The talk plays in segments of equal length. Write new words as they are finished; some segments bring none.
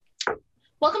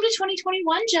Welcome to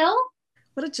 2021, Jill.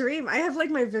 What a dream. I have like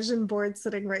my vision board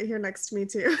sitting right here next to me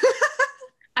too.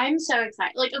 I'm so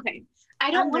excited. Okay,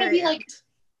 I don't I'm want to very be like, amped.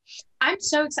 I'm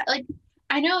so excited.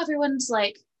 I know everyone's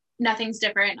like, nothing's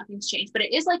different, nothing's changed, but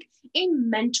it is like a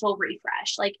mental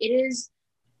refresh. It is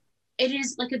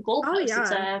like a Oh goalpost.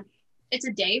 yeah. It's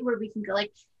a day where we can go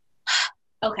like,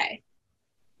 okay,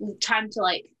 time to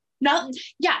like, no,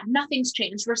 yeah, nothing's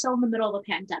changed. We're still in the middle of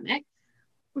a pandemic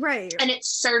Right. and it's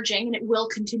surging and it will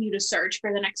continue to surge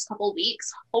for the next couple of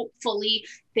weeks. Hopefully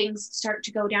things start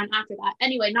to go down after that.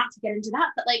 Anyway, not to get into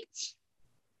that, but like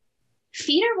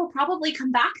theater will probably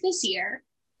come back this year.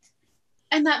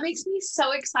 And that makes me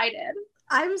so excited.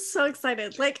 I'm so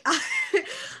excited.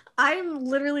 I'm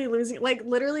literally losing, like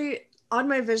literally on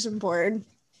my vision board.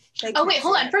 They Oh, wait, can't see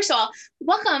hold on. it. First of all,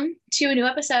 welcome to a new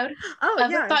episode Oh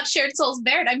of yeah. Thoughts Shared Souls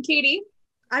Bared. I'm Katie,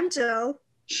 I'm Jill.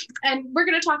 and we're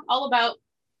going to talk all about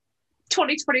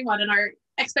 2021 and our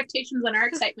expectations and our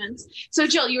excitements. So,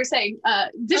 Jill, you were saying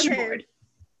vision Okay. board.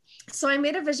 So I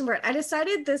made a vision board. I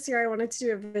decided this year I wanted to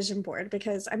do a vision board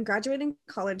because I'm graduating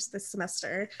college this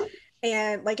semester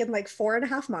and like in like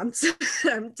 4.5 months.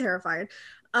 I'm terrified.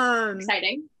 Um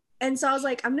Exciting. And so I was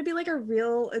like, I'm gonna be like a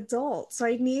real adult. So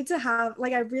I need to have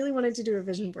like I really wanted to do a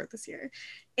vision board this year.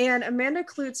 And Amanda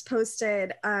Klutz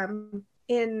posted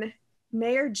in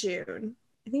May or June,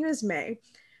 I think it was May,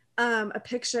 a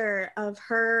picture of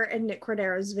her and Nick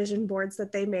Cordero's vision boards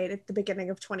that they made at the beginning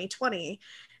of 2020.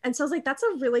 And so I was like, that's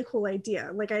a really cool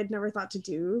idea. Like I had never thought to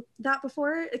do that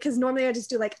before because normally I just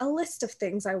do like a list of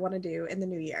things I want to do in the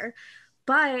new year.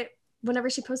 But whenever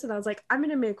she posted, I was like, I'm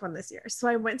gonna make one this year. So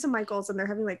I went to Michael's and they're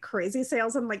having like crazy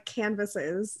sales on like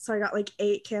canvases. So I got like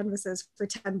 8 canvases for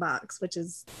 $10, which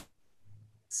is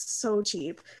so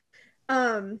cheap.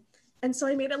 Um, and so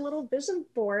I made a little vision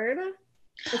board.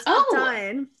 It's not Oh,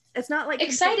 done. It's not like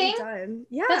completely exciting. done.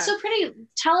 That's Yeah. so pretty.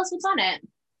 Tell us what's on it.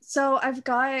 So I've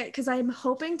got because I'm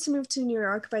hoping to move to New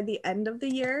York by the end of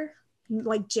the year,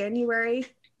 like January,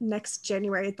 next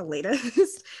January at the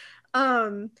latest.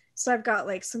 So I've got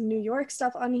like some New York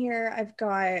stuff on here. I've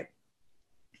got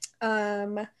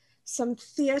some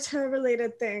theater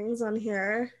related things on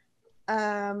here.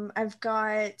 I've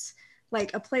got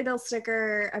like a playbill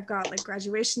sticker. I've got like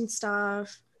graduation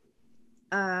stuff.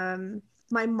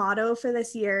 My motto for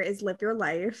this year is live your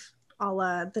life, a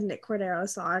la the Nick Cordero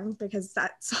song, because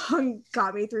that song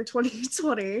got me through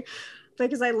 2020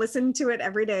 because I listened to it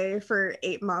every day for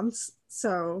 8 months.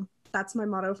 So that's my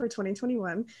motto for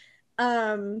 2021.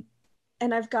 Um,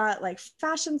 and I've got like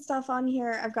fashion stuff on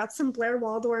here. I've got some Blair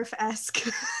Waldorf-esque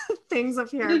things up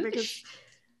here because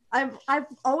I've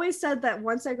always said that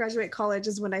once I graduate college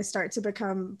is when I start to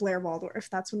become Blair Waldorf.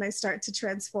 That's when I start to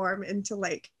transform into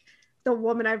like the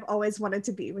woman I've always wanted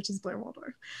to be, which is Blair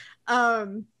Waldorf.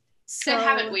 And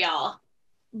haven't So we all?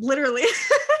 literally.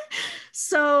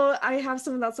 So I have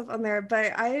some of that stuff on there,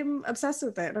 but I'm obsessed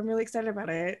with it. I'm really excited about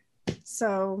it.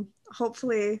 So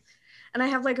hopefully, and I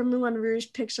have like a Moulin Rouge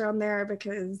picture on there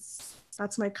because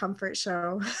that's my comfort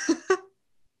show.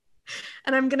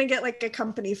 And I'm gonna get like a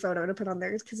company photo to put on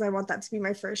there because I want that to be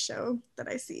my first show that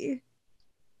I see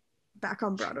back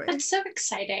on Broadway. That's so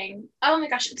exciting. Oh my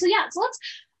gosh. So yeah, so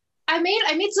I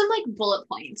made some like bullet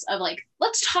points of like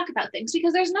let's talk about things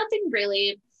because there's nothing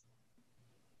really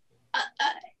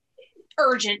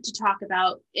urgent to talk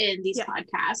about in these Yeah.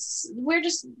 podcasts. We're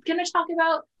just going to talk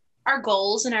about our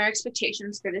goals and our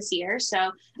expectations for this year. So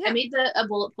I Yeah. made a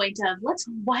bullet point of let's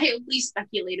wildly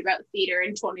speculate about theater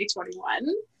in 2021.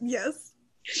 Yes.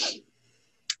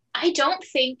 I don't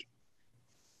think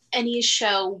any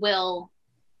show will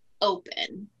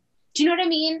open. Do you know what I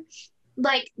mean?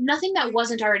 Like nothing that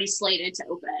wasn't already slated to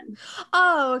open.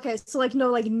 Oh, okay. So like no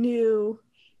like new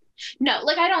No,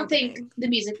 like I don't think opening. the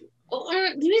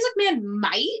Music Man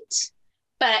might,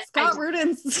 but I Scott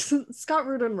Rudin Scott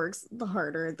Rudin works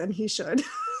harder than he should.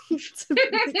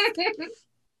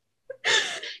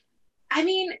 I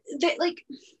mean, that like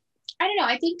I don't know.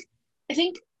 I think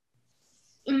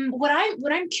what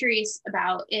I'm curious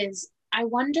about is I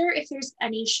wonder if there's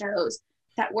any shows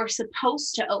that were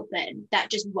supposed to open that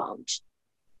just won't.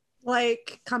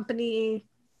 Like company.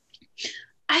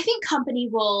 I think Company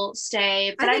will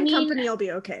stay, I but I think mean, company will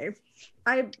be okay.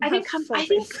 I I have think full I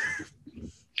think faith.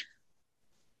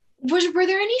 were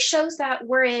there any shows that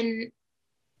were in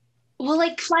well,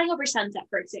 like Flying Over Sunset,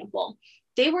 for example,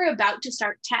 they were about to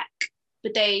start tech,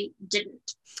 but they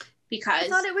didn't I thought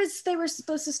because it was they were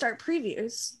supposed to start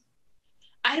previews.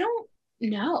 I don't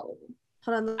know.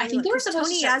 Hold on, let I me think look they were because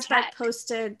supposed to start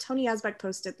tech. Tony Yazbek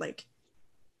posted like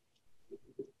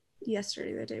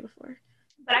yesterday, the day before.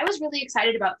 But I was really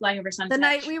excited about Flying Over Sunset. The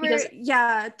night we were,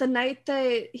 the night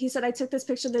that he said, I took this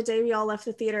picture the day we all left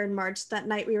the theater in March. That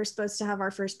night we were supposed to have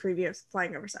our first preview of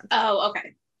Flying Over Sunset. Oh,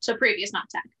 okay. So previous, not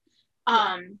tech.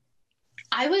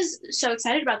 I was so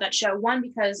excited about that show. One,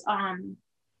 because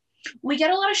we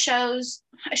get a lot of shows,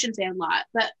 I shouldn't say a lot,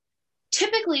 but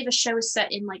typically if a show is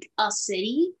set in like a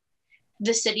city,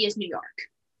 the city is New York.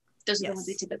 Those are the ones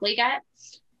we typically get.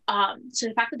 So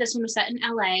the fact that this one was set in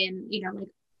LA, and you know, like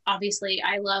obviously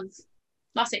I love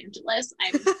Los Angeles.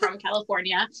 I'm from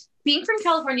California. Being from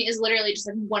California is literally just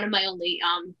like one of my only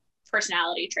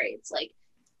personality traits. Like,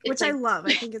 which I love.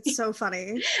 I think it's so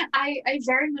funny. I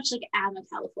very much like am a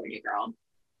California girl.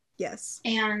 Yes.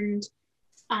 And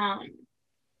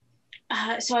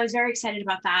so I was very excited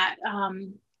about that.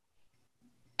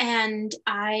 And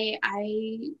I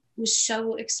was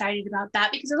so excited about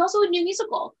that because it was also a new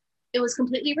musical. It was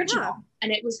completely original,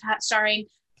 and it was starring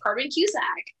Carmen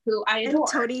Cusack, who I adore. And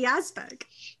Tony Yazbek.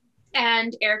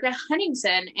 And Erica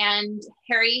Huntington and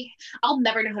Harry, I'll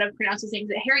never know how to pronounce his name. Is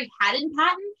it Harry Haddon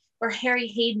Patton or Harry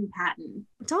Hayden Patton?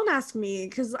 Don't ask me,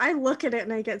 because I look at it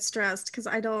and I get stressed because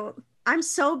I'm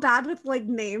so bad with like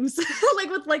names, like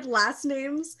with like last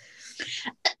names.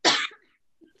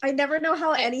 I never know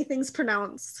how anything's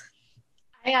pronounced.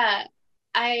 I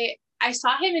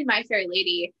saw him in My Fair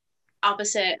Lady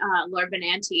opposite Lord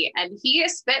Benanti, and he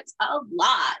spits a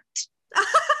lot.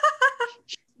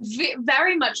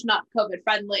 Very much not COVID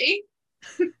friendly.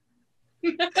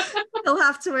 He'll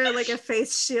have to wear like a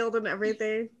face shield and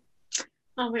everything.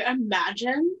 Oh my,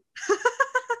 imagine.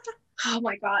 Oh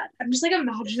my god, I'm just like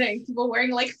imagining people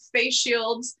wearing like face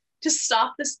shields to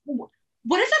stop this.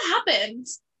 What if that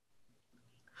happens?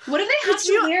 What if they have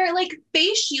to wear like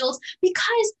face shields?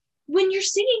 Because when you're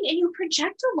singing and you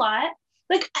project a lot,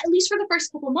 like at least for the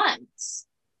first couple months.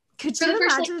 Could you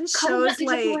imagine shows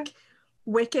like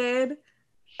Wicked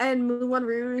and Moulin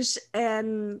Rouge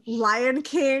and Lion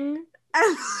King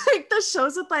and like the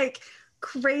shows with like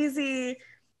crazy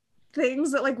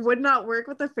things that like would not work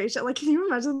with the face shield? Like, can you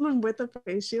imagine them with a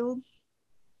face shield?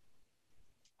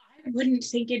 I wouldn't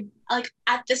think it, like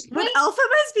at this point. Would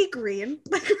Alphabet be green?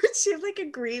 Like, would she have like a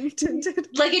green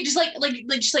tinted? Like it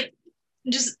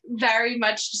just very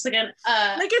much just like an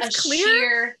like it's clear,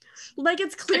 sheer, like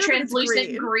it's clear, a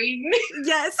translucent green.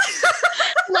 Yes.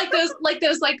 like those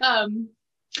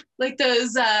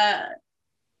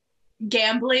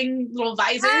gambling little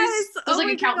visors. Yes. Those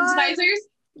like accountant's visors.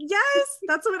 Yes,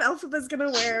 that's what Elphaba's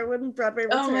gonna wear when Broadway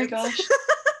returns. Oh my gosh.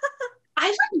 I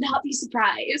would not be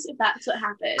surprised if that's what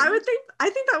happened. I think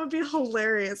that would be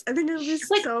hilarious. I think it would be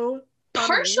like, so funny.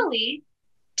 Partially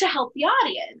to help the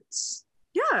audience.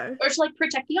 Yeah. Or to like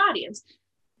protect the audience.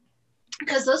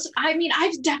 Because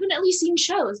I've definitely seen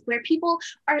shows where people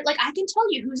are like, I can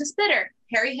tell you who's a spitter.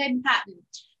 Harry Hayden Patton,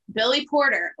 Billy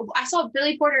Porter. I saw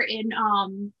Billy Porter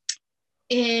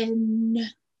in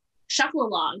Shuffle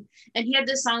Along, and he had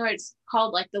this song where it's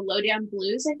called like the Lowdown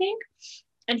Blues, I think.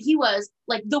 And he was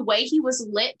like, the way he was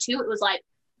lit too, it was like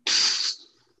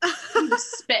he was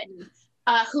spitting.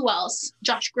 Who else?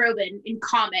 Josh Groban in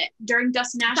Comet during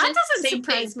Dust and Ashes. That doesn't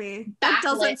surprise me. That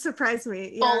doesn't surprise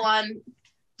me. Yeah.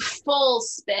 Full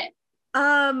spit.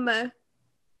 I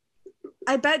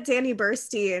bet Danny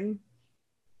Burstein,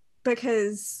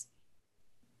 because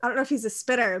I don't know if he's a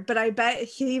spitter, but I bet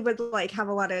he would like have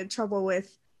a lot of trouble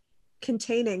with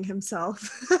containing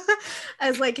himself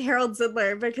as like Harold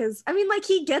Zidler, because I mean, like,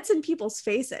 he gets in people's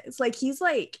faces. Like, he's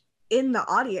like in the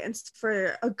audience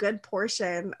for a good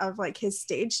portion of like his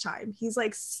stage time. He's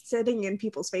like sitting in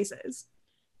people's faces.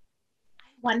 I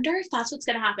wonder if that's what's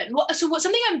going to happen. Well, so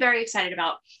something I'm very excited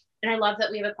about, and I love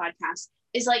that we have a podcast,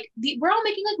 is like we're all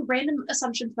making like random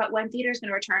assumptions about when theater is going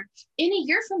to return. In a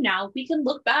year from now, we can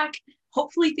look back.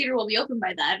 Hopefully theater will be open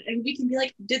by then, and we can be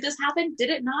like, did this happen?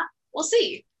 Did it not? We'll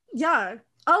see. Yeah.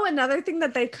 Oh, another thing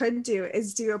that they could do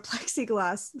is do a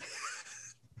plexiglass.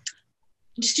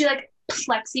 Just do like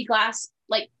plexiglass,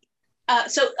 like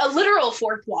so a literal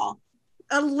fourth wall.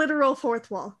 A literal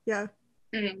fourth wall, yeah.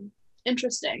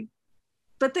 Interesting.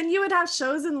 But then you would have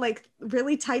shows in like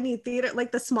really tiny theater,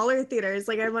 like the smaller theaters.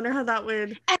 Like, I wonder how that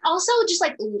would. And also just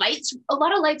like lights. A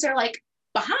lot of lights are like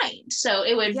behind, so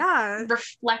it would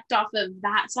reflect off of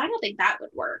that. So I don't think that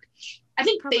would work. I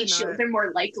think face shields are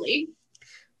more likely.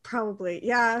 Probably,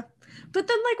 yeah. But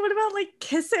then, like, what about like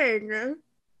kissing?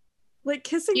 Like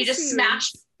kissing. You just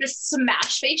smash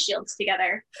face shields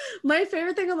together. My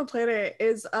favorite thing on the planet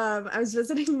is I was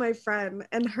visiting my friend,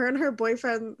 and her and her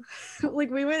boyfriend, like,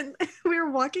 we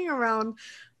were walking around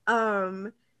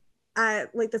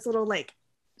at like this little, like,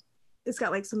 it's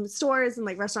got like some stores and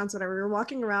like restaurants, whatever. We were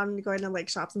walking around and going to like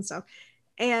shops and stuff,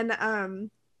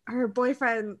 and her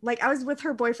boyfriend, like I was with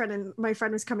her boyfriend and my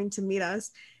friend was coming to meet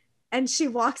us, and she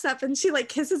walks up and she like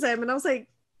kisses him, and I was like,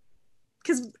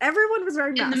 because everyone was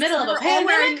wearing masks. In the middle of a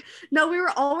pandemic? We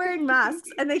were all wearing masks,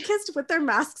 and they kissed with their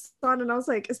masks on, and I was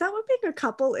like, is that what being a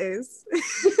couple is in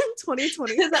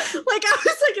 2020? Like, I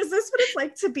was like, is this what it's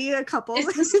like to be a couple in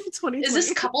 2020? Is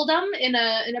this coupledom in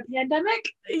a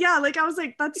pandemic? Yeah, like I was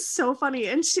like, that's so funny.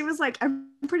 And she was like, I'm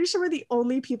pretty sure we're the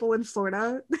only people in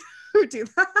Florida who do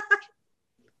that.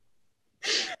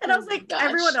 And I was like,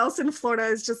 everyone else in Florida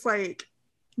is just like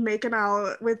making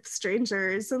out with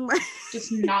strangers and like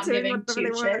just not giving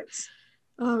two shits.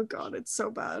 Oh god, it's so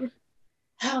bad.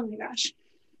 Oh my gosh.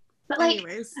 But like,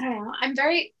 anyways, I don't know. I'm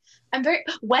very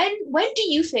when do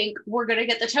you think we're gonna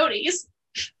get the Tonys?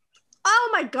 Oh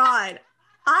my god.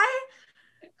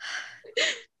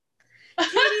 Katie,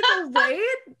 the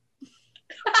wait.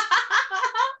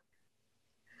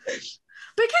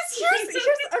 Because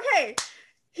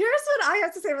here's what I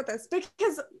have to say about this,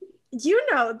 because you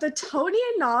know, the Tony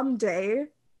and Nom day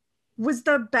was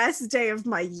the best day of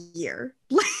my year.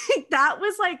 Like, that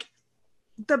was like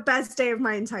the best day of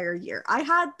my entire year. I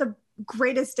had the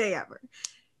greatest day ever.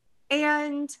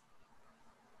 And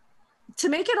to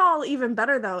make it all even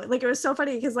better though, like it was so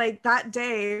funny because like that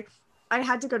day I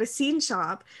had to go to Scene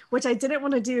Shop, which I didn't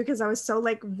want to do because I was so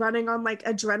like running on like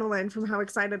adrenaline from how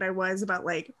excited I was about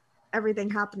like everything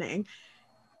happening.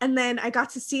 And then I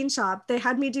got to Scene Shop. They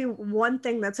had me do one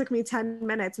thing that took me 10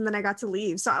 minutes and then I got to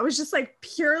leave. So I was just like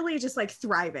purely just like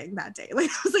thriving that day. Like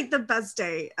it was like the best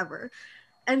day ever.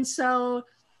 And so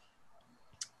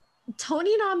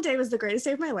Tony Nom Day was the greatest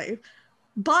day of my life.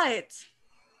 But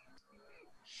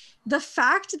the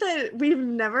fact that we've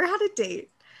never had a date,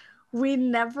 we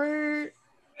never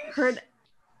heard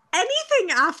anything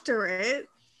after it,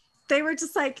 they were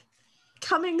just like,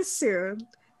 coming soon.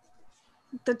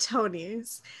 The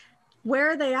Tonys. Where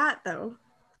are they at though?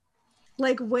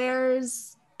 Like,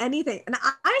 where's anything? And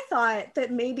I thought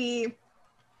that maybe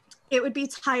it would be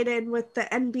tied in with the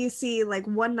NBC like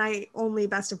one night only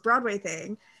Best of Broadway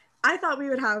thing. I thought we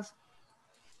would have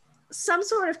some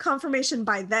sort of confirmation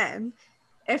by then,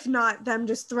 if not them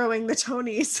just throwing the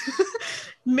Tonys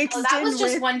mixed in. That was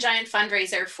just one giant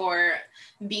fundraiser for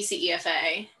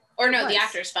BCEFA. Or no, the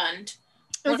Actors Fund.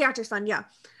 It was the Actors Fund, yeah.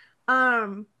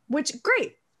 Which,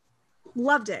 great.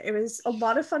 Loved it. It was a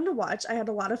lot of fun to watch. I had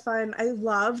a lot of fun. I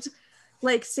loved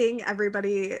like seeing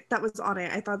everybody that was on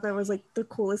it. I thought that was like the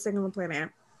coolest thing on the planet.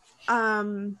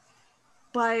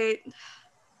 But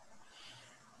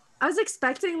I was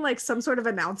expecting like some sort of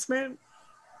announcement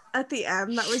at the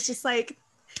end that was just like,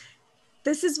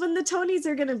 this is when the Tonys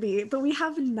are gonna be, but we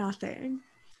have nothing.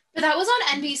 But that was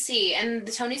on NBC, and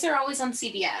the Tonys are always on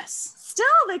CBS. Still,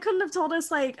 they couldn't have told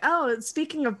us like, oh,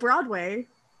 speaking of Broadway.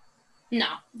 No,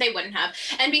 they wouldn't have.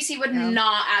 NBC would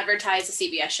not advertise a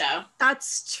CBS show.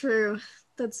 That's true.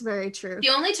 That's very true. The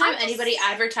only time anybody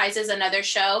advertises another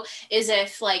show is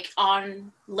if, like,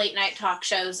 on late night talk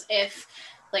shows, if,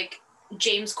 like,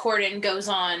 James Corden goes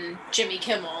on Jimmy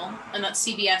Kimmel, and that's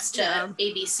CBS to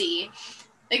ABC.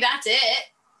 Like, that's it.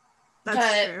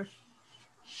 That's true.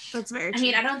 That's very true. I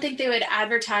mean, I don't think they would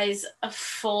advertise a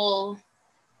full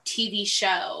TV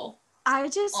show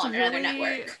on another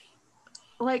network.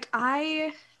 Like,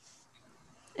 and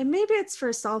maybe it's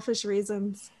for selfish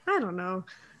reasons. I don't know.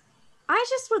 I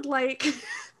just would like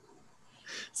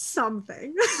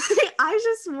something. I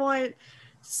just want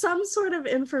some sort of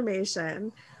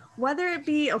information, whether it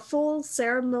be a full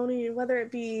ceremony, whether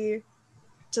it be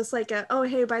just like oh,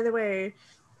 hey, by the way,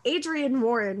 Adrienne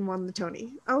Warren won the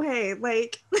Tony. Oh, hey,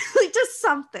 like just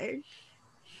something.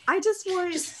 I just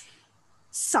want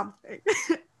something.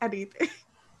 Anything.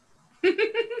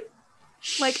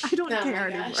 Like, I don't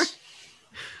care anymore.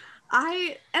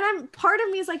 I'm part of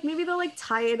me is like, maybe they'll like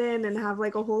tie it in and have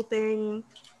like a whole thing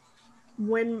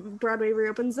when Broadway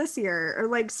reopens this year or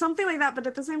like something like that. But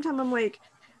at the same time, I'm like,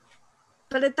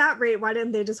 but at that rate, why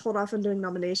didn't they just hold off on doing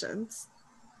nominations?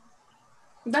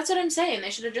 That's what I'm saying. They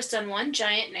should have just done one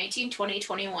giant 19, 20,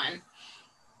 21.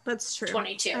 That's true.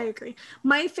 22. I agree.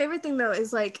 My favorite thing though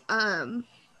is like,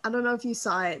 I don't know if you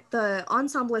saw it. The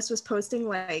Ensemblist was posting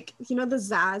like, you know, the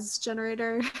Zaz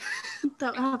generator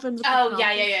that happened. Oh,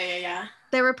 yeah.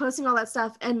 They were posting all that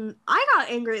stuff. And I got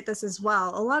angry at this as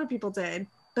well. A lot of people did.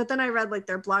 But then I read like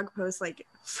their blog post, like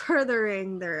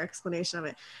furthering their explanation of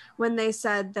it when they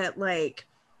said that like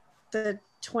the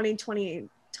 2020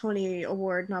 Tony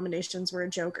Award nominations were a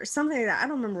joke or something like that. I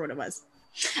don't remember what it was.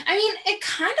 I mean, it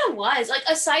kind of was. Like,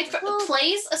 aside from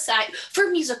plays, aside for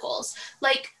musicals,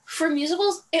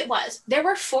 it was. There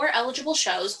were 4 eligible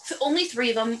shows. Only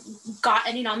 3 of them got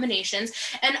any nominations.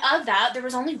 And of that, there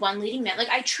was only 1 leading man. Like,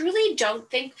 I truly don't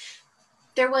think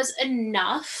there was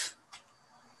enough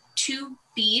to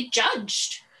be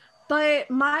judged. But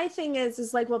my thing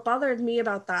is like, what bothered me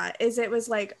about that is it was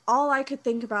like, all I could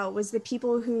think about was the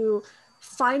people who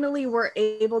finally were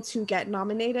able to get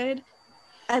nominated.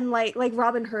 And like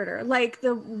Robin Herder, like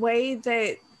the way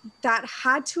that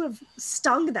had to have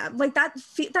stung them, like that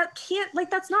can't,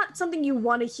 like, that's not something you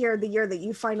want to hear the year that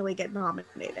you finally get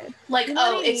nominated. Like, you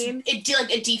know it's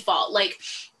like a default, like,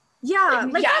 yeah,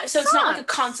 like, yeah. So it's not like a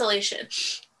consolation.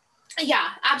 Yeah,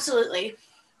 absolutely.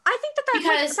 I think that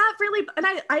because like, that really, and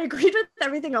I agreed with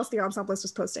everything else the Ensemblist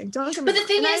was posting. Don't get me wrong. But the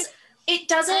thing is, it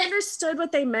doesn't. I understood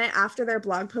what they meant after their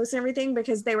blog posts and everything,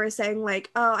 because they were saying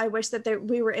like, oh, I wish that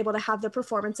we were able to have the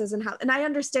performances and I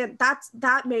understand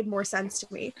that made more sense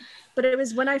to me. But it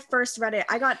was when I first read it,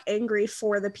 I got angry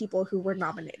for the people who were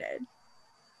nominated.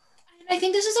 I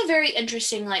think this is a very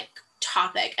interesting like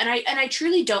topic, and I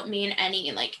truly don't mean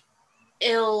any like not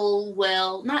ill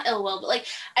will, but like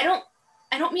I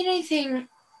don't mean anything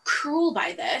cruel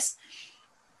by this.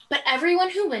 But everyone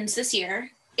who wins this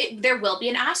year, there will be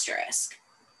an asterisk.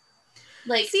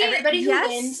 Like, everybody who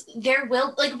wins, there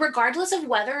will, like, regardless of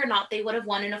whether or not they would have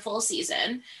won in a full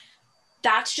season,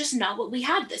 that's just not what we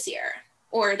had this year.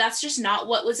 Or that's just not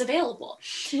what was available.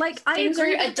 Like, things are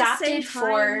adapted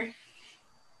for.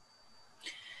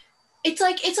 It's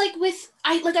like with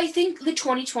I think the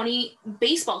 2020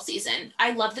 baseball season.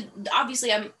 I love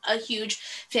obviously I'm a huge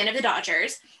fan of the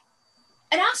Dodgers.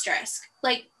 An asterisk.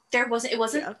 Like, it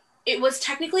wasn't. Yeah. It was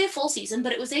technically a full season,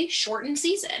 but it was a shortened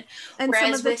season. And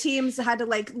some of the teams had to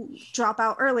like drop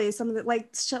out early. Some of it like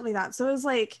shit like that. So it was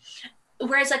like.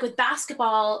 Whereas like with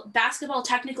basketball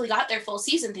technically got their full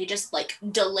season. They just like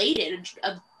delayed it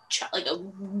a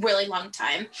really long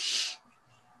time.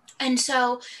 And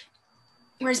so,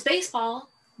 whereas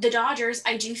baseball, the Dodgers,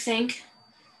 I do think,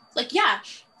 like, yeah,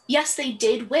 yes, they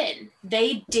did win.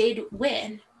 They did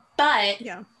win, but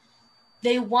yeah,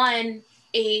 they won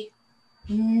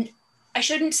I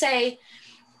shouldn't say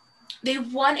they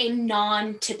won a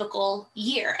non-typical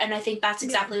year, and I think that's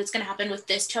exactly what's going to happen with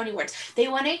this Tony Awards. They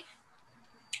won and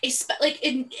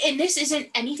this isn't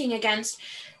anything against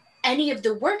any of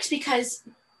the works, because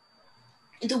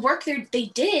the work they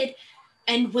did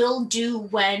and will do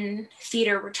when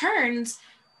theater returns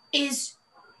is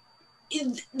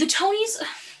the Tonys.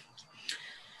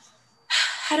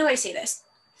 How do I say this?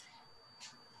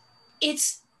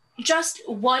 It's just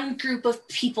one group of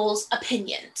people's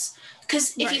opinions.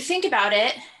 Because if you think about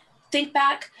it, think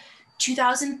back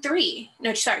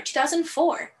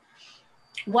 2004.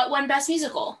 What won Best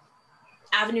Musical?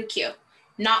 Avenue Q,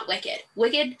 not Wicked.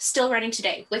 Wicked still running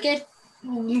today. Wicked,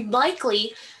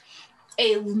 likely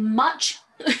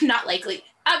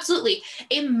absolutely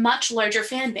a much larger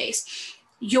fan base.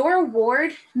 Your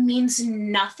award means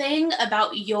nothing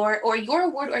about your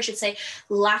award, or I should say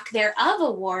lack thereof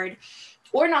award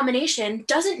or nomination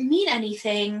doesn't mean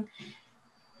anything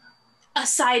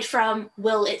aside from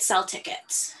will it sell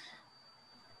tickets?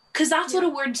 Because that's what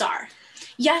awards are.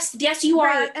 Yes, you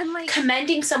are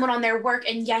commending someone on their work,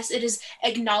 and yes, it is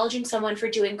acknowledging someone for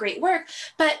doing great work,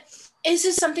 but this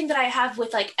is something that I have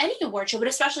with like any award show, but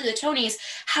especially the Tonys.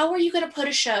 How are you going to put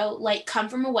a show like Come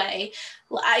From Away?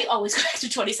 Well, I always go back to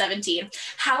 2017.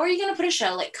 How are you going to put a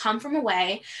show like Come From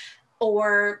Away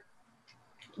or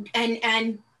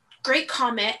and Great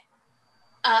Comet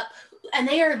up, and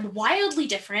they are wildly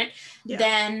different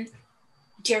than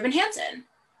Dear Evan Hansen.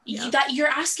 That you're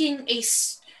asking a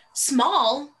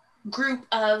small group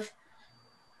of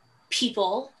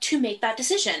people to make that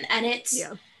decision, and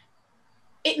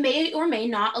it may or may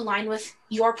not align with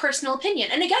your personal opinion.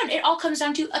 And again, it all comes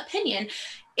down to opinion.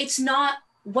 It's not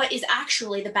what is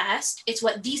actually the best, it's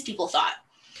what these people thought.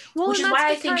 Well, which is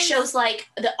why I think shows like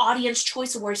the Audience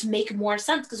Choice Awards make more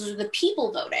sense, because those are the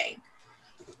people voting.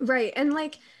 Right. And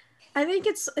like, I think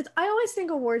it's I always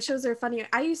think award shows are funny.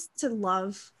 I used to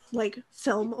love like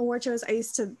film award shows. I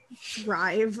used to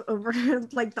thrive over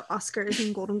like the Oscars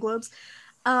and Golden Globes.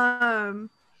 But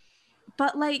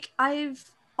like, I've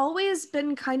always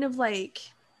been kind of like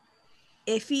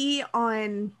iffy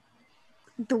on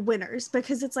the winners,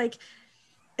 because it's like,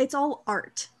 it's all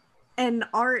art. And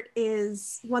art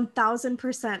is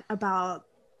 1000% about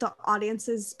the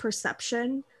audience's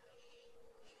perception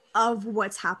of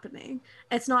what's happening.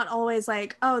 It's not always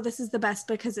like, oh, this is the best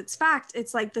because it's fact.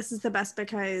 It's like, this is the best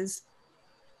because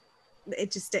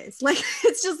it just is. Like,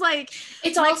 it's just like,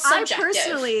 it's all subjective.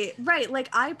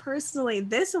 I personally,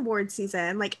 this award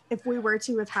season, like if we were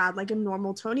to have had like a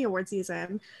normal Tony Award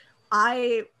season,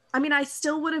 I mean, I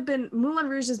still would have been, Moulin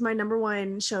Rouge is my number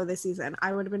one show this season.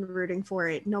 I would have been rooting for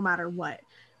it no matter what.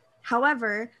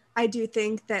 However, I do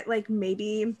think that like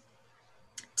maybe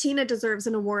Tina deserves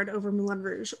an award over Moulin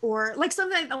Rouge, or like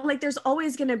something like there's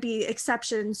always going to be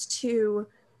exceptions to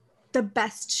the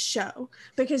best show,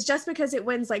 because just because it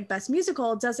wins like best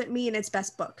musical doesn't mean it's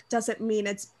best book, doesn't mean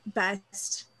it's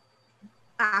best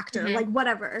actor, like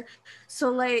whatever.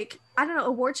 So like, I don't know,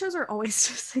 award shows are always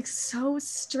just like so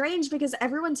strange because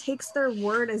everyone takes their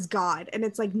word as God, and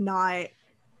it's like not.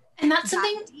 And that's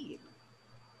something deep.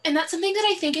 And that's something that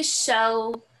I think is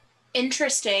so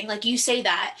interesting, like you say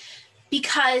that,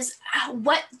 because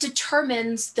what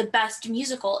determines the best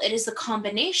musical? It is the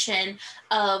combination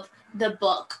of the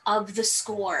book, of the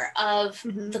score, of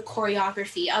the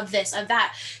choreography, of this, of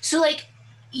that. So like,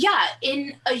 yeah,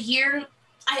 in a year,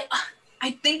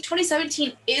 I think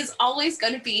 2017 is always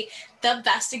going to be the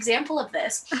best example of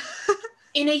this.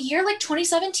 In a year like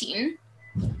 2017,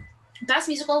 best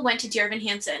musical went to Dear Evan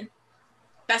Hansen.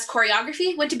 Best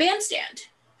choreography went to Bandstand.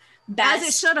 As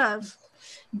it should have.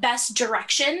 Best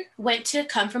direction went to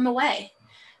Come From Away.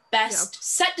 Best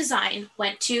set design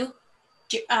went to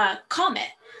Comet.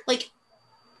 Like,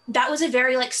 that was a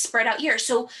very like spread out year.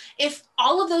 So if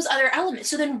all of those other elements,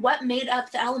 so then what made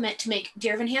up the element to make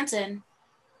Dear Evan Hansen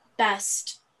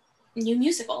best new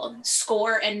musical?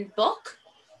 Score and book?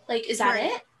 Like, is that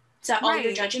it? Is that all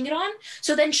you're judging it on?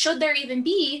 So then should there even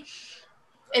be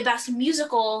a best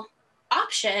musical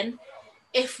option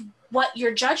if what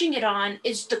you're judging it on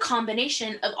is the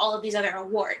combination of all of these other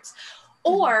awards?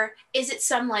 Or is it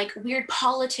some like weird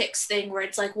politics thing where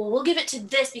it's like, well, we'll give it to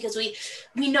this because we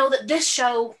know that this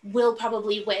show will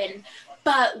probably win,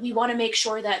 but we want to make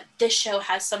sure that this show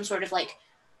has some sort of like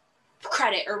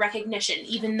credit or recognition,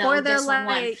 even though or they're this one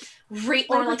won.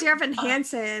 Or like Dear Evan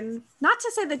Hansen, not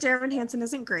to say that Dear Evan Hansen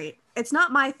isn't great. It's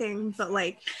not my thing, but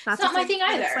like it's not my thing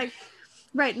either. Like,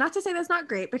 right, not to say that's not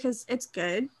great, because it's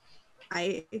good.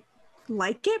 I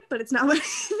like it, but it's not my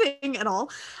thing at all.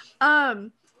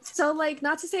 So like,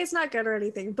 not to say it's not good or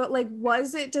anything, but like,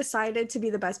 was it decided to be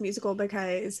the best musical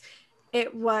because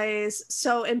it was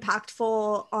so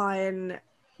impactful on a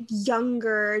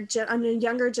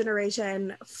younger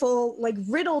generation, full like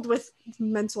riddled with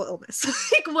mental illness?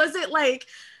 Like, was it like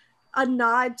a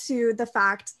nod to the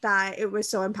fact that it was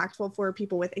so impactful for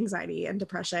people with anxiety and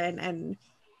depression and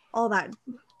all that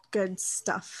good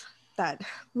stuff that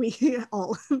we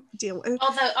all deal with?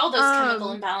 All those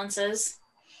chemical imbalances.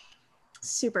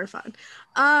 Super fun.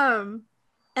 And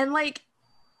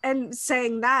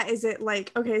saying that, is it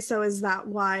like, okay, so is that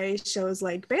why shows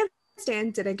like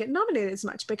Bandstand didn't get nominated as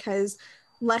much, because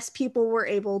less people were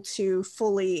able to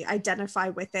fully identify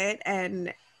with it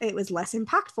and it was less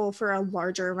impactful for a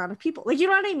larger amount of people? Like, you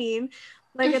know what I mean?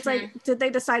 Like, it's like, did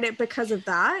they decide it because of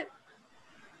that?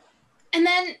 And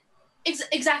then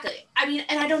exactly. I mean,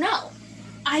 and I don't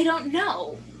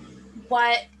know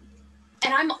what,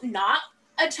 and I'm not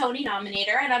a Tony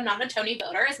nominator and I'm not a Tony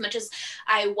voter as much as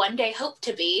I one day hope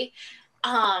to be.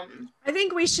 I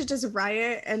think we should just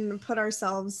riot and put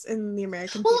ourselves in the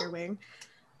American theater wing.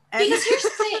 Because here's the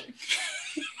thing.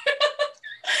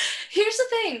 Here's the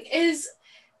thing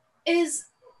is,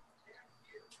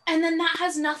 and then that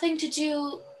has nothing to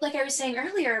do, like I was saying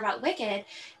earlier about Wicked, it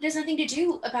has nothing to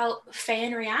do about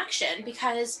fan reaction,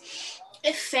 because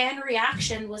if fan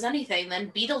reaction was anything, then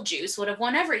Beetlejuice would have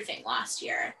won everything last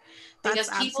year. Because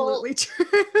that's people absolutely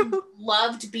true.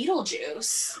 Loved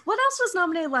Beetlejuice. What else was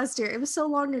nominated last year? It was so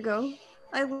long ago.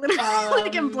 I literally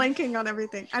like am blanking on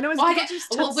everything. I know it's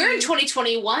Beetlejuice. Well, we're in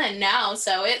 2021 now,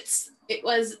 so it's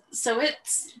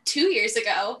 2 years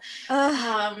ago.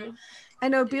 I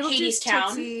know Beetlejuice,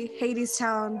 Tootsie,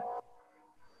 Hadestown,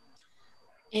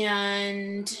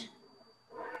 and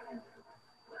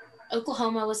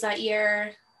Oklahoma was that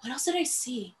year. What else did I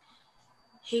see?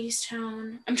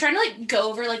 Hadestown. I'm trying to like go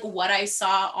over like what I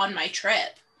saw on my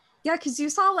trip. Yeah, because you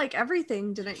saw like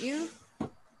everything, didn't you?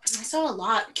 I saw a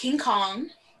lot. King Kong.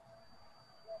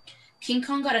 King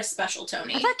Kong got a special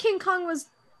Tony. I thought King Kong was...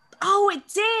 Oh, it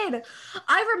did!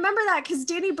 I remember that because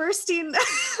Danny Burstein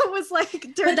was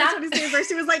like, during the Tony's Danny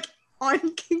Burstein was like on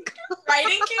King Kong.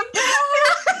 Writing King Kong?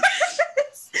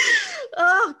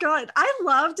 Oh, God. I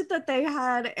loved that they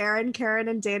had Aaron, Karen,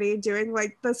 and Danny doing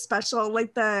like the special,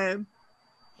 like the...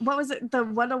 What was it? The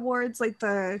what awards? Like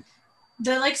the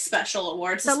like special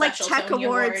awards. The like tech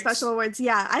awards, special awards.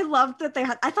 Yeah. I loved that they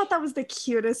had, I thought that was the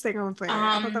cutest thing on the planet.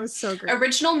 I thought that was so great.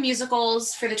 Original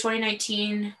musicals for the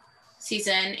 2019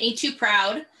 season. Ain't Too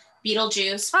Proud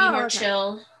Beetlejuice, Be More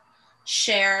Chill,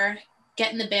 Cher,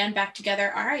 Getting the Band Back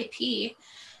Together, R.I.P.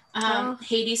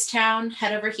 Hadestown,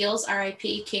 Head Over Heels,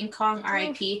 R.I.P. King Kong,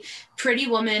 R.I.P. Pretty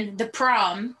Woman, The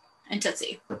Prom, and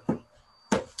Tootsie.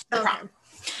 The Prom.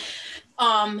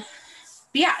 But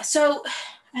yeah, so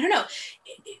I don't know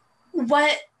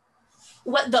what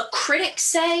the critics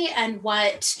say and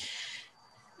what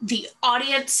the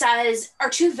audience says are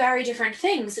two very different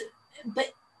things,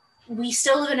 but we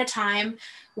still live in a time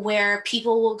where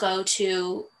people will go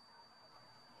to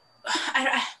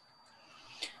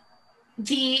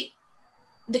the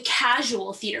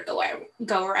casual theater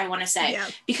goer, I want to say,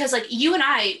 because like you and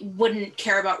I wouldn't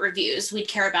care about reviews. We'd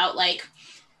care about like,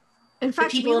 in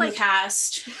fact, the people in the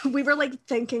cast. We were like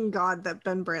thanking God that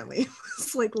Ben Brantley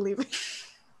was like leaving.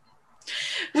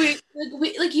 we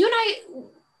like you and I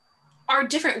are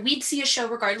different. We'd see a show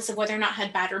regardless of whether or not it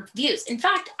had bad reviews. In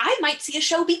fact, I might see a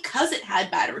show because it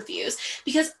had bad reviews,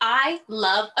 because I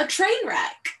love a train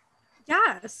wreck.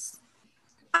 Yes.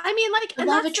 I mean, like, I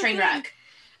love a train wreck.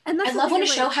 And I love when a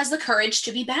show has the courage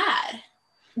to be bad.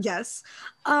 Yes.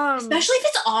 Especially if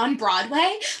it's on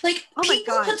Broadway. Like,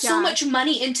 people put so much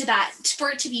money into that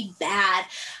for it to be bad.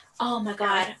 Oh my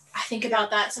God. I think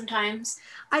about that sometimes.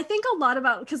 I think a lot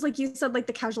about, because like you said, like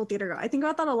the casual theater girl. I think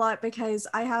about that a lot because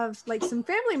I have like some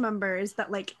family members that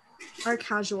like are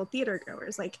casual theater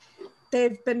goers. Like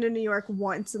they've been to New York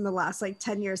once in the last like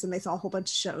 10 years and they saw a whole bunch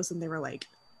of shows and they were like,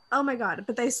 oh my God.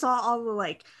 But they saw all the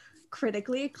like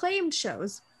critically acclaimed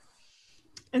shows.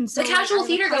 And so the casual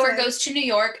theater goer goes to New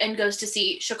York and goes to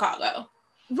see Chicago.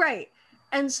 Right.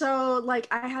 And so like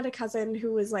I had a cousin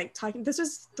who was like talking, this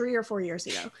was 3 or 4 years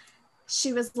ago.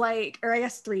 She was like, or I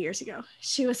guess 3 years ago,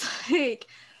 she was like,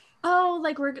 oh,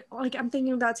 like I'm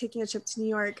thinking about taking a trip to New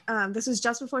York. This was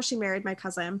just before she married my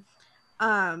cousin.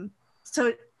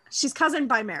 So she's cousin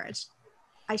by marriage.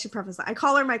 I should preface that. I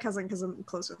call her my cousin because I'm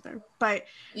close with her. But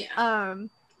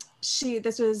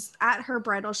this was at her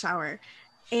bridal shower.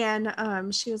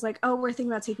 And she was like, oh, we're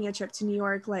thinking about taking a trip to New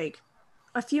York, like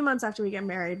a few months after we get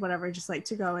married, whatever, just like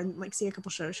to go and like see a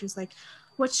couple shows. She was like,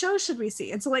 what shows should we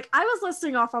see? And so like I was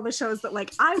listing off all the shows that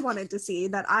like I wanted to see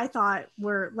that I thought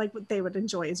were like what they would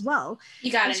enjoy as well.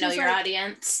 You got to know your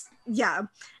audience. Yeah.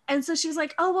 And so she was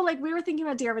like, oh, well, like we were thinking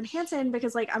about Dear Evan Hansen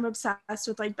because like I'm obsessed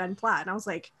with like Ben Platt. And I was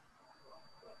like,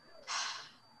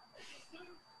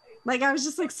 I was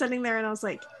just like sitting there and I was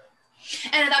like,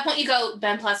 and at that point you go,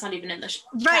 Ben Platt's not even in the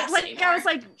cast like anymore. I was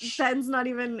like, Ben's not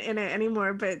even in it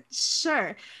anymore, but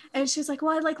sure. And she was like,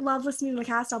 well, I like love listening to the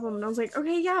cast album. And I was like,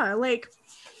 okay, yeah, like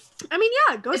I mean,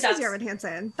 yeah, go see Dear Evan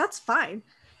Hansen. That's fine.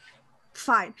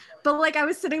 But like I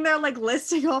was sitting there like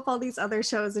listing off all these other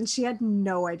shows and she had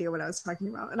no idea what I was talking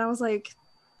about. And I was like,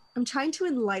 I'm trying to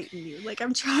enlighten you. Like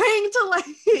I'm trying to like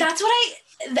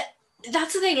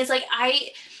that's the thing is like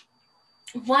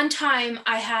one time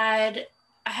I had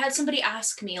somebody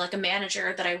ask me, like a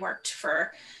manager that I worked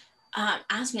for,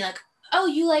 asked me like, oh,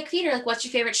 you like theater, like what's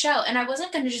your favorite show? And I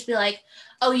wasn't going to just be like,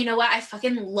 oh, you know what, I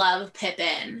fucking love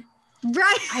Pippin.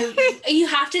 Right. You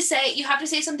have to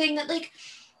say something that like,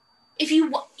 if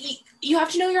you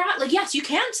have to know your, like, yes, you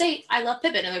can say I love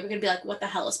Pippin and they're going to be like, what the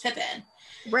hell is Pippin?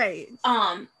 Right.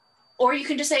 Or you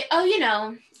can just say, oh, you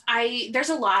know, there's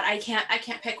a lot, I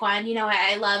can't pick one, you know,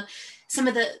 I love some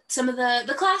of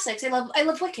the classics. I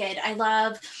love Wicked. I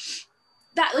love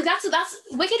that. Like that's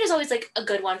Wicked is always like a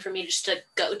good one for me just to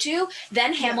go to.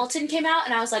 Then Hamilton came out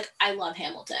and I was like, I love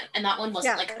Hamilton. And that one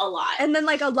wasn't like a lot. And then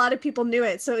like a lot of people knew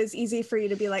it. So it's easy for you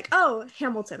to be like, oh,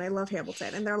 Hamilton. I love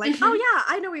Hamilton. And they're like, oh yeah,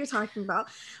 I know what you're talking about.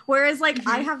 Whereas like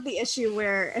I have the issue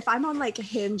where if I'm on like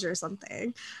Hinge or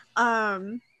something,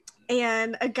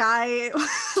 and a guy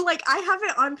like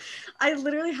I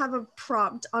literally have a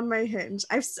prompt on my Hinge.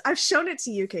 I've shown it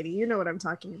to you, Katie. You know what I'm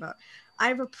talking about. I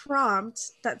have a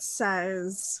prompt that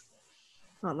says,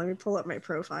 hold on, let me pull up my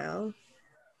profile.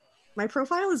 My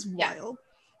profile is wild.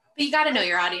 But you got to know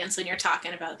your audience when you're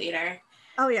talking about theater.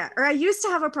 Oh yeah. Or I used to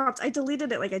have a prompt. I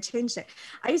deleted it. Like I changed it.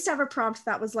 I used to have a prompt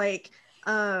that was like,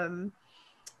 I'll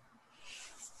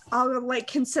like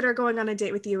consider going on a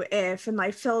date with you if, and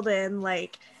I filled in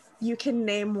like, you can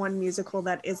name one musical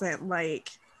that isn't like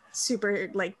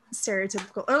super like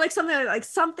stereotypical or like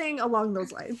something along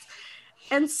those lines.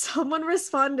 And someone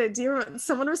responded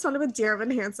with Dear Evan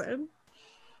Hansen.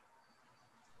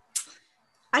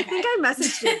 I think I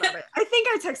messaged you about it. I think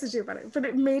I texted you about it, but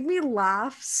it made me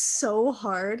laugh so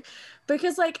hard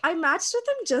because like I matched with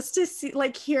him just to see,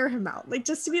 like, hear him out, like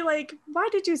just to be like, why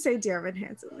did you say Dear Evan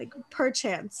Hansen? Like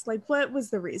perchance, like what was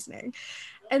the reasoning?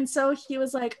 And so he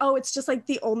was like, oh, it's just like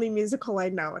the only musical I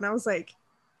know. And I was like,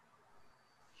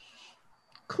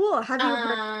 cool. Have you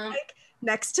heard like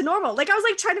next to normal. Like I was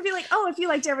like trying to be like, oh, if you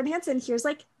liked Evan Hansen, here's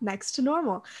like next to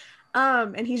normal.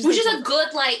 And he just which is a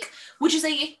good like, which is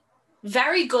a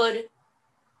very good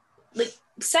like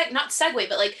not segue,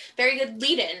 but like very good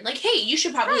lead in. Like, hey, you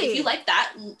should probably if you like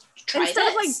that, try instead this.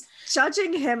 Of like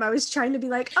judging him, I was trying to be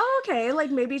like, oh, okay,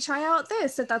 like maybe try out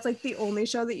this if that's like the only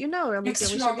show that you know, or like Next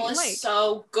the to only Normal show that you is like.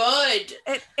 so good.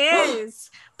 It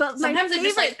is. But sometimes I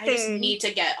just like thing, I just need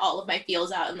to get all of my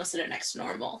feels out and listen to Next to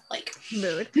Normal. Like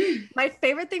mood. My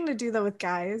favorite thing to do though with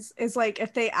guys is like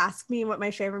if they ask me what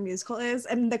my favorite musical is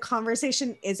and the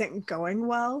conversation isn't going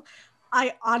well,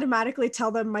 I automatically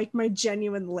tell them like my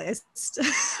genuine list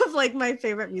of like my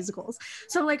favorite musicals.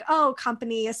 So I'm like, oh,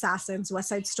 Company, Assassins, West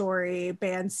Side Story,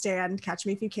 Bandstand, Catch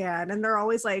Me If You Can. And they're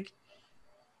always like,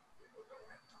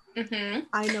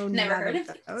 I know never none heard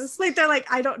of those. Like they're like,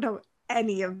 I don't know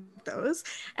any of those.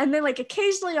 And then like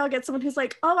occasionally I'll get someone who's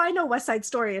like, oh, I know West Side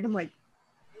Story. And I'm like,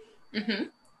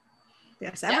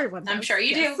 yes, everyone I'm does. sure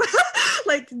you do.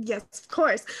 Like, yes, of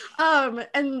course.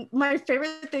 And my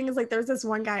favorite thing is like there's this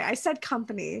one guy, I said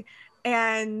Company,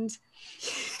 and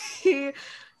he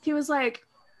was like,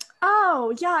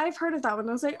 oh yeah, I've heard of that one.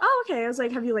 I was like, oh, okay. I was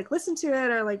like, have you like listened to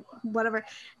it or like whatever?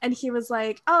 And he was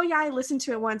like, oh yeah, I listened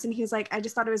to it once. And he was like, I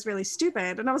just thought it was really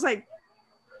stupid. And I was like,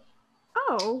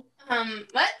 oh,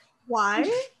 what? Why?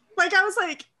 Like I was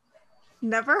like,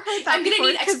 never heard that. I'm gonna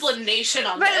need explanation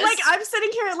on this. Like I'm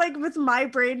sitting here like with my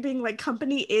brain being like,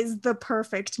 Company is the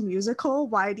perfect musical.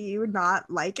 Why do you not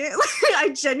like it? Like, I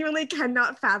genuinely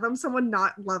cannot fathom someone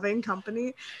not loving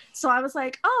Company. So I was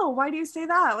like, oh, why do you say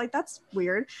that? Like that's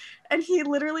weird. And he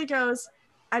literally goes,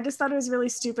 I just thought it was really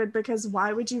stupid because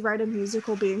why would you write a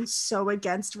musical being so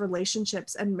against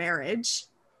relationships and marriage?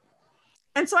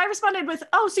 And so I responded with,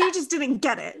 oh, so you just didn't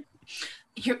get it.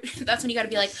 That's when you got to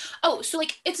be like, oh, so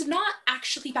like it's not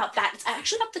actually about that. It's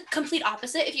actually about the complete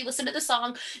opposite. If you listen to the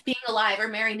song Being Alive or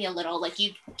Marry Me a Little, like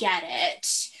you get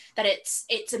it, that it's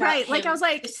about right. him like I was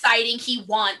like deciding he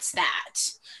wants that.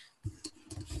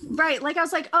 Right. Like I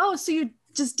was like, oh, so you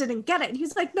just didn't get it. And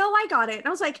he's like, no, I got it. And I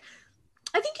was like,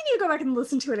 I think you need to go back and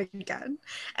listen to it again.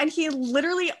 And he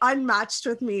literally unmatched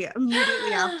with me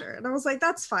immediately after. And I was like,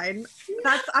 that's fine.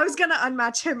 I was gonna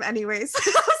unmatch him anyways.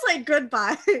 I was like,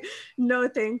 goodbye. No,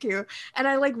 thank you. And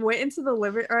I like went into the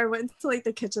I went into like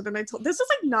the kitchen and this was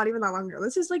like not even that long ago.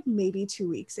 This is like maybe 2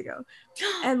 weeks ago.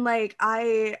 And like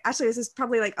this is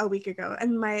probably like a week ago.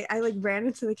 And I like ran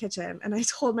into the kitchen and I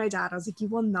told my dad, I was like, you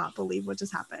will not believe what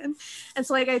just happened. And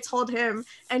so like I told him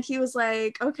and he was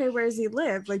like, okay, where does he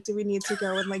live? Like, do we need to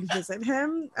go and like visit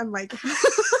him? And like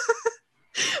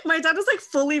my dad was like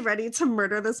fully ready to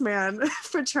murder this man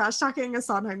for trash talking a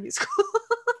Sondheim musical.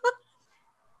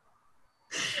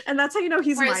 And that's how you know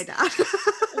he's my dad.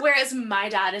 Whereas my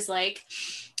dad is like,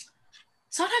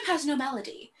 Sondheim has no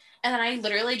melody. And then I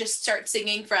literally just start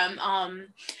singing from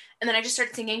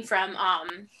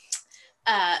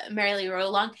Merrily Roll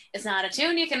Along. It's not a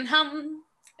tune you can hum.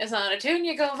 It's not a tune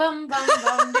you go bum bum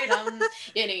bum de dum.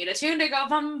 You need a tune to go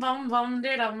bum bum bum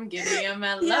de dum. Give me a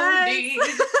melody.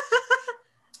 Yes.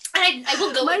 And I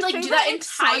will go and like do that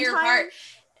entire part.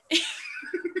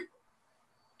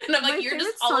 And I'm like, you're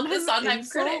just all of the Sondheim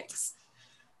critics.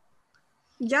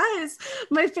 Yes.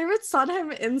 My favorite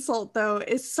Sondheim insult though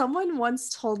is someone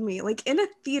once told me, like in a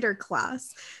theater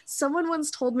class, someone once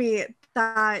told me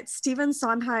that Stephen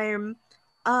Sondheim,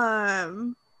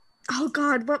 oh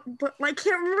God, what I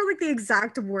can't remember like the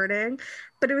exact wording,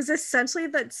 but it was essentially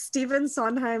that Stephen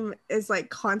Sondheim is like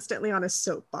constantly on a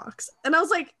soapbox. And I was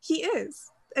like, he is.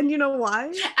 And you know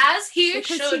why? As he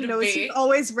because should he knows be. He's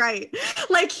always right.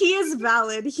 Like he is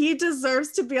valid. He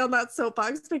deserves to be on that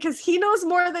soapbox because he knows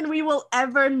more than we will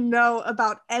ever know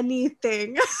about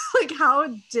anything. Like how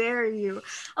dare you?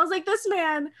 I was like, this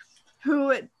man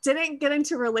who didn't get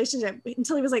into a relationship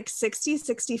until he was like 60,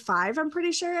 65, I'm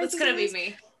pretty sure. That's gonna be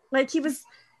me. Like he was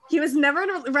never in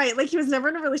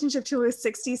a relationship till he was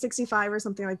 60, 65 or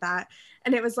something like that.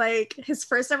 And it was like his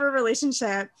first ever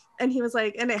relationship. And he was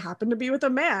like, and it happened to be with a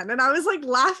man. And I was like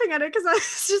laughing at it because I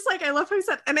was just like, I love how he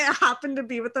said, and it happened to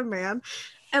be with a man.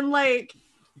 And like,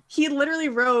 he literally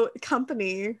wrote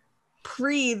Company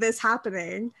pre this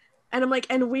happening. And I'm like,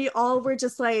 and we all were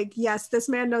just like, yes, this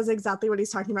man knows exactly what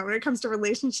he's talking about when it comes to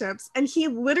relationships. And he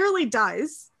literally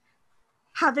does,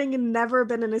 having never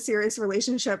been in a serious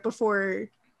relationship before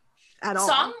at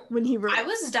all. When he wrote, I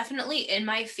was definitely in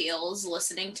my feels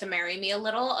listening to Marry Me a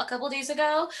Little a couple days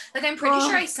ago. Like I'm pretty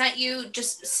sure I sent you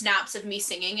just snaps of me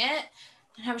singing it.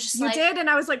 And I was just you did, and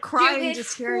I was like crying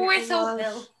just hearing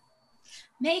it.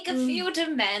 Make a few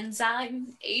demands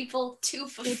I'm able to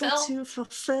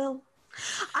fulfill.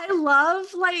 I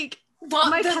love like Well,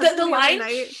 My cousin the the other line,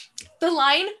 night, the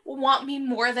line, want me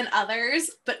more than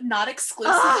others, but not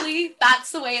exclusively.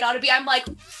 That's the way it ought to be. I'm like,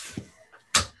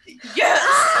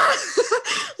 yes!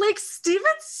 like Steven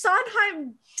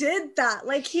Sondheim did that.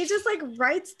 Like he just like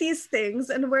writes these things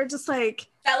and we're just like,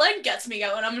 That line gets me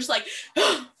going. I'm just like,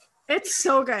 it's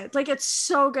so good. Like it's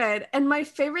so good. And my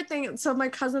favorite thing, so my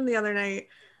cousin the other night,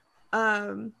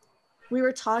 we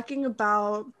were talking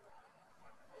about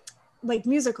like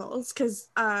musicals because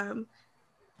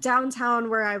downtown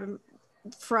where I'm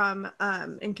from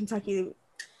in Kentucky,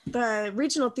 the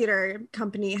regional theater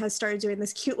company has started doing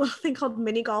this cute little thing called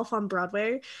mini golf on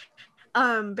Broadway,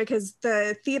 because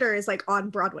the theater is like on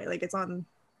Broadway, like it's on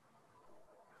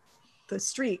the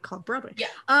street called Broadway. Yeah.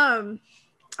 I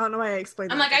don't know why I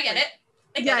explained I'm that. like, I get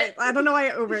it. I don't know why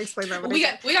I over explained that. We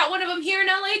got one of them here in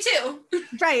LA too.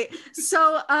 Right.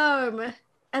 So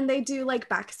and they do like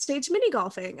backstage mini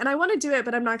golfing, and I want to do it,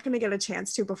 but I'm not going to get a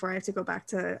chance to before I have to go back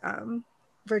to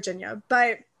Virginia.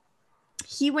 But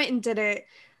he went and did it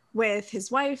with his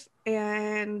wife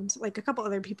and like a couple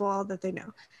other people that they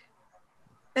know.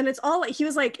 And it's all like, he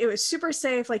was like, it was super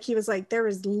safe. Like he was like, there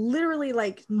was literally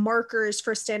like markers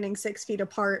for standing 6 feet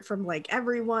apart from like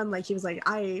everyone. Like he was like,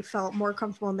 I felt more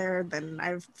comfortable in there than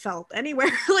I've felt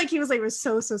anywhere. Like he was like, it was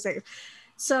so safe.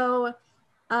 So,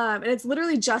 and it's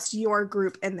literally just your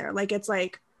group in there. Like it's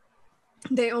like,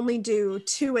 they only do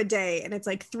 2 a day and it's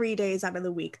like 3 days out of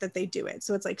the week that they do it.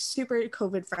 So it's like super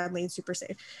COVID friendly and super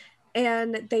safe.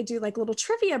 And they do like little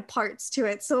trivia parts to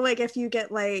it. So like if you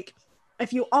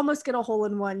almost get a hole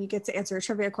in one, you get to answer a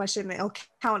trivia question and it'll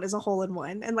count as a hole in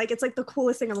one. And like, it's like the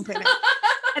coolest thing on the planet.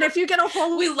 And if you get a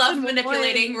hole we love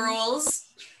manipulating one, rules.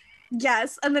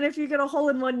 Yes. And then if you get a hole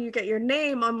in one, you get your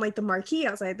name on like the marquee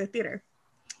outside the theater,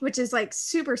 which is like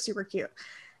super, super cute.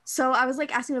 So I was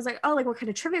like asking, I was like, oh, like what kind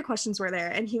of trivia questions were there?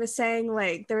 And he was saying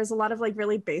like, there was a lot of like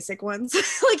really basic ones.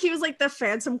 Like he was like, the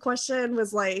Phantom question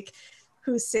was like,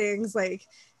 who sings like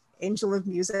Angel of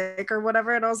Music or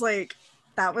whatever? And I was like,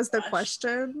 that was the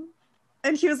question.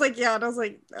 And he was like, yeah. And I was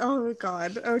like, oh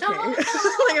God, okay. Like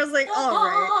I was like, all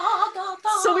right.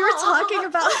 So we were talking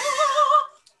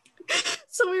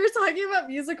about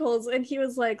musicals, and he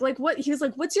was like what? He was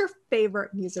like, what's your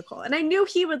favorite musical? And I knew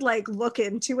he would like look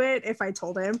into it if I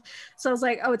told him. So I was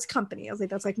like, oh, it's Company. I was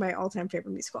like, that's like my all-time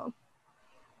favorite musical.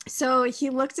 So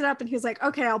he looked it up and he was like,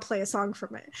 okay, I'll play a song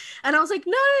from it. And I was like,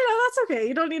 no, that's okay.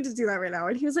 You don't need to do that right now.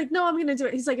 And he was like, no, I'm gonna do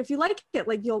it. He's like, if you like it,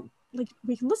 like you'll like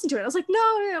we can listen to it. I was like,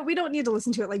 no, we don't need to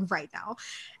listen to it like right now.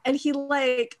 And he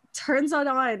like turns it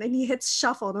on and he hits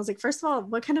shuffle. And I was like, first of all,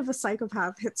 what kind of a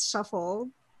psychopath hits shuffle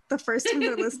the first time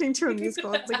they're listening to a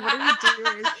musical? It's like, what are you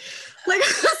doing? Like,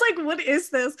 I was like, what is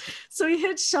this? So he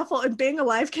hit shuffle and Being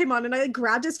Alive came on and I like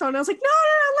grabbed his phone and I was like, no,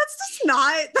 let's just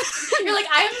not. You're like,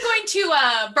 I am going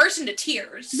to burst into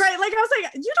tears. Right. Like, I was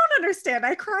like, you don't understand.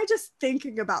 I cry just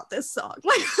thinking about this song.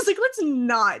 Like, I was like, let's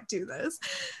not do this.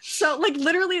 So like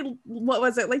literally, what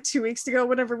was it? Like 2 weeks ago,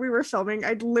 whenever we were filming,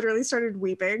 I literally started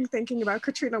weeping thinking about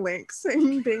Katrina Lynch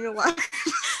singing Being Alive.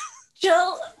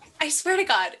 Jill, I swear to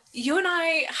God, you and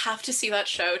I have to see that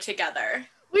show together.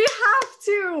 We have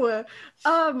to.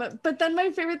 But then my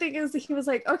favorite thing is he was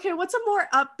like, okay, what's a more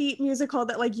upbeat musical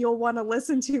that like you'll want to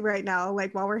listen to right now,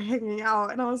 like while we're hanging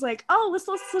out? And I was like, oh, let's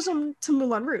listen to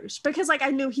Moulin Rouge, because like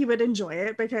I knew he would enjoy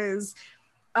it because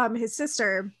his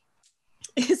sister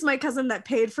is my cousin that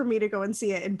paid for me to go and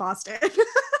see it in Boston.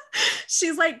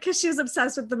 She's like, because she was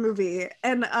obsessed with the movie,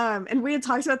 and we had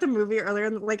talked about the movie earlier,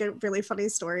 and like a really funny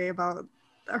story about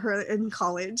her in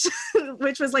college,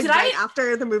 which was like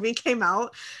after the movie came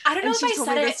out. I don't know if I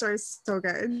said it. This story's so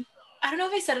good. I don't know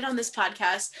if I said it on this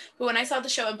podcast, but when I saw the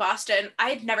show in Boston, I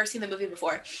had never seen the movie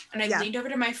before, and I leaned over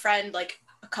to my friend like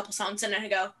a couple songs in, and I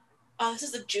go, "Oh, this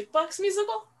is a jukebox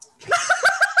musical."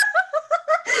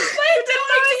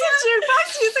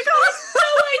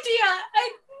 I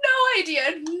had no idea,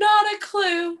 not a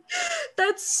clue.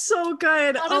 That's so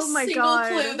good. Oh my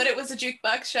god, clue that it was a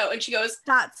jukebox show. And she goes,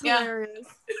 that's hilarious.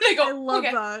 I love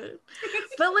that.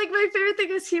 But like my favorite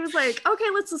thing is he was like, okay,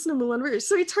 let's listen to Moulin Rouge.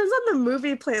 So he turns on the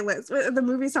movie playlist, the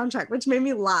movie soundtrack, which made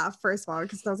me laugh first of all,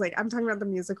 because I was like, I'm talking about the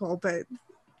musical, but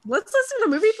let's listen to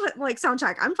the movie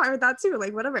soundtrack. I'm fine with that too,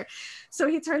 like whatever. So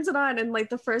he turns it on, and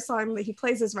like the first song that he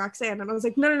plays is Roxanne, and I was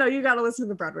like, no, you gotta listen to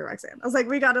the Broadway Roxanne. I was like,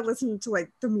 we gotta listen to like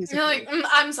the music. You're like,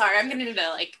 I'm sorry, I'm gonna need to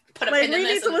like put a pin in this.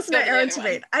 We need to listen to Aaron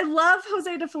Tveit. I love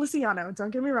Jose de Feliciano, don't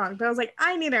get me wrong, but I was like,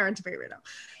 I need Aaron Tveit right now.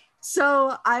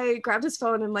 So I grabbed his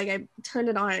phone and like I turned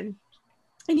it on,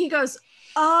 and he goes,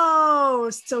 oh,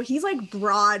 so he's like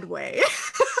Broadway.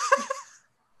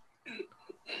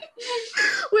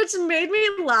 Which made me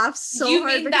laugh so hard. You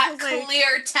mean that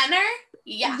clear tenor?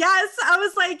 Yeah. Yes, I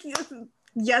was like,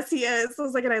 yes, he is. I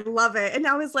was like, and I love it. And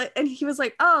I was like, and he was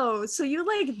like, oh, so you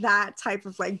like that type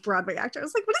of like Broadway actor? I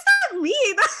was like, what does that mean?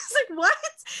 I was like, what?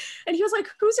 And he was like,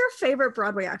 who's your favorite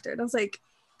Broadway actor? And I was like,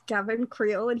 Gavin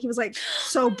Creel. And he was like,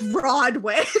 so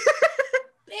Broadway.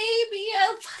 Baby,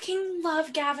 I fucking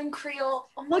love Gavin Creel.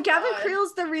 Oh my Gavin God.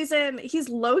 Creel's the reason, he's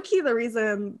low-key the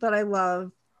reason that I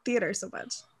love theater so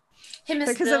much. Him as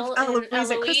Because Bill of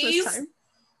Eloise at Christmas time.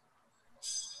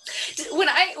 When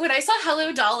I saw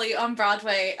Hello Dolly on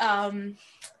Broadway, oh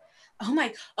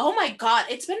my God,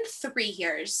 it's been 3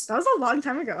 years. That was a long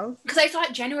time ago. Because I saw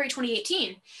it January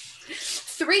 2018.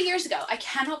 3 years ago. I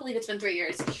cannot believe it's been 3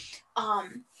 years.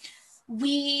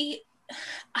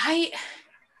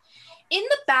 In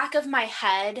the back of my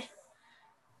head,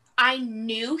 I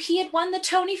knew he had won the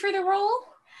Tony for the role,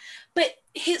 but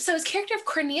his character of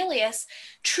Cornelius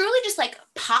truly just like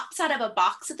pops out of a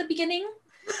box at the beginning.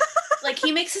 Like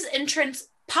he makes his entrance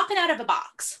popping out of a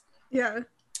box. Yeah.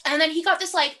 And then he got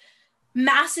this like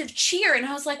massive cheer, and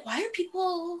I was like, why are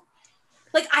people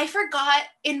like, I forgot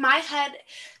in my head,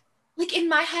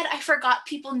 I forgot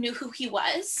people knew who he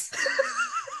was.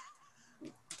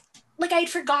 Like I'd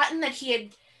forgotten that he had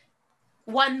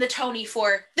won the Tony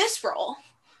for this role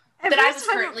that I was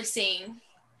currently seeing.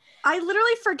 I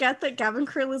literally forget that Gavin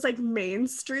Creel is like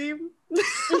mainstream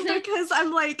because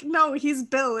I'm like, no, he's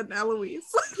Bill and Eloise.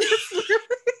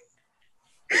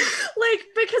 Like,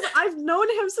 because I've known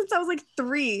him since I was like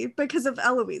 3 because of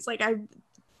Eloise. Like I've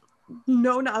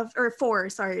known of, or 4,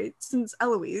 sorry, since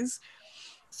Eloise.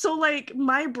 So like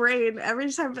my brain,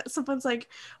 every time someone's like,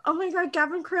 oh my God,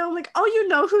 Gavin Creel, I'm like, oh, you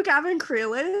know who Gavin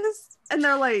Creel is? And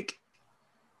they're like,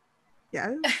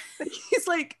 yeah. He's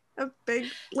like a big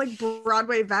like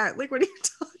Broadway vet. Like, what are you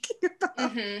talking about?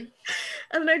 Mm-hmm.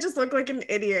 And then I just look like an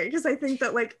idiot because I think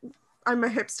that like I'm a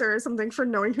hipster or something for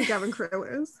knowing who Gavin Creel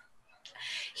is.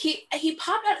 He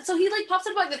popped out, so he like pops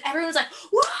out and everyone's like,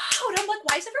 whoa, and I'm like,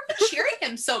 why is everyone cheering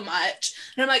him so much?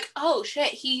 And I'm like, oh shit,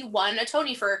 he won a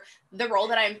Tony for the role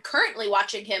that I'm currently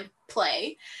watching him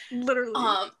play. Literally.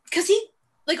 Because he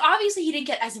like obviously he didn't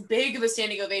get as big of a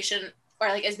standing ovation or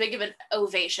like as big of an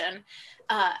ovation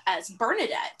as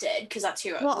Bernadette did, because that's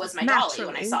who was my dolly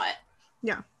when I saw it.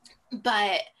 Yeah.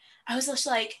 But I was just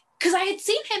like, because I had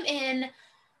seen him in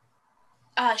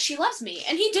She Loves Me,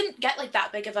 and he didn't get like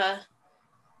that big of a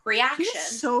reaction.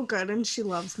 He's so good and She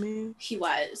Loves Me. He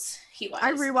was.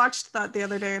 I rewatched that the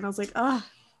other day and I was like, oh.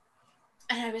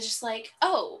 And I was just like,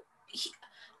 oh.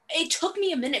 It took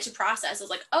me a minute to process. I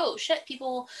was like, oh shit,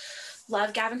 people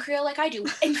love Gavin Creel like I do.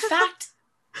 In fact,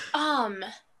 I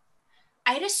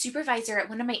had a supervisor at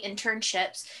one of my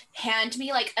internships hand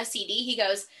me like a CD. He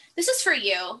goes, this is for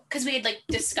you, because we had like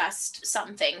discussed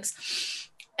some things,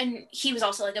 and he was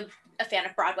also like a fan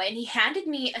of Broadway, and he handed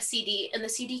me a CD, and the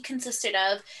CD consisted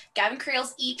of Gavin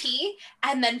Creel's EP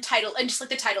and then just like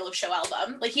the title of show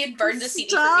album. Like he had burned the CD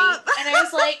for me, and I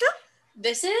was like,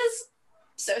 this is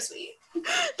so sweet.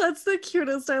 That's the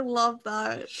cutest. I love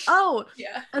that. Oh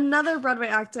yeah, another Broadway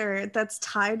actor that's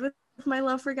tied with my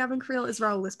love for Gavin Creel is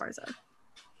Raul Esparza.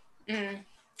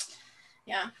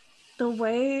 Yeah. The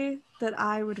way that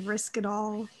I would risk it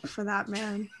all for that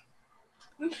man.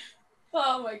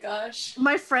 Oh my gosh.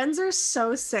 My friends are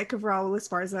so sick of Raul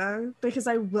Esparza because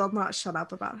I will not shut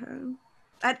up about him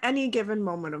at any given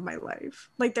moment of my life.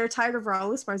 Like, they're tired of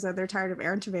Raul Esparza. They're tired of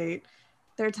Aaron Tveit.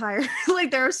 They're tired. Like,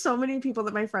 there are so many people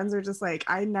that my friends are just like,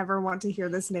 I never want to hear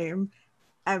this name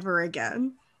ever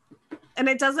again. And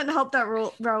it doesn't help that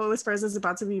Raul Esparza is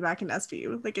about to be back in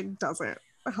SVU. Like, it doesn't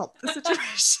help the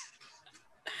situation.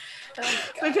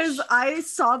 Because I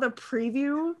saw the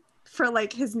preview for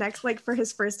like his next, like for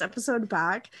his first episode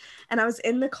back, and I was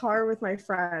in the car with my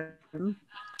friend.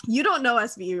 You don't know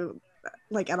SVU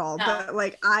like at all, but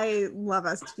like I love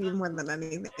SVU more than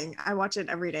anything. I watch it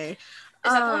every day.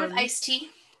 Is that the one with Ice-T?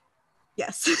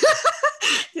 Yes.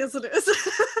 Yes, it is.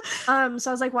 So I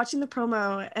was like watching the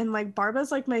promo, and like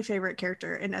Barba's like my favorite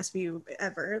character in SVU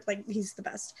ever. Like, he's the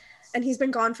best, and he's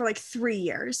been gone for like 3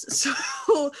 years.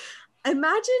 So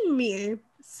imagine me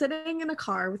sitting in a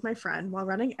car with my friend while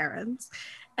running errands,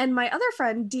 and my other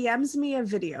friend DMs me a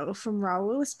video from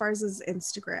Raul Esparza's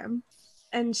Instagram,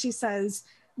 and she says,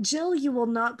 Jill, you will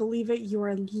not believe it, you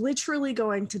are literally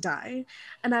going to die.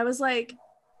 And I was like,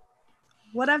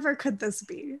 whatever could this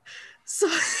be? So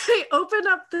I open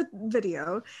up the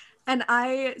video and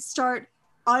I start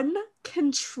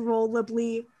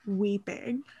uncontrollably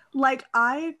weeping. Like,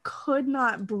 I could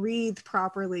not breathe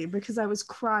properly because I was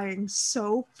crying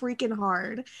so freaking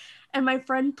hard. And my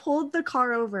friend pulled the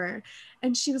car over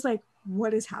and she was like,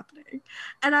 what is happening?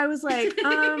 And I was like,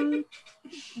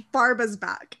 Barba's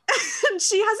back. And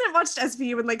she hasn't watched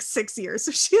SVU in like 6 years,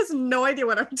 so she has no idea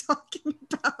what I'm talking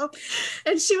about.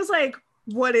 And she was like,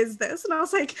 what is this? And I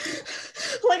was like,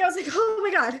 oh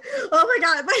my God. Like,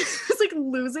 I was like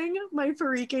losing my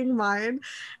freaking mind.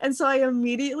 And so I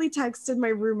immediately texted my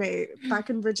roommate back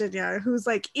in Virginia, who's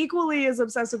like equally as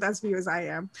obsessed with SVU as I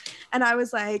am. And I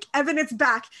was like, Evan, it's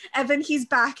back. Evan, he's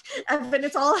back. Evan,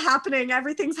 it's all happening.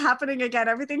 Everything's happening again.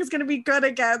 Everything's going to be good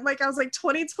again. Like, I was like,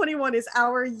 2021 is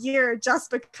our year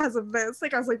just because of this.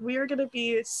 Like, I was like, we are going to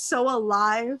be so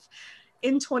alive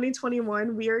in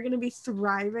 2021. We are going to be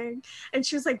thriving. And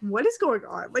she was like, what is going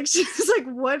on? Like, she was like,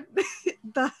 what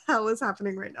the hell is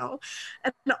happening right now?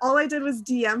 And all I did was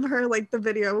DM her like the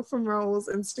video from Raul's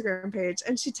Instagram page.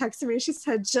 And she texted me, she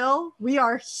said, Jill, we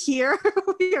are here.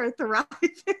 We are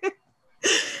thriving.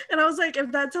 And I was like,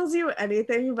 if that tells you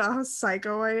anything about how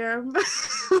psycho I am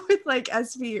with like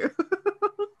SVU.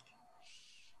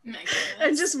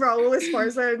 And just Raul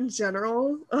Esparza in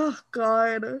general. Oh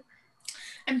God.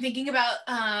 I'm thinking about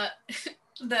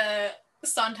the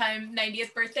Sondheim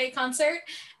 90th birthday concert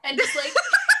and just like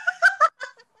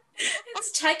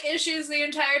his tech issues the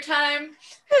entire time,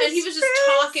 and he was just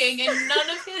talking and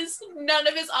none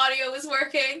of his audio was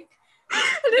working.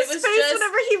 And his face just,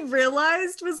 whenever he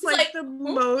realized was like the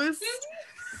most.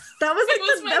 That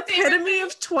was like the epitome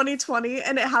of 2020,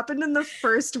 and it happened in the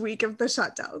first week of the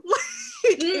shutdown.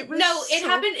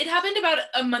 It happened about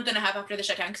a month and a half after the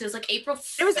shutdown, because it was like April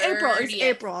 30th. It was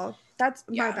April. That's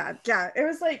my bad. Yeah, it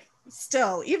was like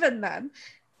still, even then,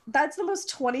 that's the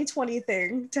most 2020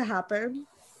 thing to happen.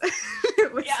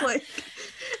 It was like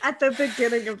at the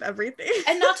beginning of everything.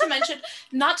 And not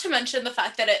to mention the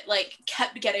fact that it like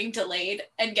kept getting delayed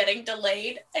and getting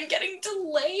delayed and getting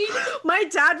delayed. My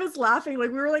dad was laughing. Like,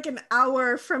 we were like an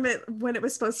hour from it when it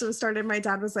was supposed to have started. My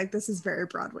dad was like, this is very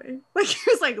Broadway. Like, it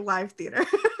was like live theater.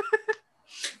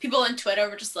 People on Twitter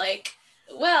were just like,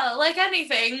 well, like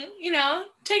anything, you know,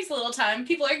 takes a little time.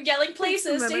 People are yelling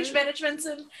places, stage managements,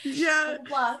 and blah, blah,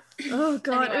 blah. Oh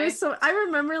God, Anyway. It was so. I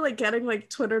remember like getting like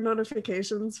Twitter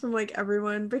notifications from like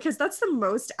everyone, because that's the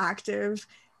most active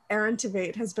Aaron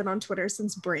Tveit has been on Twitter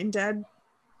since Brain Dead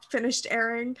finished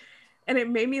airing, and it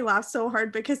made me laugh so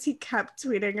hard because he kept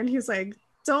tweeting and he was like,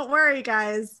 "Don't worry,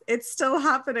 guys, it's still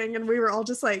happening," and we were all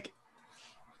just like,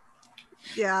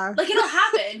 yeah, like it'll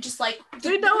happen, just like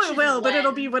we know it will, but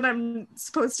it'll be when I'm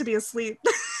supposed to be asleep.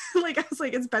 Like, I was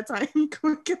like, it's bedtime.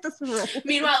 Go get this roll.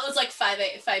 Meanwhile, it was like 5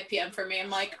 p.m. for me. I'm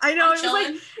like, I know, I'm it was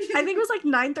chilling. like, I think it was like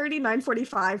 9:30,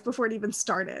 9:45 before it even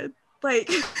started.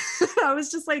 Like, I was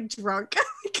just like drunk.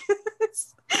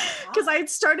 Because I had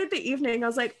started the evening. I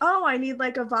was like, oh, I need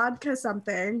like a vodka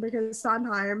something, because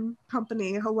Sondheim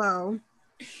Company, hello.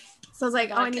 So I was like,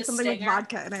 oh, I need something with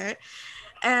vodka in it.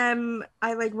 And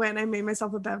I like went and I made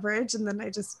myself a beverage, and then I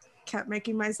just kept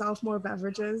making myself more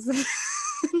beverages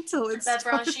until it's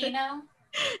Beveragino.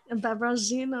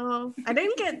 Beveragino. I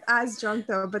didn't get as drunk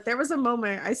though, but there was a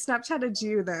moment. I Snapchatted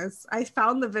you this. I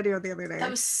found the video the other day. That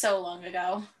was so long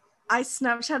ago. I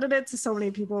Snapchatted it to so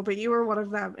many people, but you were one of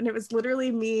them. And it was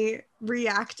literally me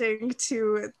reacting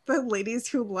to the Ladies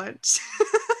Who Lunch.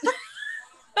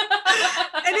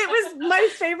 And it was my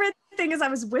favorite thing is I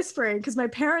was whispering because my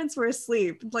parents were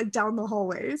asleep like down the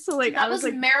hallway. So like that I was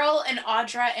like Meryl and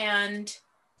Audra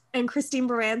and Christine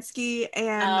Baranski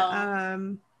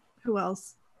and who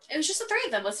else? It was just the three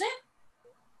of them, wasn't it?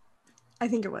 I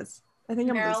think it was. I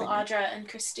think Meryl, I'm Audra, and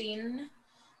Christine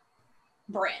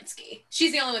Baranski.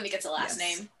 She's the only one that gets a last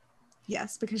name.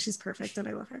 Yes, because she's perfect and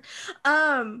I love her.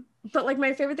 But like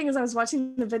my favorite thing is I was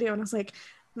watching the video and I was like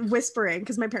whispering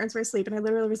because my parents were asleep, and I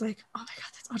literally was like, oh my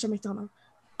God, that's Audra McDonald.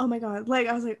 Oh my God. Like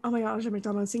I was like, oh my God, Audra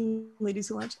McDonald singing Ladies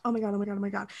Who Lunch. Oh my God, oh my God, oh my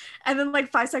God. And then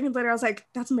like 5 seconds later, I was like,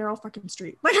 that's Meryl fucking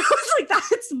Streep. Like I was like,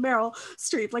 that's Meryl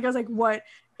Streep. Like I was like, what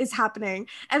is happening?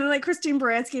 And then like Christine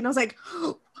Baranski, and I was like,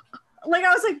 like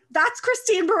I was like, that's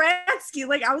Christine Baranski.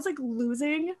 Like I was like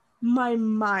losing my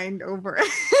mind over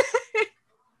it.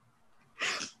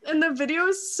 And the video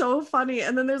is so funny.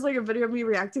 And then there's like a video of me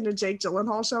reacting to Jake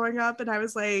Gyllenhaal showing up, and I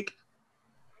was like,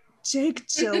 Jake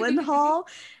Gyllenhaal?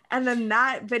 And then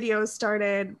that video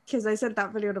started, because I sent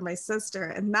that video to my sister,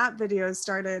 and that video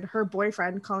started her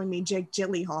boyfriend calling me Jake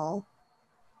Gyllenhaal.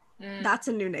 That's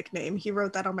a new nickname. He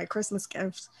wrote that on my Christmas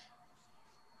gift.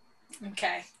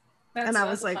 Okay. And I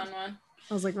was like, fun one.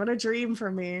 I was like, what a dream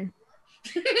for me.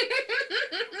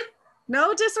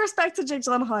 No disrespect to Jake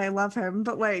Gyllenhaal, I love him,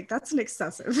 but like that's an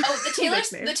excessive. Oh,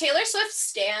 the Taylor Swift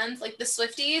stands, like the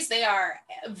Swifties, they are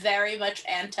very much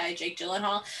anti Jake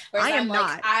Gyllenhaal. Whereas I am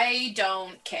not. I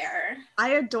don't care.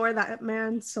 I adore that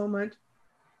man so much.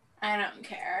 I don't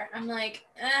care. I'm like,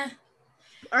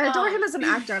 I adore him as an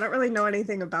actor. I don't really know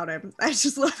anything about him. I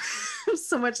just love him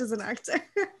so much as an actor.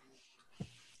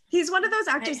 He's one of those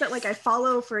actors that like I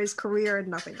follow for his career and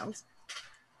nothing else.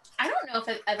 I don't know if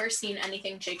I've ever seen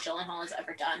anything Jake Gyllenhaal has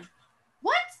ever done.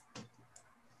 What?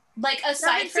 Like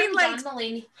aside from John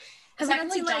Mulaney, aside from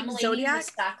like John Mulaney, Zodiac?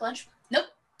 Stack Lunch. Nope.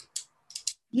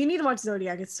 You need to watch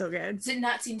Zodiac. It's so good. Did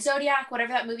not seen Zodiac,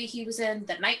 whatever that movie he was in,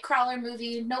 the Nightcrawler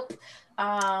movie. Nope.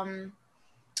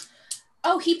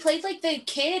 Oh, he played like the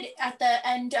kid at the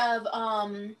end of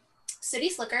City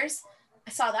Slickers.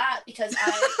 I saw that because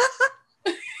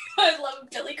I love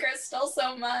Billy Crystal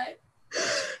so much.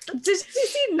 Did you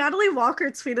see Natalie Walker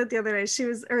tweeted the other day?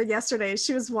 Yesterday,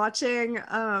 she was watching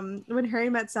When Harry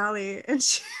Met Sally, and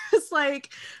she was like,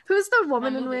 "Who's the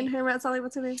woman in When Harry Met Sally?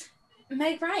 What's her name?"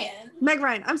 Meg Ryan. Meg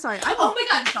Ryan. I'm sorry. Oh my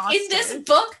god! Exhausted. In this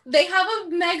book, they have a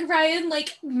Meg Ryan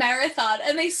like marathon,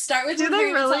 and they start with When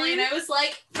Harry Met Sally, and I was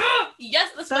like,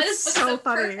 yes, that's why this book is so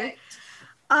funny.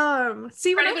 Perfect.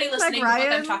 See, for anybody listening, the book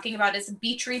I'm talking about is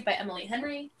Beach Read by Emily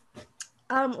Henry.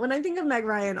 When I think of Meg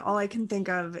Ryan, all I can think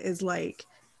of is like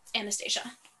Anastasia.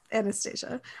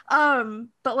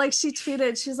 But like she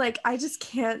tweeted, she's like, I just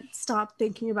can't stop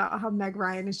thinking about how Meg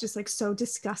Ryan is just like so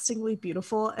disgustingly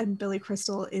beautiful and Billy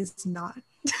Crystal is not.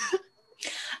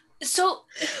 So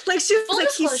like she was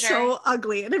like, he's so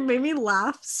ugly, and it made me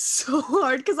laugh so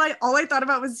hard because all I thought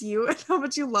about was you and how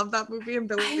much you love that movie and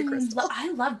Billy Crystal.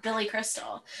 I love Billy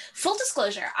Crystal. Full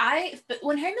disclosure,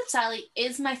 When Harry Met Sally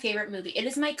is my favorite movie. It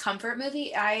is my comfort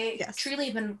movie. I truly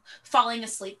have been falling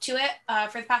asleep to it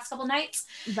for the past couple nights.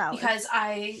 Valid. Because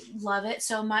I love it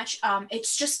so much.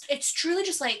 It's truly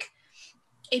just like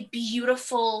a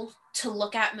beautiful to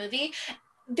look at movie.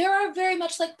 There are very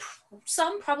much like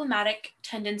some problematic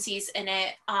tendencies in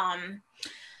it.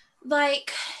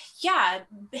 Like, yeah,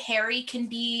 Harry can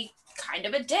be kind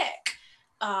of a dick.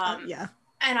 Yeah.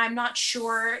 And I'm not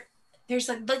sure there's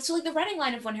like the running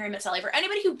line of When Harry Met Sally. For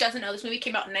anybody who doesn't know, this movie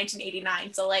came out in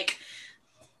 1989. So like,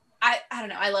 I don't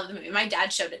know. I love the movie. My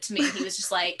dad showed it to me. And he was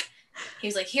just like,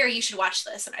 here, you should watch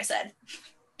this. And I said,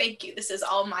 thank you. This is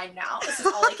all mine now. This is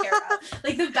all I care about.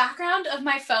 Like the background of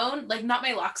my phone, like not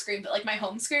my lock screen, but like my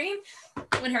home screen,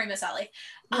 When Harry Met Sally.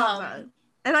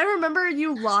 And I remember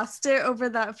you lost it over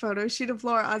that photo shoot of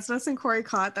Laura Osnes and Corey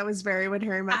Cott. That was very When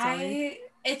Harry Met Sally.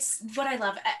 It's what I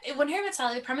love. When Harry Met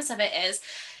Sally, the premise of it is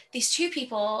these two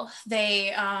people,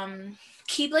 they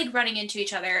keep like running into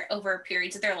each other over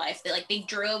periods of their life. They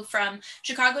drove from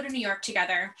Chicago to New York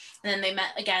together, and then they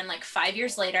met again like 5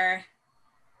 years later.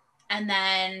 And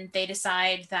then they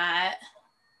decide that,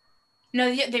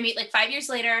 they meet like 5 years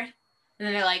later, and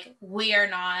then they're like, we are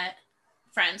not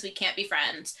friends. We can't be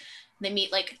friends. They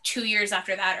meet like 2 years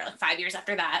after that, or like 5 years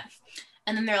after that.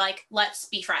 And then they're like, let's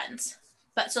be friends.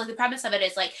 But so the premise of it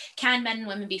is like, can men and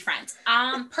women be friends?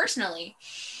 Personally,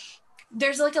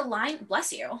 there's like a line,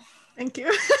 bless you. Thank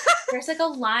you. There's a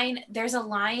line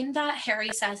that Harry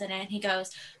says in it, and he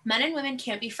goes, men and women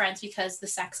can't be friends because the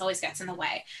sex always gets in the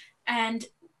way. And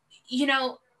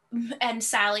and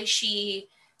Sally,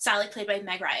 played by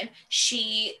Meg Ryan,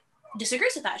 she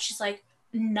disagrees with that. She's like,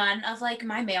 none of like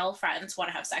my male friends want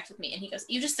to have sex with me. And he goes,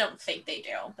 you just don't think they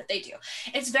do, but they do.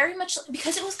 It's very much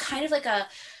because it was kind of like a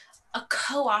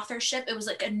co-authorship. It was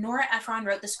like Nora Ephron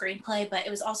wrote the screenplay, but it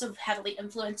was also heavily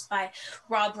influenced by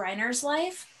Rob Reiner's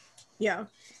life. Yeah.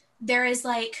 There is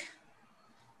like,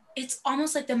 it's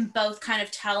almost like them both kind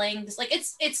of telling this, like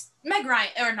it's Meg Ryan,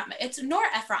 or not, it's Nora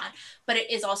Ephron, but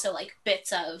it is also like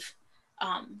bits of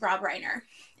Rob Reiner.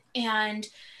 And,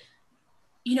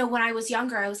 when I was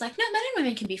younger, I was like, no, men and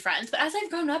women can be friends. But as I've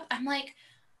grown up, I'm like,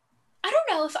 I don't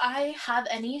know if I have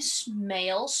any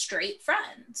male straight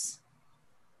friends.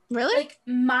 Really? Like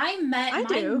my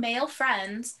male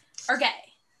friends are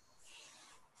gay.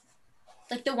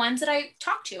 Like the ones that I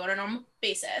talk to on a normal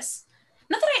basis.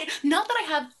 Not that I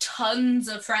have tons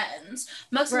of friends.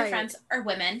 Most of my friends are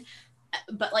women,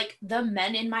 but like the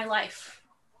men in my life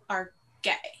are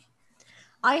gay.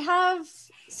 I have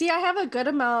a good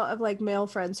amount of like male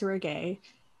friends who are gay.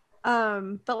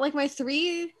 But like my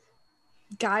 3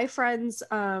 guy friends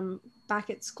back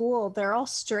at school, they're all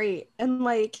straight. And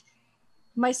like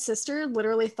my sister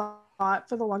literally thought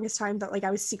for the longest time that like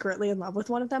I was secretly in love with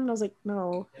one of them. And I was like,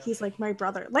 no, he's like my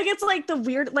brother. Like it's like the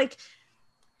weird, like,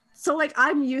 so like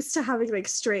I'm used to having like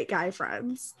straight guy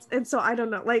friends, and so I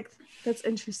don't know, like that's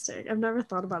interesting. I've never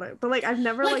thought about it, but like I've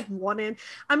never like wanted,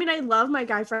 I mean, I love my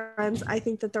guy friends. I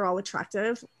think that they're all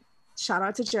attractive. Shout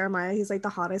out to Jeremiah. He's like the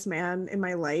hottest man in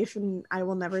my life, and I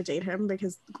will never date him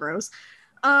because gross.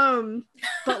 But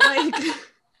like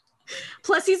plus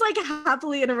Plus he's like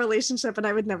happily in a relationship and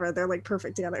I would never. They're like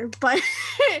perfect together. But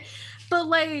but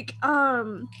like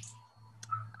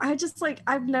I just like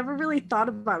I've never really thought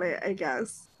about it, I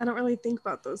guess. I don't really think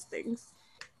about those things.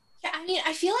 Yeah, I mean,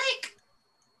 I feel like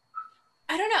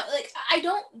I don't know, like I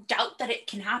don't doubt that it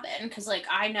can happen because like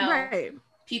I know Right.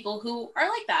 people who are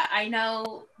like that. I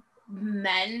know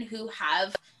men who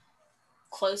have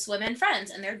close women friends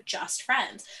and they're just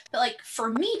friends. But like for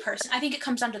me personally, I think it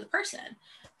comes down to the person.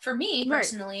 For me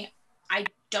personally, I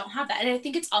don't have that. And I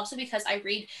think it's also because I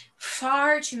read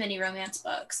far too many romance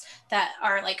books that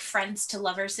are like friends to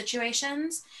lovers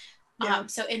situations. Yeah.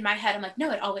 So in my head, I'm like,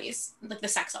 no, it always, like the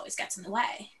sex always gets in the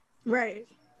way. Right.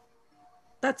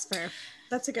 That's fair.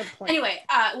 That's a good point. Anyway,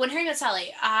 When Harry Met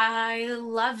Sally, I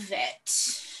love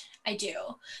it. I do.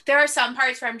 There are some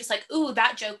parts where I'm just like, ooh,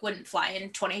 that joke wouldn't fly in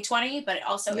 2020, but it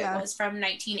also it was from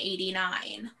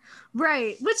 1989.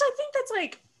 Right. Which I think that's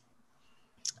like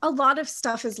a lot of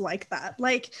stuff is like that.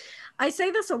 Like I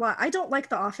say this a lot. I don't like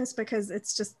The Office because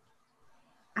it's just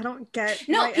I don't get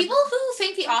people who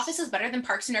think The Office is better than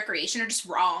Parks and Recreation are just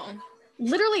wrong.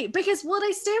 Literally, because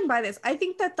I stand by this. I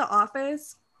think The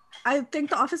Office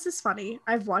is funny.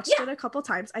 I've watched it a couple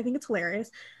times. I think it's hilarious.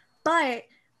 But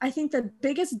I think the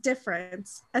biggest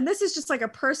difference, and this is just like a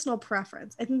personal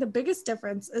preference, I think the biggest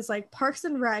difference is like Parks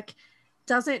and Rec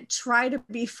doesn't try to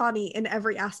be funny in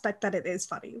every aspect that it is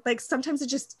funny. Like sometimes it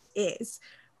just is.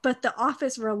 But The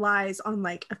Office relies on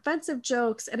like offensive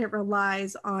jokes and it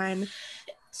relies on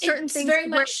certain things very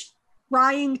much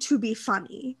trying to be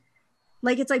funny.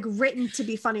 Like it's like written to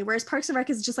be funny, whereas Parks and Rec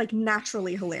is just like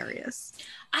naturally hilarious.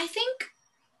 I think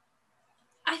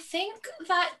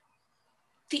that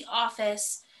The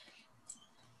Office,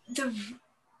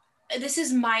 this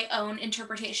is my own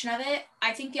interpretation of it.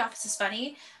 I think The Office is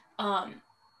funny.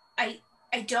 I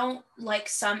don't like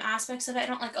some aspects of it. I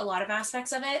don't like a lot of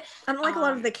aspects of it. I don't like a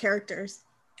lot of the characters.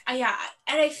 Yeah,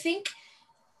 and I think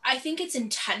it's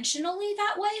intentionally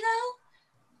that way though,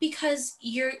 because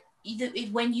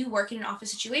when you work in an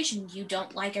office situation, you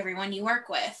don't like everyone you work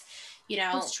with. You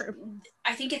know, that's true.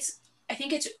 I think it's,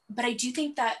 but I do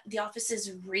think that The Office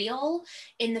is real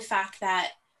in the fact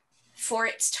that for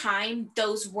its time,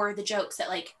 those were the jokes that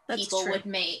like people would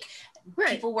make. Right.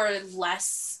 People were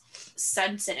less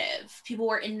sensitive. People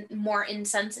were more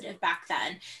insensitive back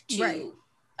then to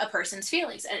a person's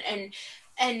feelings.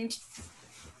 And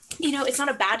you know, it's not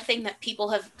a bad thing that people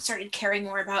have started caring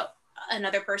more about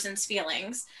another person's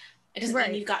feelings. It doesn't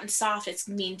mean you've gotten soft. It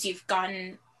means you've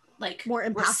gotten like more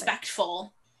empathic.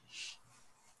 Respectful.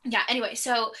 Yeah. Anyway,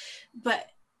 so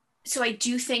I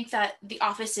do think that The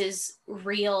Office is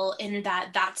real in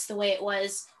that that's the way it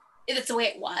was. That's the way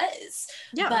it was.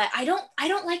 Yeah. But I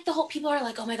don't like the whole people are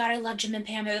like, oh my God, I love Jim and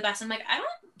Pam. They're the best. I'm like, I don't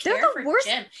care. They're the worst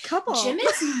Jim. Couple. Jim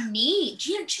is mean.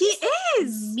 He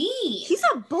is mean. He's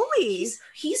a bully.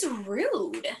 He's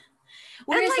rude.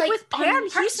 Whereas and like with Pam,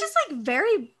 he's just like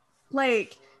very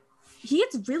like he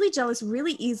gets really jealous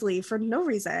really easily for no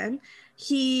reason.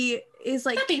 He is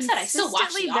like that being said, I still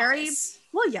watch The Office.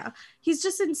 Well, yeah, he's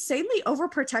just insanely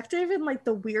overprotective in like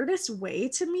the weirdest way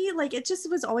to me. Like it just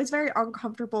was always very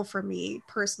uncomfortable for me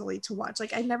personally to watch.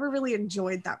 Like I never really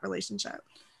enjoyed that relationship.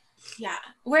 Yeah.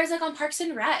 Whereas like on Parks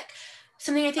and Rec,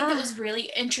 something I think that was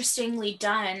really interestingly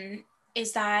done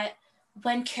is that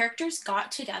when characters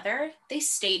got together, they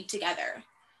stayed together.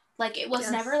 Like it was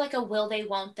never like a will they,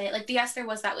 won't they. Like yes, there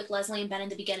was that with Leslie and Ben in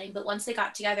the beginning, but once they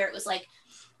got together, it was like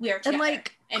we are together. And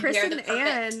like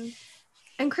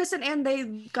Chris and Anne, they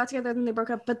got together and they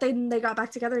broke up, but then they got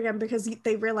back together again because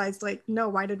they realized like, no,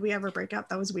 why did we ever break up?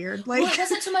 That was weird. Like well, it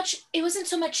wasn't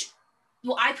so much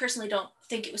well, I personally don't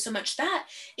think it was so much that.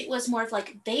 It was more of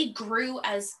like they grew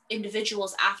as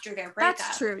individuals after their breakup.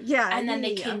 That's true. Yeah. And then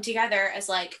they came together as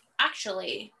like,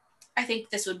 actually, I think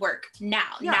this would work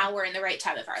now. Yeah. Now we're in the right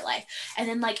time of our life. And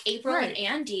then like April and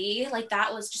Andy, like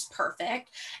that was just perfect.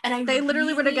 And they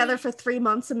literally were together for 3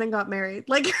 months and then got married.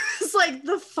 Like it's like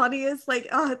the funniest, like,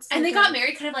 oh, it's so and they got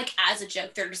married kind of like as a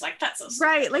joke. They're just like, that's so stupid.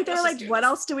 Right. Like they're like, what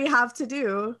else do we have to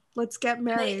do? Let's get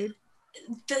married.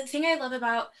 The thing I love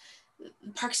about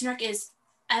Parks and Rec is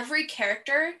every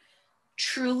character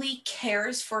truly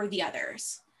cares for the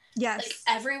others. Yes. Like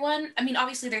everyone, I mean,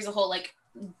 obviously there's a whole like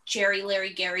Jerry,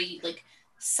 Larry, Gary, like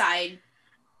side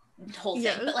whole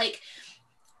thing,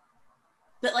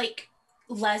 but like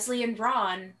Leslie and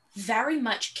Ron very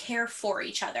much care for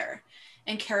each other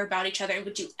and care about each other and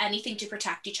would do anything to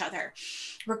protect each other.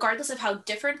 Regardless of how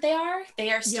different they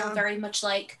are still very much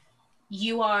like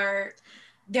you are.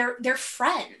 They're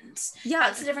friends. Yeah.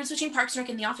 That's the difference between Parks and Rec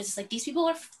and The Office. It's like these people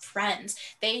are friends.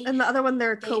 And the other one,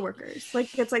 they're coworkers.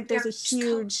 Like it's like there's a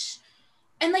huge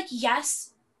and like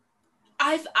yes,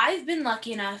 I've been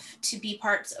lucky enough to be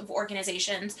parts of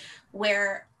organizations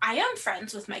where I am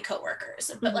friends with my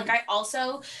coworkers, but like I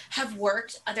also have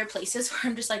worked other places where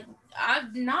I'm just like,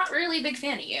 I'm not really a big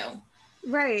fan of you.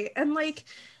 Right. And like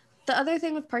the other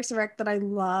thing with Parks and Rec that I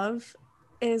love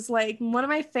is like one of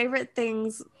my favorite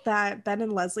things that Ben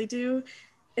and Leslie do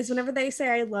is whenever they say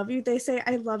I love you, they say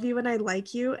I love you and I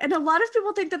like you. And a lot of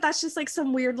people think that that's just like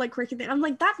some weird like quirky thing. I'm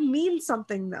like, that means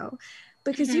something though,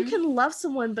 because you can love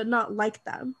someone but not like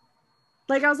them.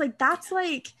 Like I was like, that's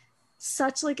like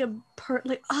such like a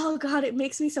like, oh god, it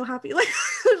makes me so happy. Like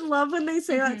I love when they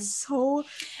say that so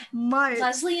much.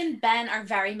 Leslie and Ben are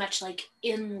very much like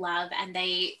in love, and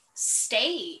they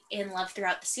stay in love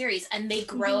throughout the series, and they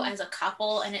grow as a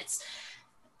couple, and it's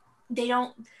they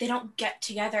don't get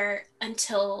together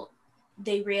until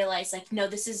they realize like, no,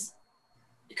 this is,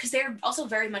 because they're also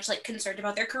very much like concerned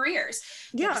about their careers.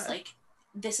 They're just like,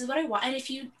 this is what I want. And if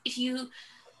you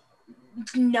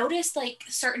notice like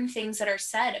certain things that are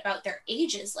said about their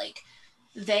ages, like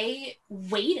they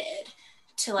waited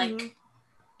to like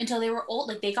until they were old,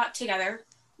 like they got together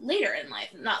later in life,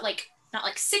 not like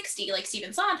 60 like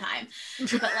Stephen Sondheim,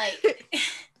 but like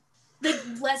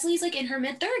Leslie's like in her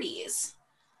mid-30s.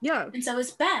 Yeah. And so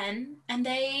is Ben, and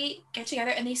they get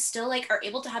together and they still like are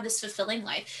able to have this fulfilling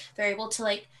life. They're able to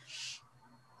like,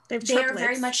 they're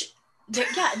very much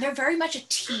they're very much a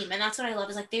team, and that's what I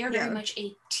love, is like they are very much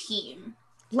a team.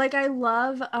 Like I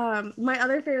love my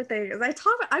other favorite thing is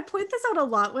I point this out a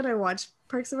lot when I watch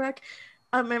Parks and Rec.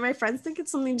 And my friends think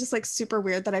it's something just like super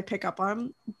weird that I pick up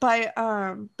on, but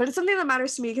it's something that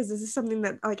matters to me because this is something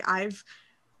that like I've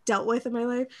dealt with in my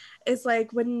life. Is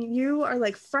like when you are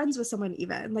like friends with someone,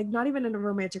 even like not even in a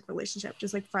romantic relationship,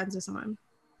 just like friends with someone,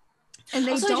 and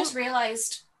they also, don't. I just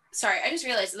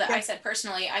realized that I said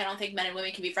personally I don't think men and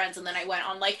women can be friends, and then I went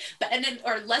on like,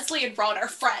 or Leslie and Ron are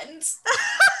friends.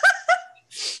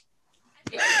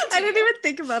 I didn't even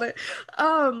think about it.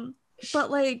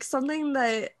 But like something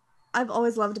that I've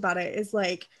always loved about it is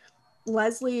like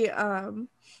Leslie,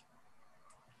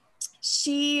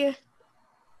 she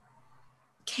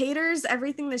caters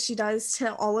everything that she does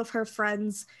to all of her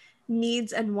friends'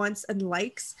 needs and wants and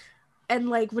likes. And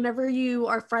like whenever you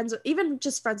are friends, even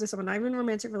just friends with someone, not even a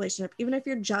romantic relationship, even if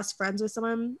you're just friends with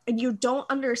someone and you don't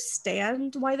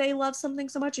understand why they love something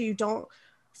so much, or you don't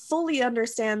fully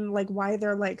understand like why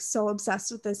they're like so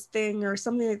obsessed with this thing or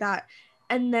something like that,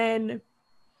 and then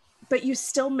but you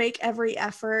still make every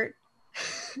effort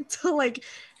to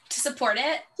support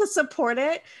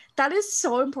it, that is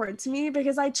so important to me,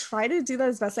 because I try to do that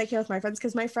as best I can with my friends,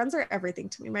 because my friends are everything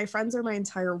to me. My friends are my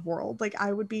entire world. Like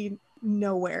I would be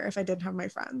nowhere if I didn't have my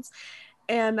friends.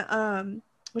 And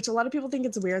which a lot of people think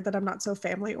it's weird that I'm not so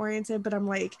family oriented, but I'm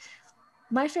like,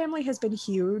 my family has been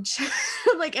huge.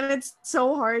 Like, and it's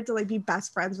so hard to like be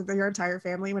best friends with your entire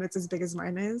family when it's as big as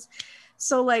mine is.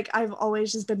 So like I've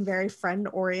always just been very friend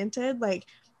oriented. Like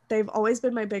they've always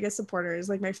been my biggest supporters.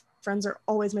 Like my friends are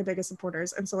always my biggest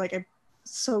supporters. And so like I'm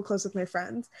so close with my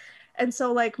friends. And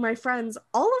so like my friends,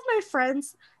 all of my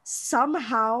friends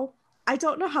somehow, I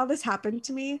don't know how this happened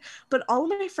to me, but all of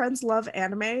my friends love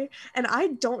anime and I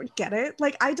don't get it.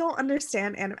 Like I don't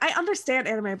understand anime. I understand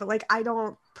anime, but like I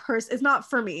don't it's not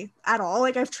for me at all.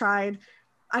 Like I've tried.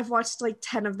 I've watched like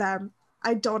 10 of them.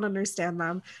 I don't understand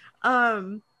them.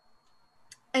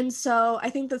 And so I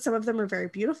think that some of them are very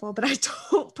beautiful, but I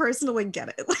don't personally get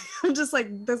it. Like I'm just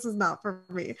like, this is not for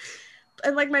me.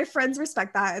 And like my friends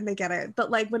respect that and they get it,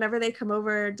 but like whenever they come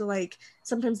over to like,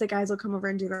 sometimes the guys will come over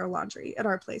and do their laundry at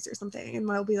our place or something, and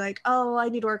they'll be like, oh, I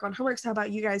need to work on homework, so how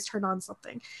about you guys turn on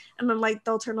something? And then like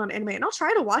they'll turn on anime and I'll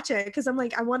try to watch it because I'm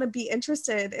like, I want to be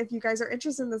interested. If you guys are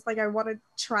interested in this, like I want to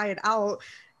try it out,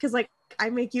 because like I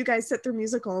make you guys sit through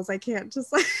musicals. I can't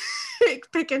just like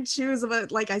pick and choose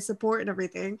what like I support and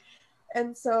everything.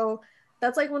 And so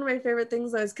that's like one of my favorite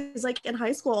things, is because like in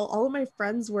high school all of my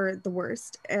friends were the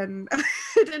worst, and I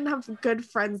didn't have good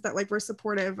friends that like were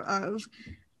supportive of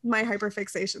my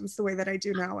hyperfixations the way that I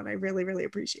do now, and I really, really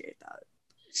appreciate that.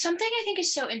 Something I think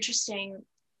is so interesting,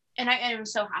 and I am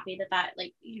so happy that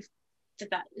like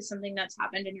that is something that's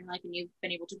happened in your life and you've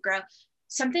been able to grow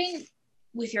something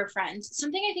with your friends.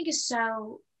 Something I think is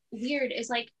so weird is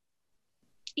like,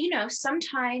 you know,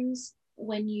 sometimes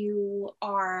when you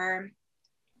are,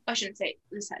 I shouldn't say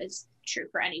this is true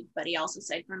for anybody else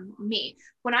aside from me.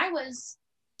 When I was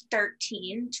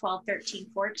 13,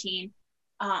 14,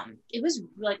 it was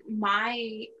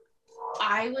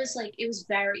like it was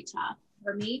very tough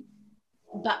for me.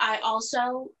 But I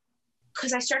also,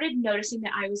 because I started noticing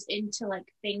that I was into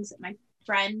like things that my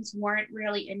friends weren't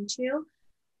really into.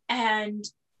 And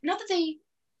not that they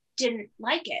didn't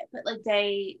like it, but like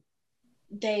they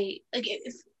they like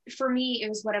if for me it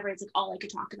was whatever, it's like all I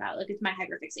could talk about, like it's my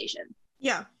hyperfixation.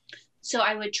 Yeah. So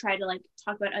I would try to like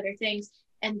talk about other things,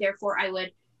 and therefore I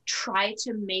would try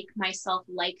to make myself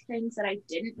like things that I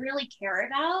didn't really care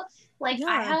about. Like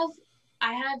Yeah.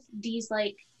 I have these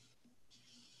like,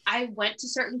 I went to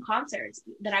certain concerts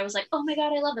that I was like, oh my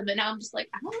God, I love them. And now I'm just like,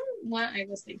 I don't know what I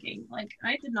was thinking. Like,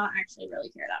 I did not actually really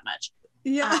care that much.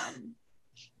 Yeah.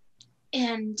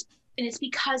 And it's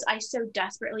because I so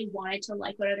desperately wanted to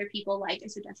like what other people like. I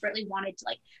so desperately wanted to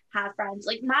like have friends.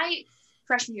 Like my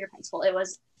freshman year of high school, it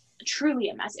was truly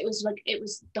a mess. It was like, it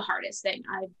was the hardest thing.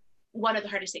 One of the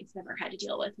hardest things I've ever had to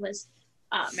deal with was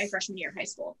my freshman year of high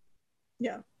school.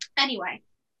 Yeah. Anyway,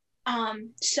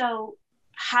 so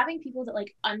having people that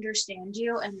like understand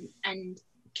you and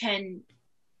can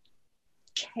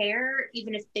care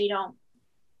even if they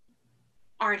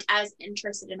aren't as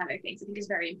interested in other things, I think is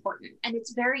very important. And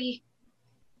it's very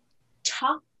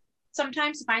tough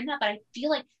sometimes to find that, but I feel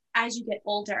like as you get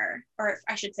older, or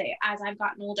I should say as I've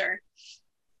gotten older,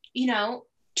 you know,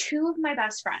 two of my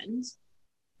best friends,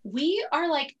 we are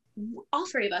like, all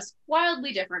three of us,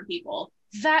 wildly different people,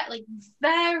 that like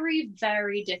very,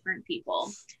 very different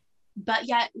people, but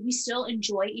yet we still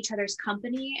enjoy each other's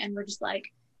company. And we're just like,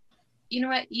 you know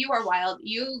what, you are wild,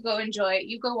 you go enjoy it,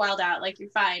 you go wild out, like you're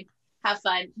fine, have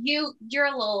fun, you're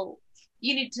a little,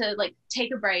 you need to like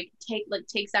take a break,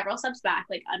 take several steps back,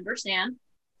 like understand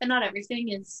that not everything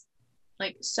is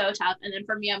like so tough. And then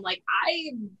for me, I'm like,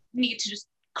 I need to just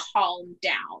calm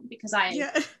down because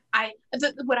Yeah. Oh my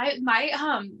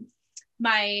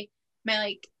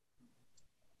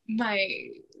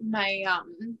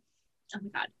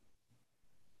God,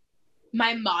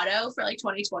 my motto for like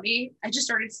 2020, I just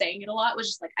started saying it a lot, was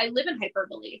just like, I live in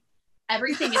hyperbole.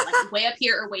 Everything is like way up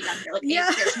here or way down here. Like Yeah.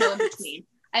 there's no in between.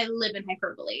 I live in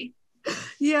hyperbole.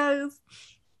 Yes.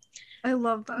 I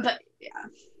love that. But yeah.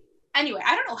 Anyway,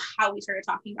 I don't know how we started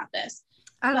talking about this.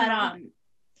 I don't know.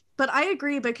 But But I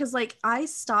agree, because like I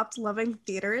stopped loving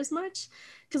theater as much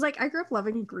because like I grew up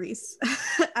loving Grease,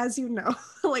 as you know.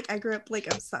 Like I grew up like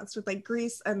obsessed with like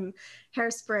Grease and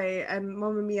Hairspray and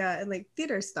Mamma Mia and like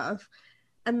theater stuff.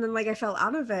 And then like I fell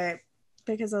out of it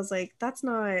because I was like, that's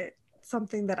not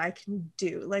something that I can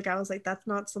do. Like I was like, that's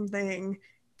not something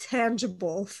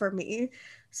tangible for me.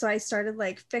 So I started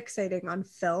like fixating on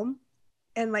film.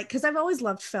 And like, because I've always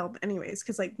loved film anyways,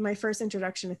 because like my first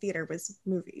introduction to theater was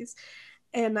movies.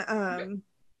 And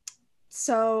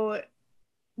so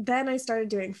then I started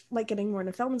doing like getting more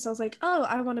into film, and so I was like, oh,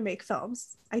 I want to make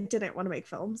films. I didn't want to make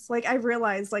films. Like I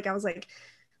realized, like I was like,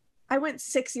 I went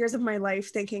 6 years of my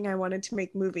life thinking I wanted to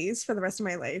make movies for the rest of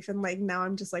my life, and like now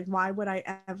I'm just like, why would I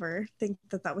ever think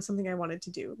that that was something I wanted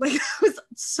to do? Like it was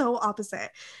so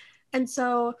opposite. And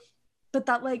so, but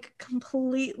that like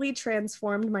completely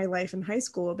transformed my life in high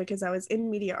school, because I was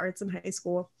in media arts in high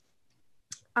school.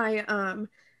 I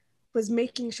was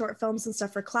making short films and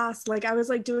stuff for class. Like I was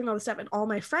like doing all the stuff, and all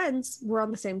my friends were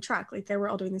on the same track. Like they were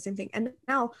all doing the same thing. And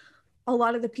now a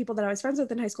lot of the people that I was friends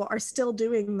with in high school are still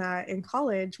doing that in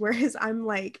college, whereas I'm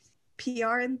like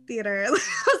PR and theater. I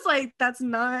was like, that's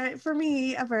not for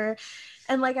me ever.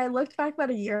 And like I looked back about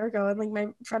a year ago, and like my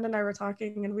friend and I were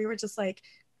talking, and we were just like,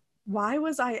 why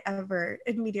was I ever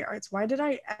in media arts? Why did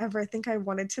I ever think I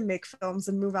wanted to make films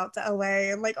and move out to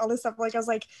LA and like all this stuff? Like I was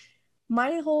like,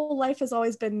 my whole life has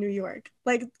always been New York,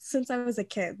 like since I was a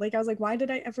kid. Like I was like, why did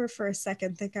I ever for a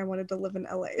second think I wanted to live in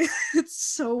LA? It's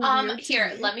so weird.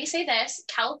 here, let me say this.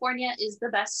 California is the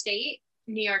best state.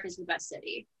 New York is the best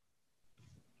city.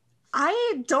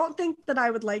 I don't think that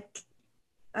I would like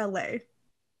LA.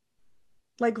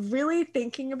 Like really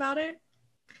thinking about it,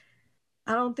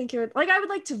 I don't think it would, like I would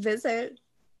like to visit.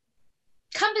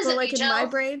 Come visit but like me, in Jill. my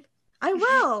brain, I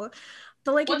will.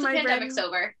 But like Once in the my pandemic's brain,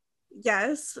 over.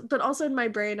 yes, but also in my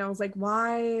brain I was like,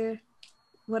 why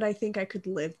would I think I could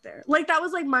live there? Like that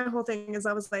was like my whole thing, is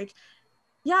I was like,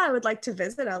 yeah, I would like to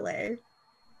visit LA,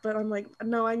 but I'm like,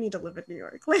 no, I need to live in New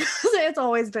York. Like it's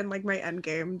always been like my end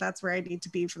game. That's where I need to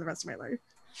be for the rest of my life.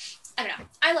 I don't know.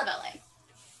 I love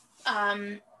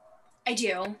LA. I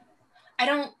do. I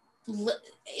don't.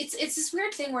 It's this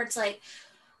weird thing where it's like,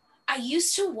 I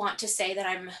used to want to say that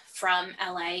I'm from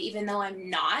LA, even though I'm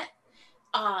not.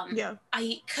 Yeah.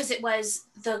 Because it was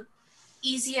the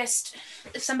easiest.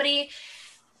 If somebody,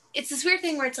 it's this weird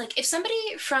thing where it's like, if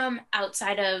somebody from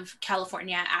outside of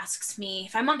California asks me,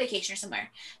 if I'm on vacation or somewhere,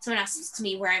 someone asks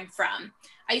me where I'm from,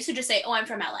 I used to just say, oh, I'm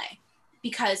from LA,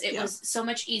 because it was so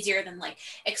much easier than like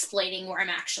explaining where I'm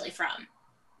actually from.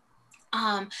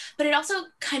 But it also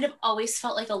kind of always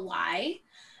felt like a lie,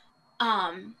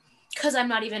 because I'm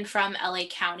not even from LA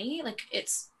County. Like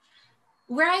it's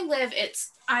where I live,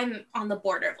 I'm on the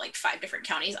border of like 5 different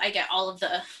counties. I get all of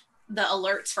the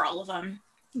alerts for all of them.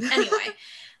 Anyway,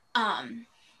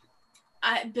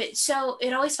 but so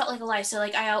it always felt like a lie. So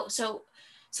like so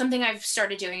something I've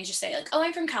started doing is just say like, oh,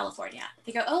 I'm from California.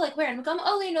 They go, oh, like where? And I'm like,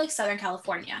 oh, you know, like Southern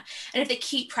California. And if they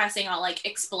keep pressing, I'll like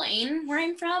explain where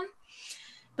I'm from.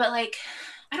 But like,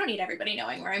 I don't need everybody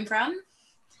knowing where I'm from.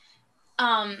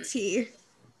 Tea.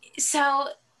 So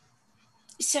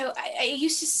I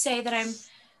used to say that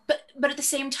but at the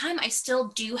same time, I still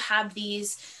do have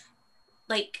these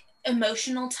like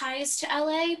emotional ties to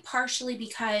LA, partially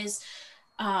because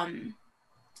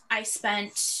I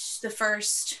spent the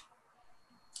first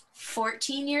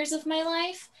 14 years of my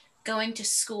life going to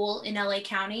school in LA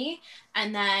County,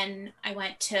 and then I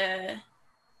went to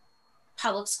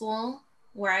public school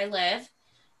where I live,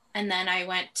 and then I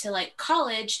went to like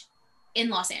college in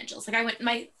Los Angeles. Like I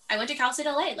went to Cal State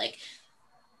LA. Like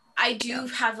I do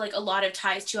have like a lot of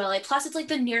ties to LA. Plus it's like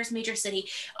the nearest major city.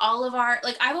 All of our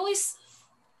like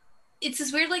it's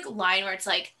this weird like line where it's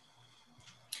like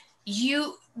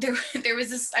there was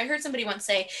this, I heard somebody once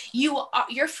say,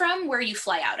 you're from where you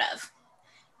fly out of.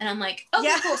 And I'm like, okay,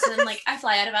 yeah. Cool. So then like I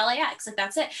fly out of LAX, like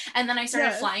that's it. And then I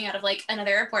started flying out of like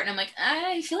another airport, and I'm like,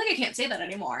 I feel like I can't say that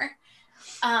anymore.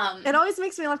 It always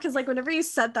makes me laugh because like whenever you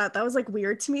said that was like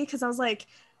weird to me, because I was like,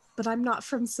 but I'm not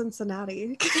from Cincinnati.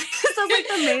 Because that's like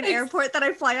the main airport that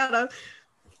I fly out of.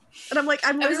 And I'm like,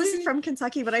 I'm literally from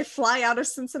Kentucky, but I fly out of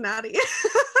Cincinnati.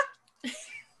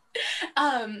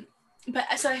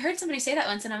 But so I heard somebody say that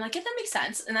once, and I'm like, yeah, that makes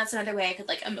sense. And that's another way I could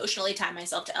like emotionally tie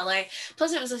myself to LA.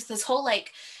 Plus it was like this whole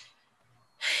like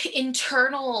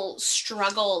internal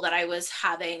struggle that I was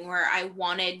having where I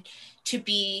wanted to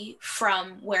be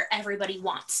from where everybody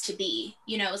wants to be.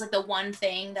 You know, it was like the one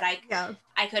thing that I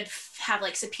could have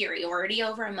like superiority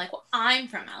over. I'm like, well, I'm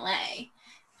from LA.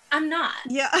 I'm not.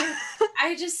 Yeah.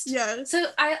 I just, so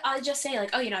I'll just say like,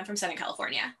 oh, you know, I'm from Southern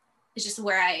California. It's just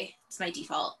where it's my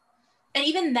default. And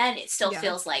even then it still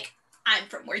feels like I'm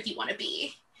from where you want to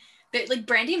be. But like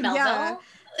Brandy Melville,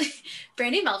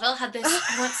 Brandy Melville had this,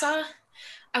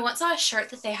 I once saw a shirt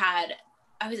that they had.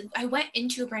 I went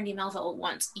into a Brandy Melville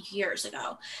once years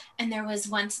ago, and there was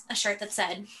once a shirt that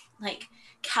said like,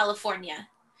 California,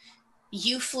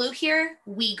 you flew here,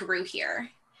 we grew here.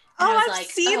 And I was I've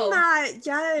seen that.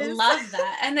 Yes. Love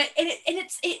that. And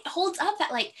it holds up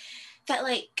that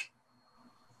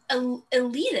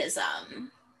elitism.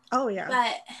 Oh yeah.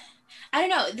 But I don't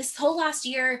know, this whole last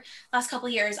couple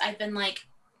of years, I've been like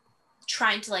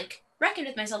trying to like reckon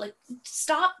with myself, like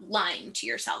stop lying to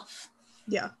yourself.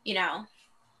 Yeah. You know?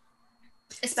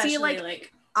 Especially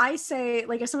like I say,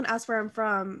 like if someone asks where I'm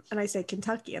from and I say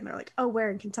Kentucky and they're like, oh, where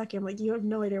in Kentucky? I'm like, you have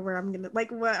no idea where I'm gonna like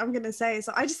what I'm gonna say.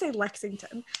 So I just say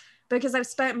Lexington, because I've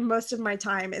spent most of my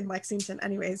time in Lexington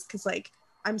anyways, because like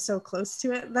I'm so close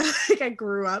to it that like I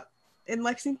grew up in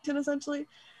Lexington essentially.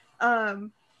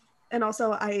 And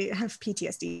also I have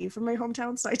PTSD from my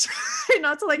hometown, so I try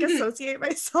not to like associate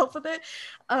myself with it.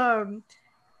 And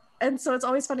so it's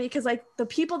always funny because like the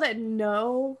people that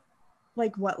know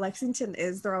like what Lexington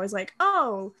is, they're always like,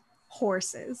 oh,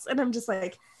 horses. And I'm just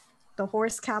like, the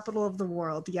horse capital of the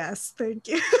world. Yes, thank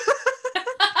you.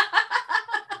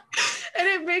 And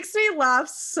it makes me laugh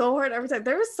so hard every time.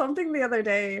 There was something the other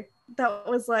day that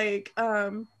was like,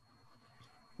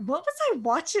 what was I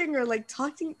watching or like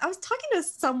talking? I was talking to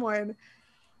someone,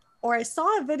 or I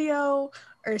saw a video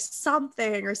or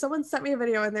something, or someone sent me a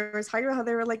video and they were talking about how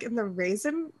they were like in the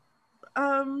raisin,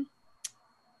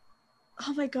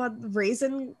 oh my God,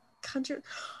 raisin country.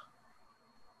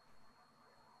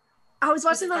 I was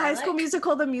watching the High School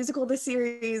Musical, the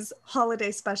series holiday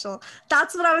special.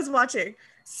 That's what I was watching.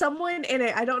 Someone in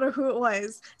it, I don't know who it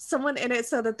was, someone in it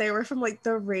said that they were from like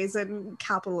the raisin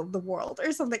capital of the world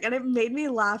or something. And it made me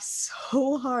laugh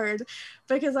so hard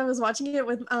because I was watching it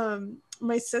with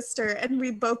my sister, and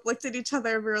we both looked at each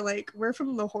other and we were like, we're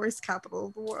from the horse capital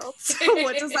of the world. So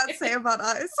what does that say about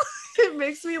us? It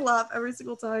makes me laugh every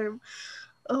single time.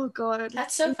 Oh God.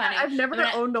 That's so funny. I've never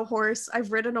owned a horse.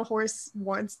 I've ridden a horse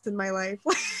once in my life.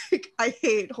 Like I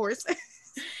hate horses.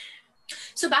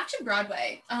 So back to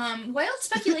Broadway. Wild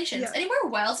speculations. Any more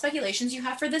wild speculations you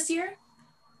have for this year?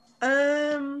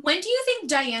 When do you think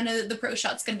Diana the Pro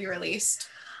Shot's gonna be released?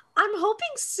 I'm hoping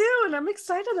soon. I'm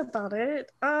excited about it.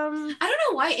 I don't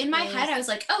know why. In my head, I was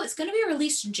like, oh, it's gonna be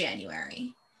released in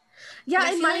January.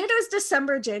 Yeah, in my head it was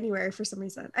December, January for some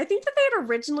reason. I think that they had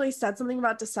originally said something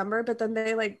about December, but then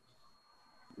they like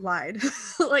lied.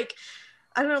 Like,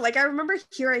 I don't know, like I remember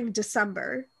hearing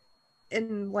December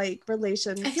in like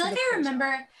relation. I feel like I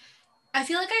remember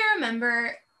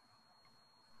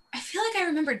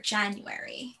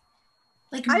January.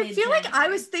 Like I feel like I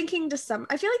mid-January. was thinking December.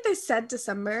 I feel like they said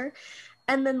December,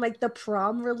 and then like the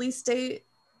prom release date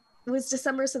was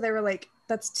December, so they were like,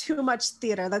 "That's too much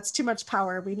theater. That's too much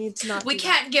power. We need to not. We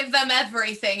can't give them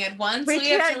everything at once. We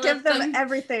have can't to give let them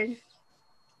everything.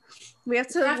 We have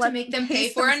We to have to let make them pay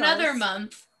pace for another themselves."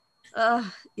 month.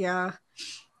 Yeah.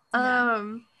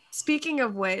 Yeah. Speaking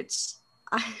of which,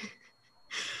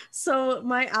 so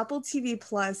my Apple TV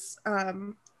Plus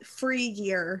free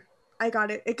year,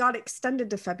 it got extended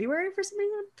to February for some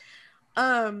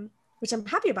reason. Which I'm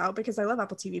happy about because I love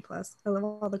Apple TV Plus. I love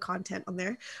all the content on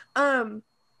there.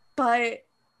 But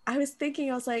I was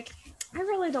thinking, I was like, I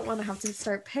really don't want to have to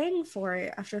start paying for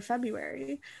it after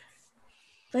February.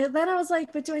 But then I was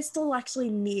like, but do I still actually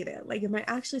need it? Like, am I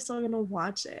actually still gonna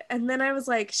watch it? And then I was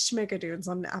like, Schmigadoons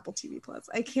on Apple TV Plus.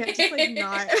 I can't just like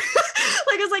not.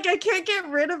 Like, I was like, I can't get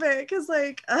rid of it because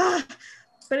like,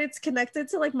 but it's connected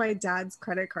to like my dad's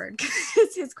credit card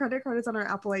because his credit card is on our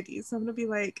Apple ID. So I'm gonna be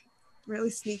like really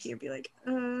sneaky and be like,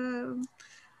 can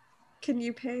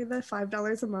you pay the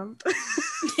 $5 a month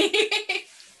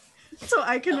so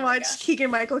I can watch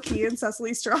Keegan-Michael Key and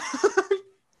Cecily Strong?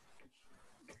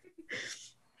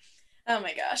 Oh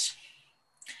my gosh.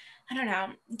 I don't know.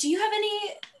 Do you have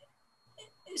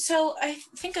any? So I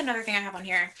think another thing I have on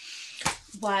here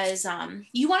was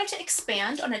you wanted to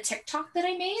expand on a TikTok that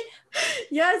I made.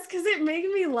 Yes, because it made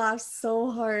me laugh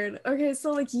so hard. Okay,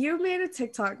 so like you made a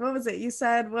TikTok. What was it? You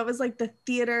said what was like the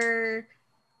theater?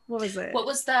 What was it? What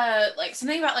was the like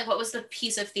something about like what was the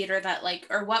piece of theater that like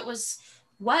or what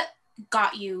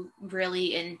got you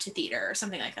really into theater or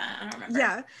something like that? I don't remember.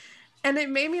 Yeah. And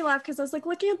it made me laugh because I was like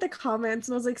looking at the comments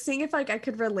and I was like seeing if like I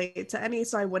could relate to any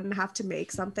so I wouldn't have to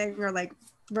make something or like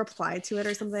reply to it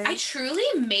or something. I truly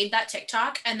made that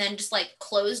TikTok and then just like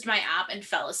closed my app and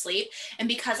fell asleep. And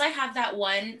because I have that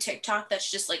one TikTok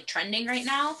that's just like trending right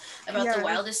now about the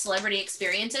wildest celebrity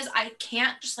experiences, I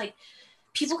can't just like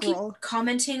people keep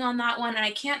commenting on that one and I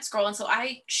can't scroll. And so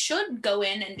I should go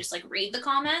in and just like read the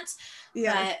comments.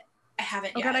 Yeah. But I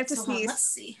haven't yet. God, I have to sneeze. Let's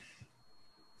see.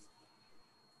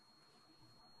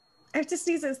 I have to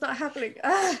sneeze. It's not happening.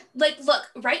 Like,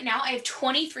 look, right now I have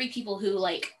 23 people who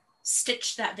like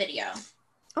stitched that video.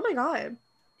 Oh my God.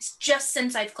 It's just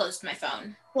since I've closed my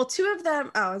phone. Well, two of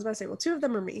them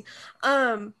are me.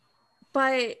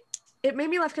 But it made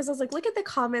me laugh because I was like, look at the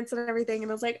comments and everything.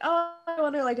 And I was like, oh, I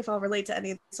wonder like if I'll relate to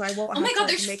any. So I won't. Oh my God,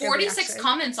 there's 46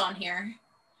 comments on here.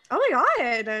 Oh my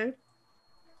God.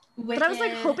 Wicked. But I was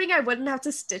like hoping I wouldn't have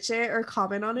to stitch it or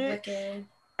comment on it. Wicked.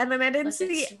 And then I didn't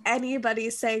see anybody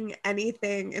saying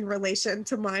anything in relation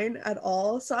to mine at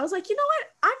all. So I was like, you know what?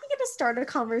 I'm going to start a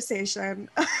conversation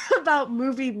about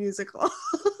movie musicals.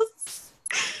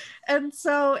 And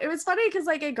so it was funny because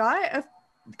like it got a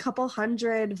couple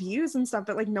hundred views and stuff,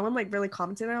 but like no one like really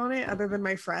commented on it other than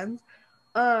my friends.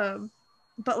 But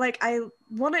like I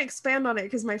want to expand on it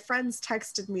because my friends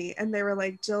texted me and they were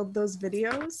like, Jill, those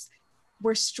videos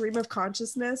were stream of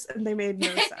consciousness and they made no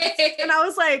sense. And I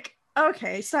was like,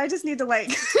 okay, so I just need to like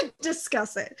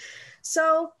discuss it.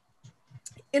 So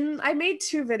I made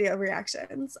 2 video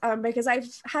reactions because I've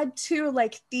had 2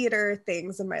 like theater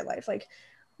things in my life. Like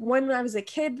when I was a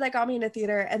kid that got me into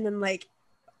theater, and then like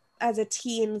as a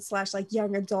teen / like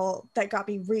young adult that got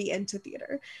me into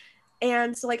theater.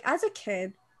 And so like as a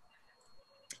kid,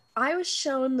 I was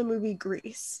shown the movie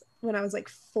Grease when I was like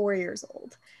 4 years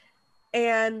old.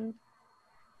 And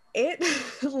it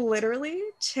literally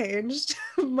changed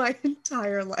my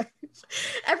entire life.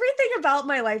 Everything about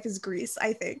my life is Grease,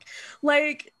 I think.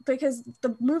 Like, because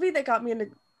the movie that got me into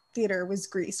theater was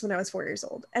Grease when I was 4 years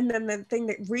old. And then the thing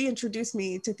that reintroduced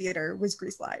me to theater was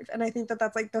Grease Live. And I think that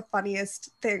that's like the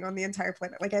funniest thing on the entire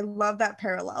planet. Like, I love that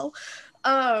parallel.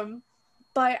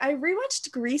 But I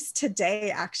rewatched Grease today,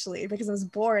 actually, because I was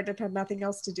bored and had nothing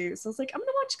else to do. So I was like, I'm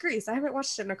gonna watch Grease. I haven't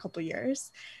watched it in a couple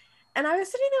years. And I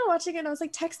was sitting there watching it and I was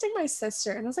like texting my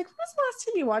sister and I was like, when was the last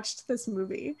time you watched this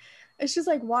movie? And she's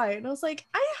like, why? And I was like,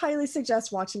 I highly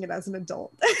suggest watching it as an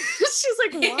adult. She's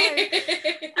like, why?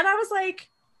 And I was like,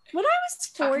 when I was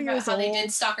 4 years old. They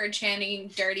did Stalker Channing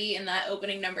dirty in that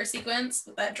opening number sequence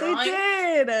with that drawing.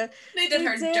 They did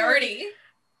her dirty.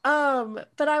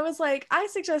 But I was like, I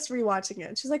suggest rewatching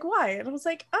it. She's like, why? And I was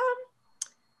like,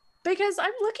 because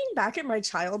I'm looking back at my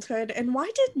childhood and why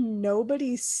did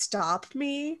nobody stop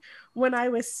me when I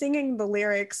was singing the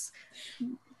lyrics,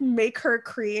 Make Her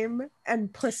Cream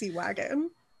and Pussy Wagon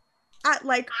at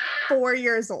like 4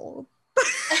 years old?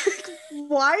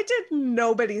 Why did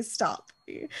nobody stop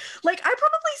me? Like, I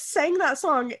probably sang that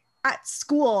song at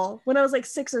school when I was like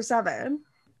 6 or 7.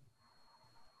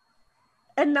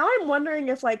 And now I'm wondering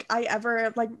if like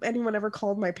anyone ever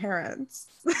called my parents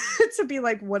to be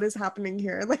like, what is happening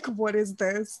here? Like, what is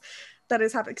this that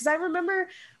is happening? Because I remember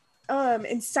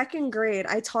in second grade,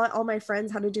 I taught all my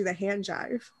friends how to do the hand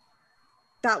jive.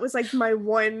 That was like my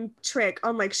one trick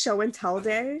on like show and tell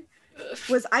day,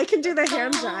 was I can do the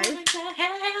hand jive.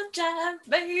 Hand jive,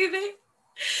 baby.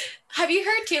 Have you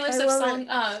heard Taylor Swift's song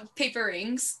Paper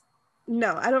Rings?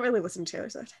 No, I don't really listen to Taylor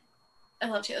Swift. I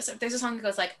love Taylor Swift. There's a song that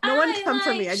goes like, no one come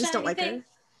for me. I just don't like her.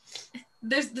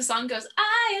 The song goes,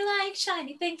 I like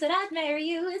shiny things that I'd marry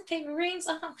you with paper rings.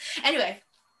 Anyway,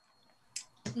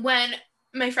 when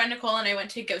my friend Nicole and I went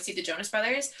to go see the Jonas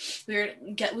Brothers, we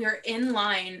were in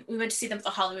line. We went to see them at the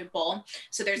Hollywood Bowl.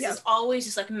 So there's always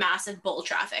this like massive bowl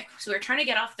traffic. So we were trying to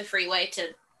get off the freeway to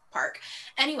park.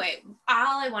 Anyway,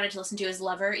 all I wanted to listen to is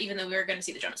Lover, even though we were going to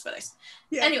see the Jonas Brothers.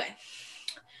 Yeah. Anyway,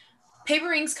 Paper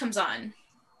Rings comes on.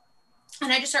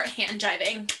 And I just start hand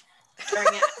jiving during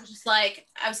it. I was like,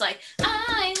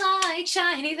 I like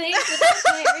shiny things that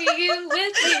I marry you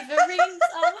with paper rings.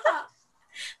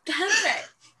 That's right.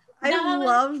 I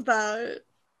love that.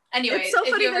 Anyway, it's so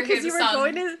funny because you were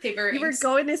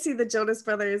going to see the Jonas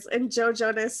Brothers, and Joe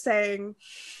Jonas sang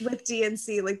with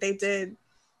DNC like they did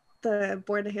the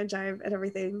Born to Hand Jive and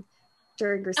everything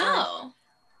during Grease. Oh.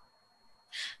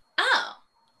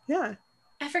 Yeah.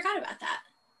 I forgot about that.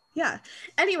 Yeah.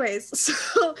 Anyways,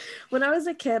 so when I was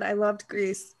a kid, I loved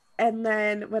Grease. And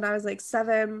then when I was like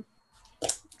 6,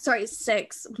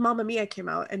 Mamma Mia came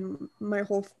out, and my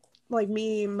whole, like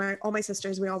all my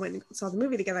sisters, we all went and saw the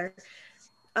movie together.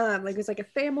 Like it was like a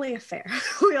family affair.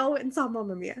 We all went and saw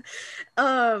Mamma Mia.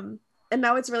 And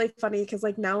now it's really funny because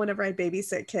like now whenever I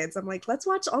babysit kids, I'm like, let's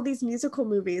watch all these musical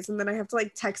movies. And then I have to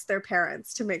like text their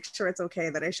parents to make sure it's okay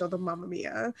that I show them Mamma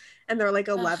Mia. And they're like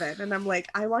 11. And I'm like,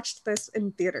 I watched this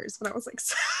in theaters when I was like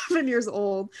 7 years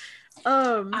old.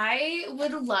 I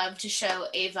would love to show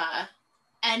Ava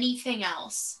anything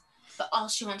else, but all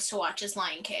she wants to watch is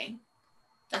Lion King.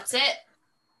 That's it.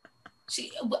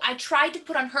 I tried to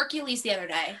put on Hercules the other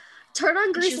day. Turn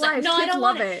on Grease Live. Like, no, kids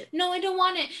love it. No, I don't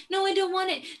want it. No, I don't want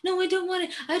it. No, I don't want it.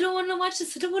 I don't want to watch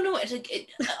this. I don't want to watch it. It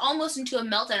almost into a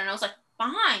meltdown, and I was like,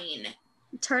 fine.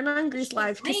 Turn on Grease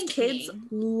Live because kids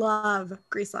love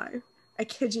Grease Live. I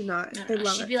kid you not. They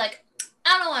love it. She'd be like,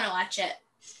 I don't want to watch it.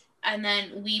 And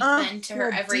then we bend to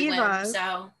her every whim.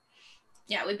 So,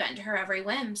 yeah, we bend to her every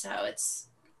whim. So it's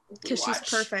because she's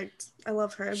perfect. I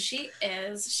love her. She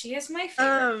is. She is my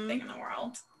favorite thing in the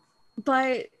world.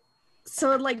 But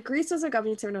so like Grease was what got me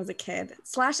into when I was a kid.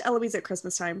 / Eloise at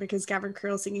Christmas time because Gavin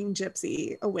Creel singing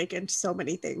Gypsy awakened so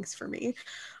many things for me.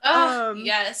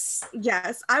 Yes.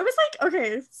 Yes. I was like,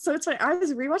 okay, so it's funny. I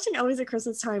was rewatching Eloise at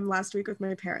Christmas time last week with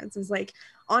my parents. It was like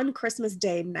on Christmas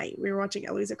Day night. We were watching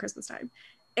Eloise at Christmas time.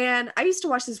 And I used to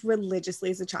watch this religiously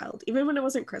as a child, even when it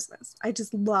wasn't Christmas. I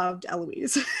just loved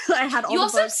Eloise. I had all You the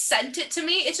also books. sent it to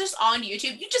me. It's just on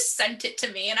YouTube. You just sent it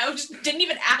to me, and I didn't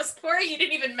even ask for it. You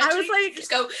didn't even mention it.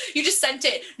 You just sent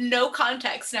it, no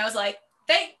context. And I was like,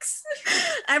 thanks.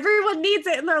 Everyone needs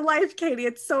it in their life, Katie.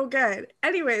 It's so good.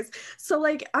 Anyways, so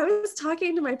like I was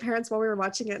talking to my parents while we were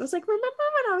watching it. I was like, remember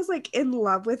when I was like in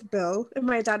love with Bill? And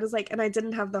my dad was like, and I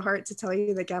didn't have the heart to tell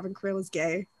you that Gavin Creel is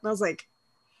gay. And I was like,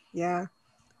 yeah.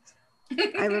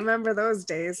 I remember those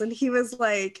days. And he was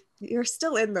like, you're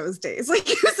still in those days. Like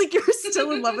he was like, you're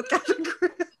still in love with Gavin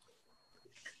Creel.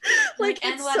 Like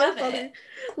and it's what so of funny. it?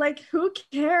 Like who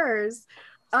cares?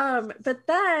 But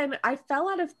then I fell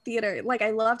out of theater. Like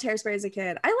I loved Hairspray as a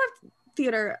kid. I loved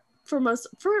theater for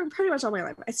pretty much all my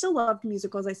life. I still loved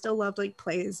musicals. I still loved like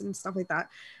plays and stuff like that.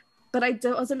 But I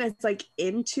wasn't as like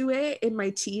into it in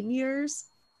my teen years,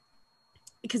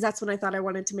 because that's when I thought I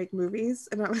wanted to make movies,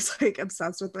 and I was like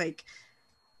obsessed with like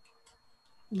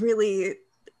really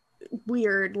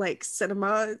weird like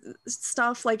cinema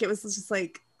stuff. Like it was just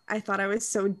like I thought I was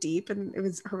so deep, and it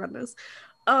was horrendous.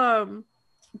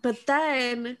 But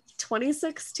then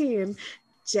 2016,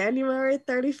 January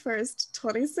 31st,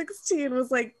 2016 was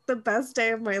like the best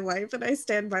day of my life, and I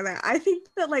stand by that. I think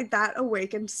that like that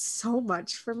awakened so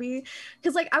much for me,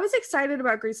 because like I was excited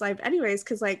about Grease Live anyways,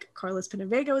 because like Carlos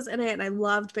Pinavega was in it, and I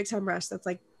loved Big Time Rush. That's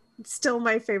like still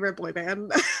my favorite boy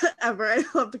band ever. I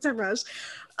love Big Time Rush.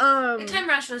 Big Time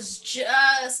Rush was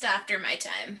just after my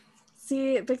time.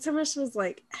 See, Big Time Rush was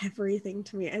like everything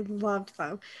to me. I loved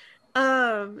them.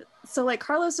 So like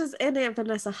Carlos was in it,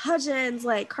 Vanessa Hudgens,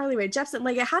 like Carly Rae Jepsen,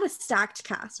 like it had a stacked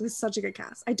cast. It was such a good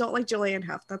cast. I don't like Julianne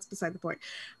Hough, that's beside the point.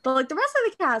 But like the rest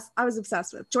of the cast, I was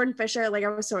obsessed with. Jordan Fisher, like I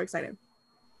was so excited.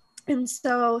 And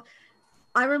so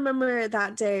I remember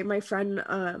that day, my friend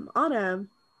Anna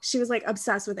she was like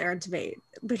obsessed with Aaron Tveit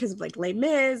because of like Les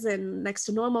Mis and Next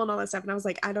to Normal and all that stuff. And I was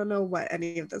like, I don't know what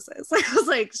any of this is. Like, I was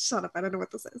like, shut up, I don't know what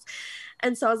this is.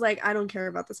 And so I was like, I don't care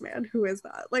about this man. Who is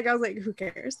that? Like, I was like, who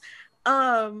cares?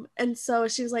 And so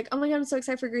she was like, oh my God, I'm so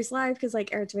excited for Grease Live because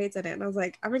like Aaron Tveit's in it. And I was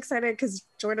like, I'm excited because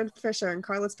Jordan Fisher and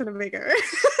Carlos Pennebaker.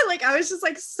 Like, I was just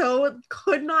like, so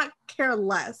could not care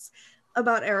less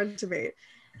about Aaron Tveit.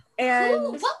 And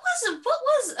what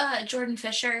was Jordan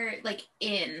Fisher like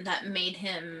in that made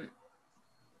him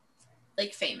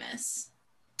like famous?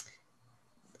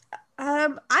 I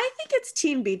think it's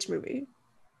Teen Beach Movie.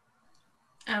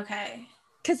 Okay.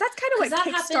 Because that's kind of what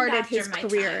kickstarted his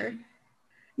career. Time.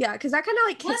 Yeah, because that kind of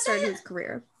like kickstarted his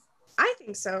career. I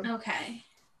think so. Okay.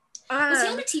 Was he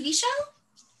on a TV show?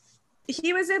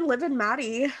 He was in Liv and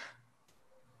Maddie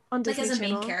on Disney Channel. Like as a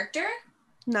Channel. main character?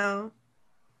 No.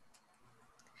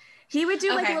 He would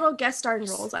do like little guest starring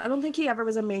roles. I don't think he ever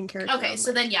was a main character. Okay,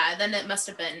 so then it must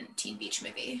have been Teen Beach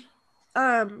Movie.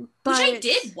 But which I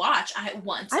did watch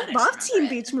once. I love Teen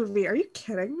Beach Movie. Are you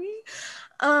kidding me?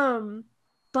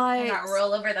 But I got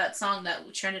roll over that song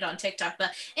that trended on TikTok,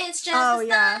 but it's just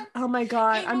oh my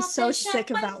God, I'm so sick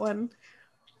of that one.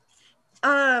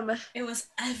 It was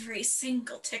every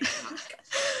single TikTok.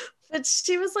 But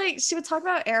she would talk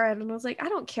about Aaron, and I was like, I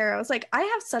don't care. I was like, I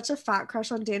have such a fat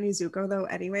crush on Danny Zuko though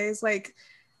anyways. Like,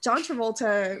 John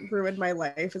Travolta ruined my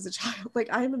life as a child. Like,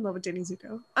 I am in love with Danny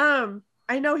Zuko.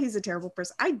 I know he's a terrible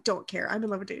person. I don't care. I'm in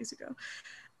love with Danny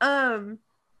Zuko.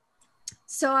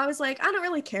 So I was like, I don't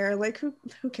really care. Like, who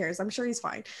cares? I'm sure he's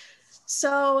fine.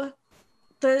 So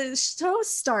the show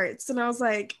starts, and I was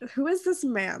like, who is this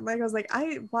man? Like, I was like,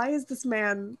 why is this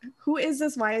man? Who is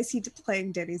this? Why is he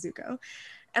playing Danny Zuko?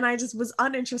 And I just was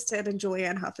uninterested in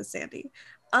Julianne Hough as Sandy.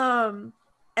 And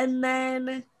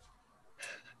then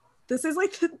this is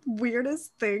like the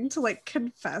weirdest thing to like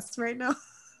confess right now.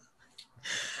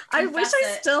 I wish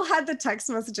I still had the text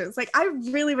messages. Like, I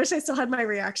really wish I still had my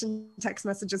reaction text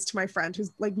messages to my friend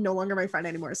who's like no longer my friend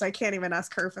anymore. So I can't even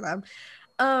ask her for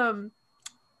them.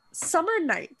 Summer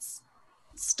Nights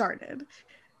started,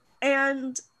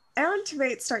 and Aaron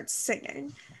Tveit starts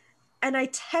singing. And I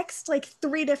text like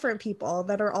 3 different people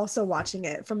that are also watching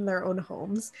it from their own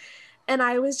homes. And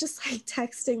I was just like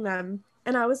texting them.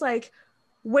 And I was like,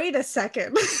 wait a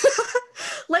second.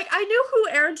 Like, I knew who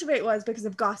Aaron Tveit was because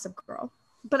of Gossip Girl,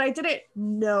 but I didn't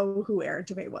know who Aaron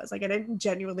Tveit was. Like, I didn't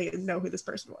genuinely know who this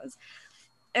person was.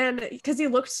 And because he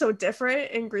looked so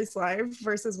different in Grease Live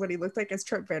versus what he looked like as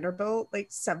Trip Vanderbilt like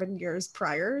 7 years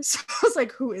prior. So I was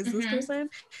like, who is this person?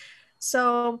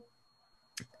 So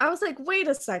I was like, wait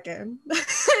a second.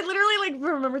 I literally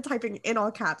like remember typing in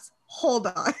all caps, hold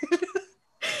on.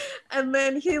 And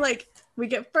then we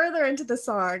get further into the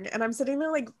song, and I'm sitting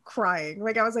there like crying.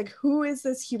 Like, I was like, who is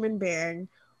this human being?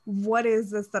 What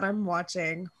is this that I'm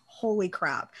watching? Holy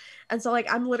crap. And so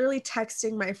like, I'm literally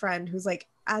texting my friend who's like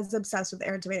as obsessed with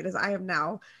Aaron Tveit as I am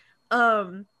now.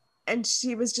 And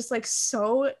she was just like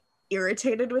so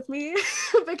irritated with me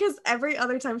because every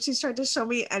other time she's tried to show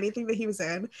me anything that he was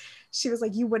in, she was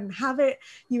like, you wouldn't have it.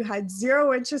 You had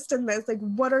zero interest in this. Like,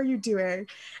 what are you doing?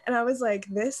 And I was like,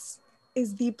 this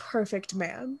is the perfect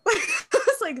man. I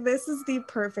was like, this is the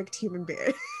perfect human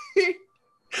being.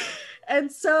 And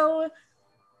so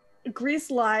Grease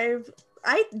Live,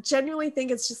 I genuinely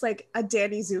think it's just like a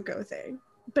Danny Zuko thing,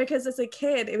 because as a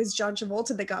kid, it was John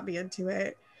Travolta that got me into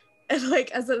it. And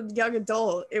like, as a young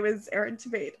adult, it was Aaron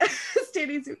Tveit as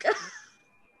Danny Zuko.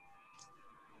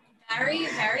 Very,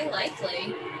 very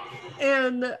likely.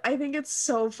 And I think it's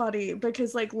so funny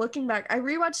because like, looking back, I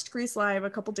rewatched Grease Live a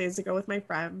couple days ago with my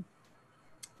friend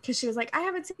because she was like, I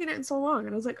haven't seen it in so long.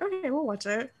 And I was like, okay, we'll watch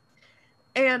it.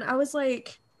 And I was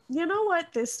like, you know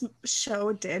what this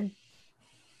show did?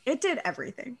 It did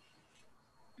everything.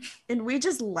 And we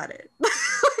just let it.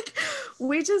 Like,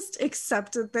 we just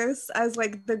accepted this as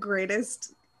like the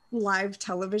greatest live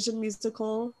television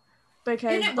musical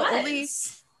because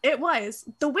it was.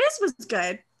 The Wiz was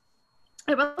good.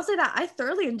 I will say that I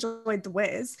thoroughly enjoyed The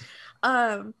Wiz.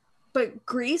 But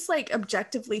Grease, like,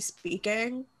 objectively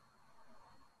speaking,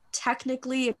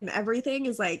 technically and everything,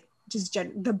 is like just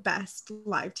the best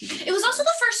live TV. It was also the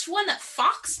first one that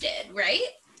Fox did, right?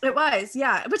 It was,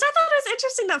 yeah. Which I thought it was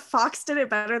interesting that Fox did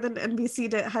it better than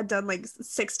NBC had done like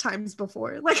 6 times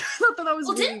before. Like, I thought that was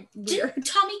really weird. Didn't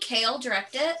Tommy Kail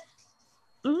direct it?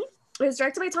 Mm-hmm. It was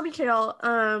directed by Tommy Kail.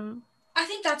 I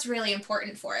think that's really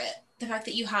important for it. The fact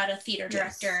that you had a theater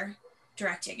director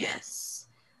directing it. Yes.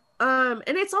 And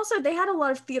it's also, they had a lot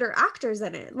of theater actors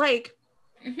in it. Like,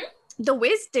 The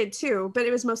Wiz did too, but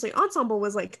it was mostly ensemble,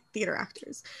 was like theater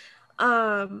actors.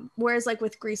 Whereas like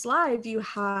with Grease Live, you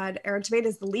had Aaron Tveit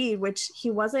as the lead, which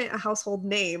he wasn't a household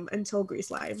name until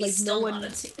Grease Live. He's still not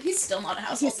a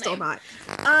household he's still name.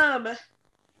 not.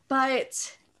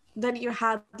 But then you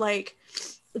had like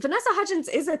Vanessa Hudgens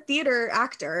is a theater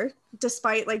actor,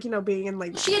 despite like, you know, being in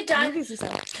like movies and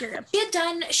stuff. She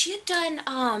had done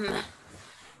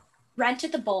Rent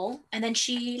at the Bowl, and then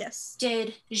she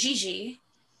did Gigi.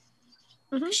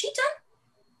 Mm-hmm. Has she done?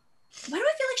 Why do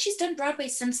I feel like she's done Broadway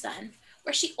since then?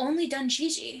 Or she only done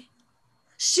Gigi?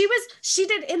 She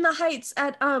did In the Heights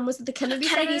at was it the Kennedy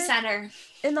Center?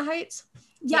 In the Heights?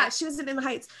 Yeah, she was in the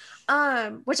Heights.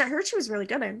 Which I heard she was really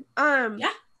good in.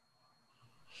 Yeah.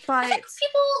 But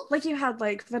people like you had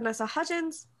like Vanessa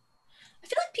Hudgens. I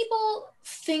feel like people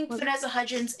think Vanessa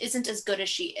Hudgens isn't as good as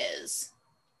she is.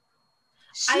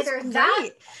 She's either great. That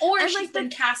or and she's been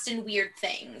cast in weird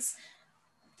things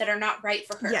that are not right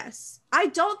for her. Yes. I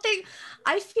feel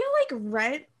like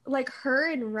Rent, like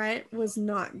her in Rent was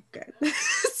not good.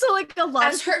 So like a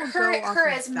lot of people her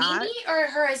as Mimi or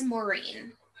her as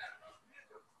Maureen?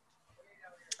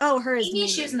 Oh, her as Mimi. Mimi.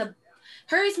 She was in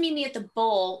her as Mimi at the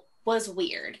bowl was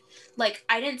weird. Like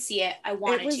I didn't see it. I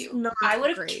wanted to. I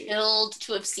would have killed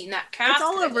to have seen that cast. It's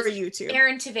all over YouTube.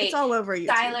 Aaron Tveit. It's all over YouTube.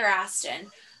 Skylar Astin.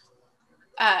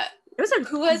 It was a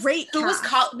great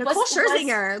cast. Nicole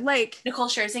Scherzinger. Nicole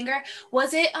Scherzinger.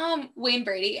 Was it Wayne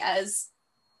Brady as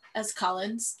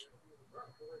Collins?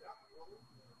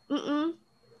 Mm-mm.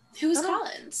 Who was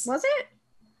Collins? Was it?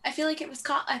 I feel like he was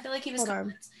Hold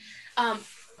Collins.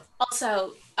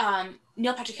 Also,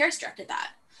 Neil Patrick Harris directed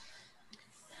that.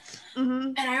 Mm-hmm.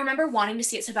 And I remember wanting to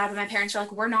see it so bad, but my parents were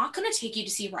like, "We're not going to take you to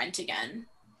see Rent again."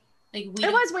 Like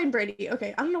it was Wayne Brady.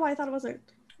 Okay, I don't know why I thought it wasn't.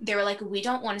 They were like, "We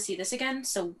don't want to see this again,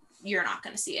 so you're not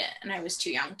going to see it." And I was too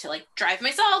young to like drive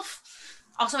myself.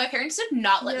 Also, my parents did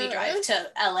not let me drive to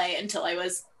LA until I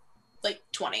was like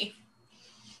 20.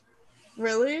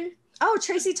 Really? Oh,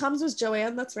 Tracy Thoms was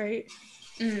Joanne. That's right.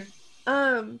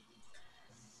 Mm.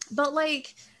 But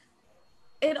like,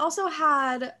 it also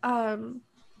had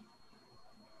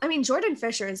I mean, Jordan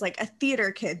Fisher is like a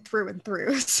theater kid through and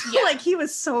through. So like he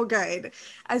was so good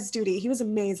as Doody. He was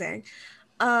amazing.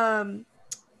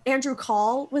 Andrew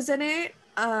Call was in it.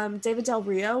 David Del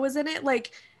Rio was in it. Like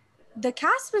the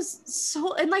cast was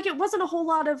so, and like it wasn't a whole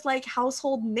lot of like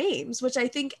household names, which I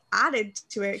think added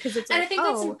to it because it's like,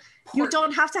 you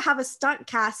don't have to have a stunt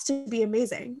cast to be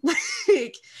amazing.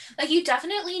 like you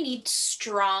definitely need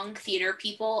strong theater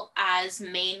people as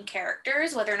main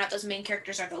characters. Whether or not those main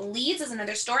characters are the leads is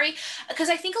another story. Because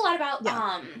I think a lot about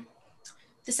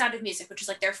The Sound of Music, which is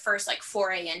like their first like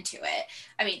foray into it.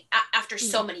 I mean, after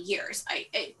so many years,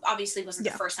 it obviously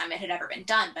wasn't the first time it had ever been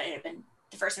done, but it had been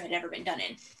the first time it had ever been done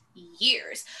in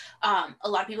years. A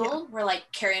lot of people were like,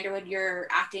 Carrie Underwood, your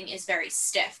acting is very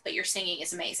stiff, but your singing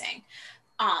is amazing.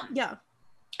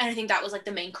 And I think that was like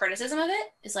the main criticism of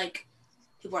it is like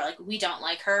people were like, we don't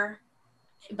like her,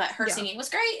 but her singing was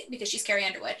great because she's Carrie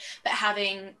Underwood. But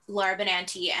having Laura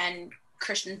Benanti and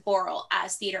Christian Borle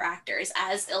as theater actors,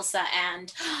 as Ilsa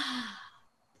and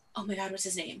oh my god, what's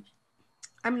his name?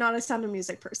 I'm not a Sound of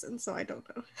Music person, so I don't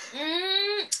know.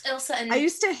 Ilsa and... I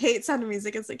used to hate Sound of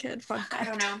Music as a kid. Fuck, I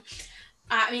don't know.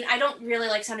 I mean, I don't really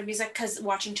like Sound of Music because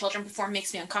watching children perform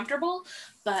makes me uncomfortable,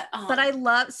 but I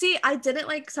didn't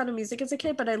like Sound of Music as a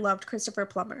kid, but I loved Christopher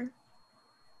Plummer.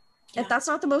 If that's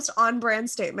not the most on-brand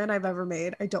statement I've ever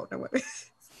made, I don't know what it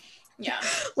is. Yeah.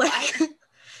 like...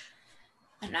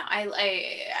 I don't know.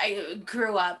 I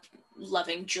grew up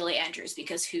loving Julie Andrews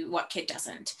because what kid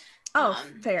doesn't? Oh,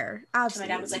 fair. Absolutely. So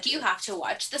my dad was like, you have to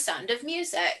watch The Sound of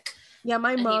Music. Yeah,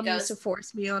 my mom used to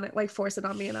force it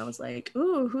on me, and I was like,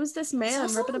 ooh, who's this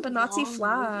man ripping up a Nazi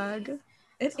flag? Movie.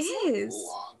 It is. A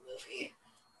long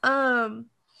movie.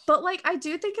 But like I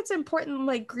do think it's important,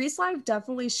 like Grease Live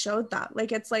definitely showed that.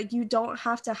 Like it's like you don't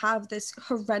have to have this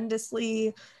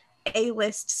horrendously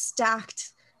A-list stacked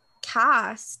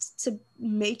cast to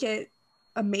make it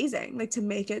amazing, like to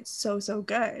make it so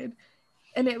good.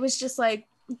 And it was just like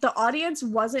the audience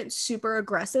wasn't super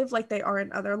aggressive like they are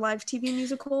in other live TV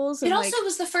musicals. It also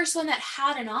was the first one that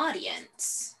had an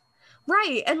audience.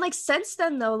 Right. And like since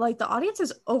then though, like the audience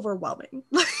is overwhelming.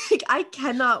 Like I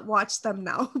cannot watch them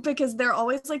now because they're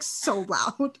always like so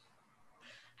loud. I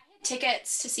had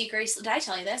tickets to see Grease. Did I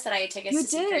tell you this? That I had tickets to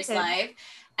see Grease Live?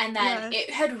 And then it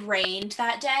had rained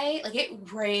that day. Like it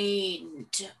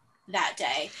rained that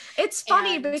day. It's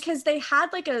funny because they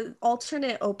had like an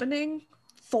alternate opening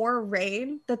for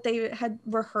Rain that they had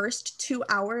rehearsed 2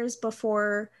 hours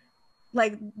before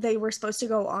like they were supposed to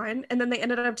go on, and then they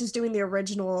ended up just doing the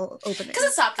original opening because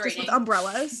it stopped raining with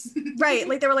umbrellas. Right,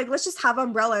 like they were like, let's just have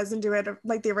umbrellas and do it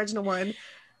like the original one.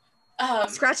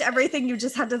 Scratch everything you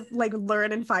just had to like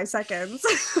learn in 5 seconds.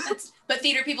 But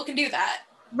theater people can do that.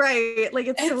 Right. Like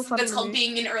it's so funny. That's called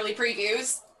being in early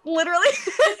previews. Literally.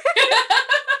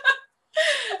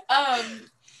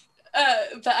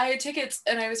 But I had tickets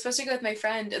and I was supposed to go with my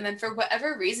friend, and then for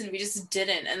whatever reason we just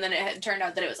didn't, and then it had turned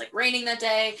out that it was like raining that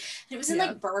day, and it was in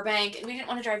like Burbank, and we didn't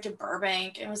want to drive to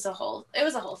Burbank. It was a whole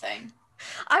thing.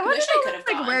 I want wish to I know could have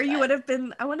like gone, where you but- would have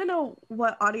been. I want to know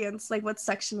what audience, like what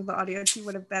section of the audience you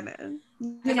would have been in.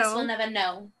 I guess we'll never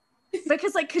know.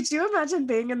 Because like, could you imagine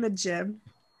being in the gym?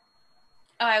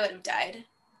 Oh, I would have died.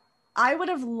 I would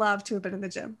have loved to have been in the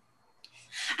gym.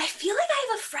 I feel like I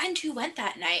have a friend who went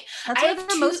that night. That's I where have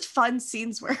the most fun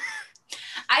scenes were.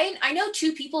 I know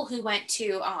 2 people who went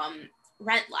to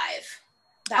Rent Live.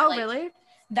 That, Really?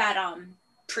 That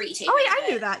pre-taping. Oh yeah, I of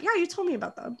it. knew that. Yeah, you told me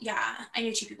about them. Yeah, I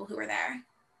knew 2 people who were there.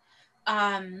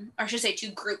 Or I should say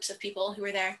 2 groups of people who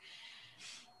were there.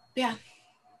 But yeah.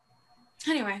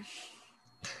 Anyway.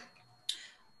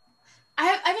 I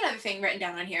have another thing written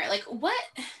down on here. Like, what,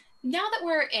 now that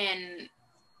we're in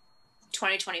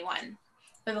 2021,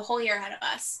 we have a whole year ahead of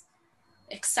us.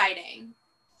 Exciting.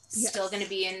 Still Yes.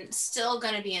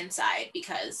 gonna be inside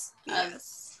because of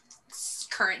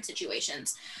current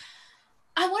situations.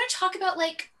 I want to talk about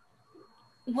like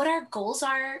what our goals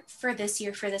are for this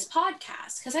year for this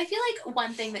podcast, because I feel like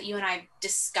one thing that you and I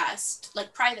discussed,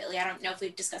 like privately, I don't know if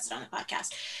we've discussed it on the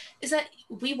podcast, is that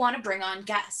we want to bring on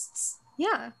guests.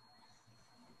 Yeah.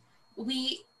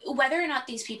 Whether or not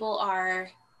these people are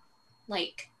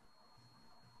like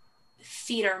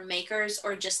theater makers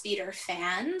or just theater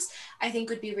fans, I think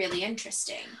would be really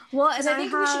interesting. Well, Because and I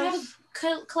think we should have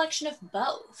a collection of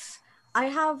both. I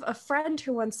have a friend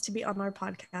who wants to be on our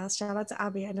podcast. Shout out to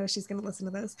Abby. I know she's going to listen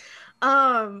to this.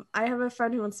 I have a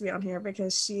friend who wants to be on here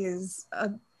because she is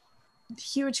a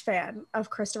huge fan of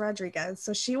Krista Rodriguez.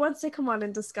 So she wants to come on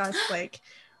and discuss like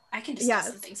I can discuss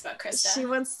some things about Krista.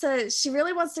 She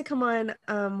really wants to come on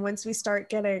once we start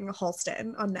getting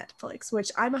Halston on Netflix, which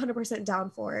I'm 100% down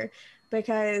for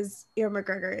because Ewan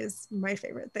McGregor is my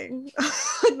favorite thing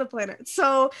on the planet.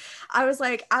 So I was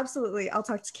like, absolutely, I'll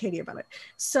talk to Katie about it.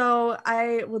 So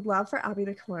I would love for Abby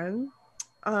to come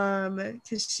on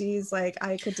because she's like,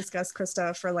 I could discuss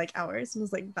Krista for like hours. And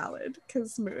was like, valid,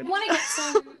 because mood.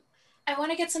 I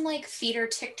want to get some like theater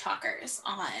TikTokers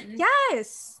on.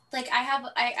 Yes. Like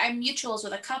I'm mutuals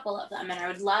with a couple of them, and I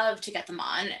would love to get them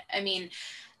on. I mean,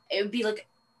 it would be like,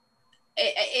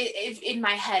 it in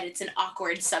my head, it's an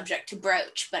awkward subject to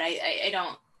broach, but I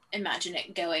don't imagine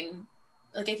it going,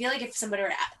 like, I feel like if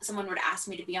someone were to ask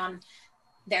me to be on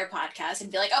their podcast, I'd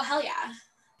be like, oh, hell yeah.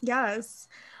 Yes.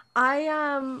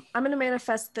 I'm going to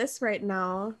manifest this right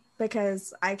now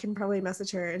because I can probably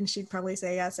message her and she'd probably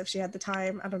say yes if she had the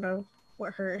time. I don't know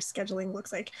what her scheduling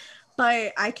looks like,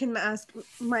 but I can ask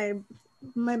my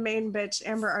main bitch,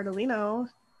 Amber Ardolino,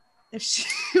 if she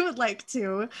would like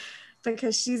to,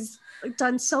 because she's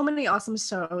done so many awesome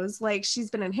shows. Like, she's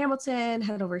been in Hamilton,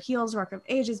 Head Over Heels, Rock of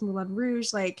Ages, Moulin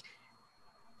Rouge. Like,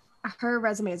 her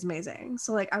resume is amazing.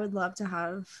 So, like, I would love to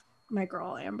have my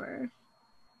girl, Amber,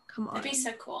 come on. That'd be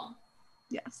so cool.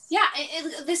 Yes. Yeah,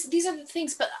 these are the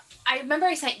things, but I remember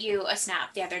I sent you a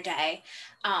snap the other day,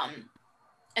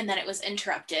 and then it was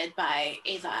interrupted by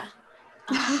Ava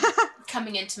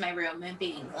coming into my room and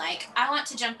being like, I want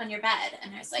to jump on your bed.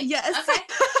 And I was like, yes. Okay.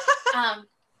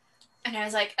 And I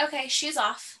was like, okay, shoes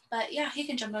off, but yeah, he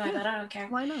can jump on my bed. I don't care.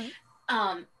 Why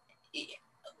not?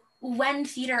 When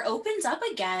theater opens up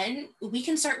again, we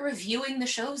can start reviewing the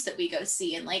shows that we go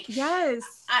see. And like,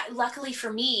 yes. Luckily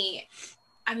for me,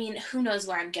 I mean, who knows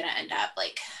where I'm going to end up?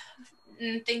 Like,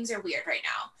 things are weird right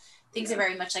now. Things are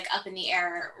very much like up in the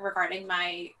air regarding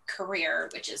my career,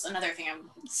 which is another thing I'm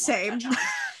same.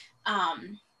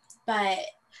 But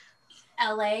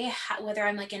LA, whether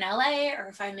I'm like in LA or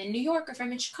if I'm in New York or if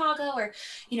I'm in Chicago or,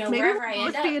 you know, maybe wherever I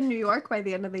end up. Be in New York by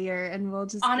the end of the year and we'll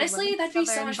just honestly, that'd be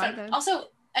so much fun. Also,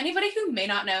 anybody who may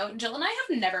not know, Jill and I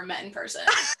have never met in person.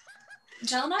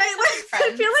 Jill and I have been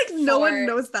friends. I feel like no one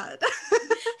knows that.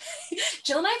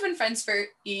 Jill and I have been friends for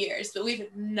years, but we've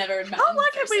never met. How long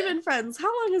have we been friends? How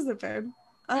long has it been?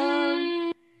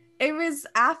 It was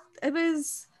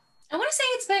I want to say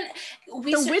it's been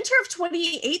the winter of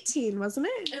 2018, wasn't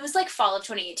it? It was like fall of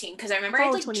 2018 because I remember I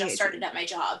like just started at my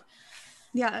job.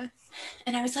 Yeah.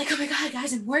 And I was like, oh my god,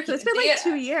 guys, I'm working. So it's been like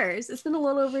 2 years. It's been a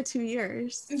little over 2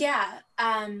 years. Yeah.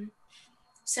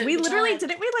 So we literally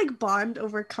didn't we like bond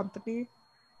over company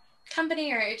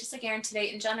or just like Aaron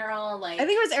Tveit in general? Like, I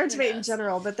think it was Aaron Tveit in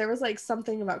general, but there was like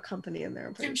something about company in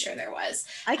there. I'm sure there was.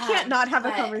 I can't not have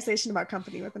a conversation about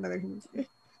company with another human being.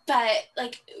 But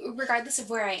like, regardless of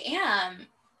where I am,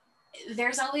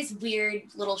 there's always weird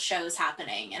little shows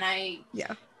happening, and I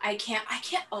can't,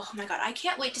 oh my God, I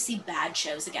can't wait to see bad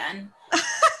shows again.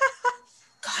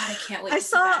 God, I can't wait to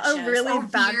see bad shows. I saw a really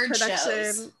bad production.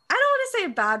 Shows. I don't want to say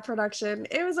bad production.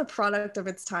 It was a product of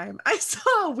its time. I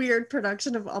saw a weird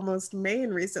production of Almost Maine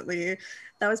recently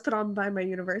that was put on by my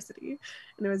university.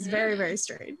 And it was very, very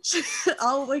strange.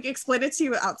 I'll like explain it to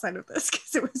you outside of this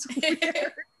because it was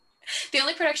weird. The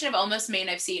only production of Almost Maine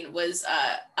I've seen was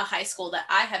a high school that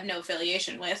I have no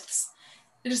affiliation with.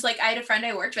 Just like, I had a friend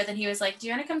I worked with and he was like, do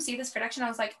you want to come see this production? I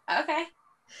was like, okay.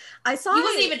 I saw He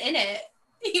wasn't even in it.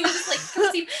 He was just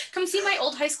like, come see my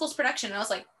old high school's production. And I was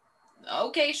like,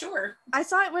 okay, sure. I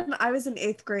saw it when I was in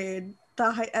 8th grade,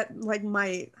 at like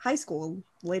my high school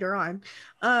later on.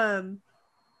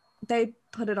 They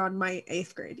put it on my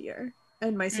 8th grade year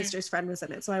and my sister's friend was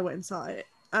in it. So I went and saw it.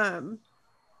 And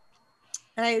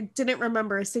I didn't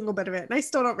remember a single bit of it. And I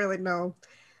still don't really know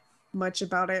much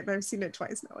about it. And I've seen it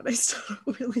twice now and I still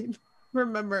don't really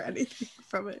remember anything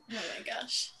from it. Oh my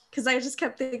gosh. Because I just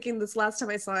kept thinking this last time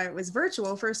I saw it was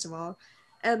virtual, first of all.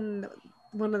 And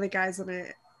one of the guys in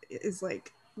it is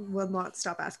like, will not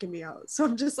stop asking me out. So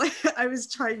I'm just like, I was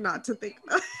trying not to think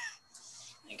about it.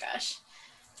 Oh my gosh.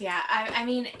 Yeah, I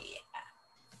mean,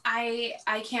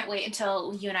 I can't wait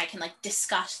until you and I can like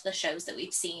discuss the shows that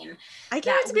we've seen. I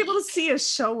can't wait to be able to see a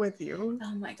show with you.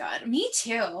 Oh my God. Me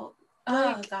too.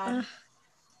 Oh God.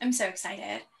 I'm so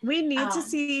excited. We need to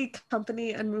see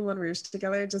Company and Moulin Rouge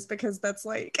together just because that's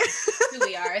like who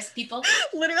we are as people.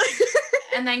 Literally.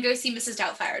 And then go see Mrs.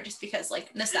 Doubtfire just because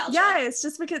like nostalgia. Yeah, it's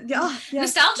just because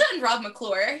nostalgia and Rob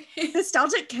McClure.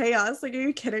 Nostalgic chaos. Like, are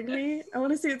you kidding me? I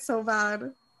want to see it so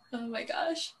bad. Oh my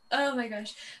gosh. Oh my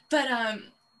gosh. But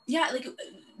yeah, like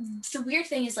the weird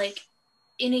thing is like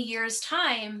in a year's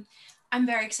time, I'm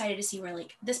very excited to see where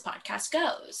like this podcast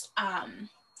goes.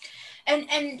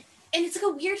 And it's like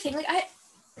a weird thing. Like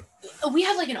we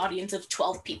have like an audience of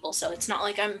 12 people, so it's not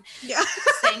like I'm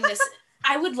saying this.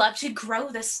 I would love to grow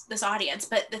this audience,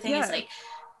 but the thing is like,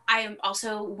 I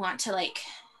also want to like,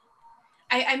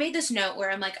 I made this note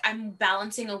where I'm like, I'm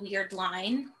balancing a weird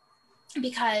line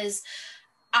because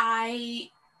I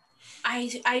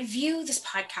view this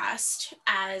podcast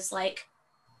as like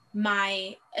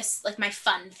my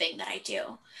fun thing that I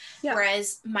do. Yeah.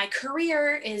 Whereas my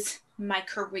career is my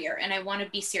career and I want to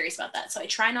be serious about that. So I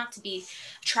try not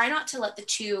to let the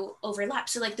two overlap.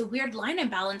 So like the weird line I'm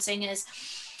balancing is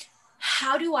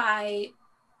how do I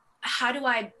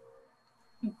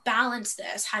balance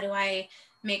this? How do I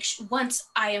make once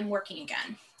I am working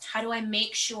again, how do I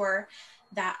make sure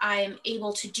that I am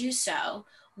able to do so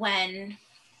when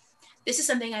this is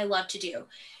something I love to do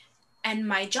and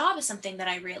my job is something that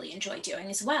I really enjoy doing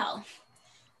as well?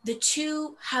 The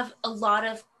two have a lot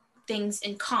of things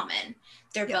in common.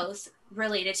 They're both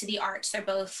related to the arts. They're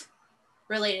both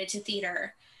related to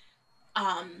theater.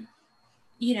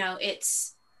 You know,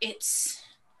 it's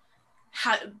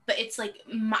how, but it's like,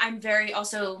 I'm very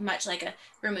also much like a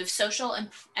remove social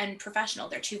and professional.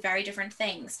 They're two very different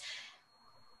things,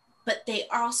 but they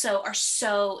also are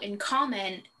so in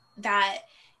common that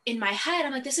in my head,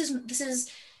 I'm like, this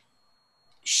is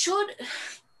should,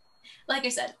 like I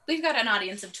said, we've got an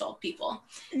audience of 12 people.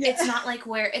 Yeah. It's not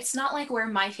like we're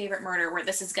My Favorite Murder where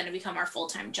this is going to become our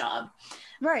full-time job.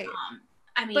 Right.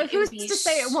 I mean, but who's to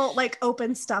say it won't like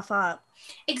open stuff up?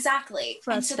 Exactly.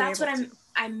 And so that's what I'm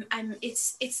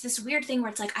it's this weird thing where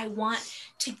it's like, I want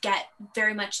to get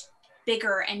very much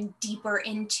bigger and deeper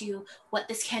into what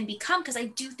this can become. Cause I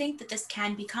do think that this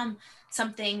can become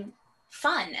something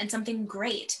fun and something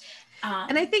great.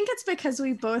 And I think it's because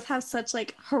we both have such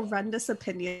like horrendous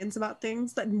opinions about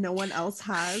things that no one else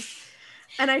has.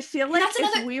 And I feel like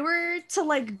if we were to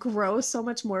like grow so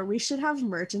much more, we should have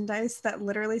merchandise that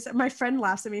literally, my friend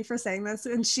laughs at me for saying this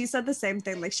and she said the same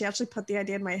thing. Like she actually put the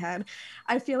idea in my head.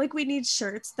 I feel like we need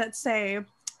shirts that say,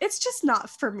 it's just not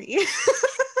for me.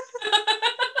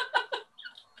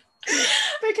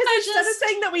 Because instead of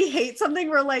saying that we hate something,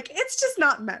 we're like, it's just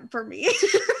not meant for me.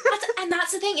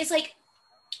 That's the thing is like,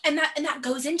 and that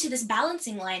goes into this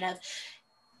balancing line of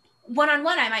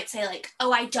one-on-one, I might say like,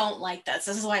 oh, I don't like this.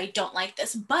 This is why I don't like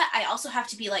this. But I also have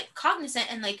to be like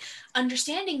cognizant and like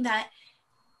understanding that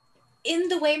in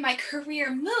the way my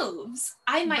career moves,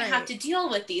 I might have to deal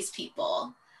with these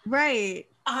people. Right.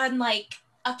 On like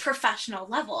a professional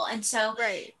level. And so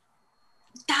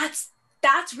that's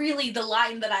really the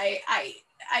line that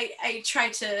I try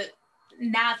to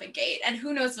navigate, and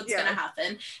who knows what's gonna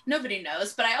happen. Nobody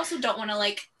knows, but I also don't want to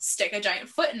like stick a giant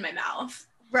foot in my mouth.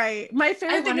 Right. My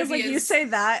favorite thing is like you say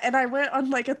that and I went on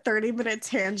like a 30-minute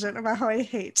tangent about how I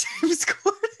hate James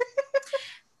Corden.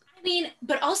 I mean,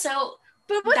 but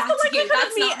But what's That's the likelihood you.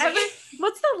 That's of me not ever? me.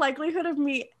 What's the likelihood of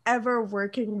me ever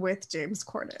working with James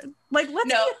Corden? Like, let's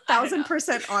No, be I don't know.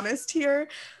 1,000% honest here.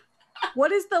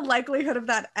 What is the likelihood of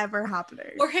that ever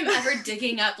happening? Or him ever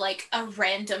digging up like a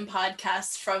random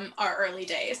podcast from our early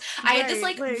days. I had this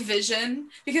like vision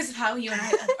because of how you and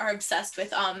I are obsessed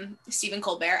with Stephen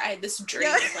Colbert. I had this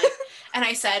dream of like, and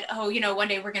I said, oh, you know, one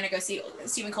day we're gonna go see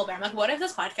Stephen Colbert. I'm like, what if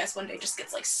this podcast one day just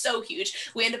gets like so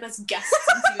huge? We end up as guests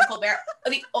on Stephen Colbert.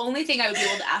 The only thing I would be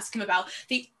able to ask him about,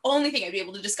 the only thing I'd be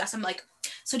able to discuss, I'm like,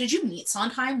 so did you meet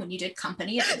Sondheim when you did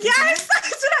Company at the dinner? Yes,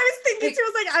 that's what I was thinking too.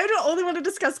 I was like, I don't only want to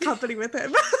discuss Company with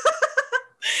him.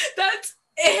 That's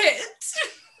it.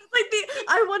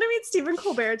 I want to meet Stephen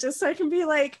Colbert just so I can be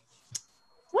like,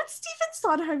 what's Stephen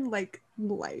Sondheim like?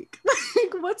 Like,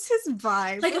 what's his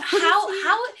vibe? Like,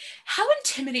 how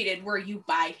intimidated were you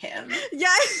by him? Yeah.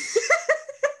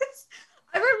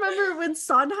 I remember when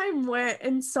Sondheim went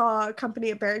and saw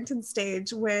Company at Barrington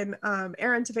Stage when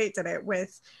Aaron Tveit did it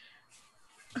with,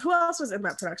 who else was in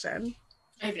that production?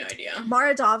 I have no idea.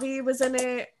 Mara Davi was in it.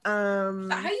 Is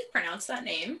that how you pronounce that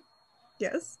name?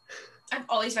 Yes. I've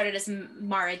always read it as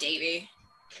Mara Davy.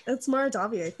 It's Mara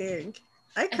Davi, I think.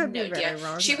 I could be very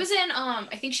wrong. She was in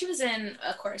I think she was in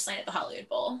A Chorus Line at the Hollywood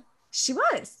Bowl. She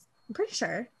was. I'm pretty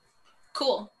sure.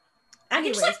 Cool.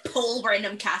 Anyways, I can just like pull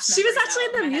random cast she was members actually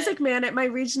in the Music Man at my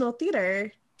regional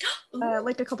theater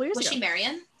like a couple years ago. Was she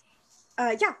Marion?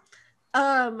 Yeah.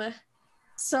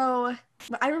 So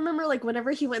I remember like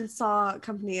whenever he went and saw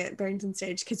Company at Barrington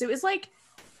Stage, because it was like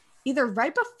either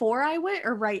right before I went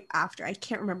or right after. I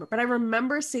can't remember, but I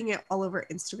remember seeing it all over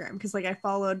Instagram because like I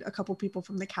followed a couple people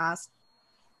from the cast.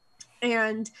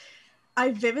 And I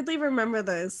vividly remember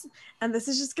this, and this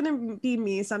is just gonna be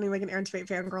me sounding like an Aaron Tveit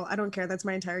fangirl. I don't care. That's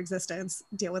my entire existence.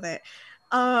 Deal with it.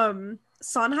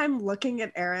 Sondheim looking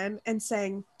at Aaron and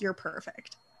saying, "You're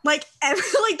perfect." Like,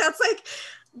 like that's like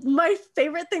my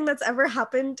favorite thing that's ever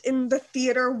happened in the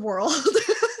theater world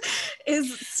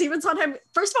is Stephen Sondheim,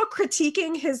 first of all,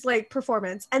 critiquing his like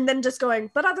performance and then just going,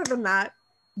 "But other than that,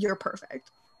 you're perfect."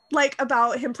 Like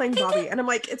about him playing Bobby. And I'm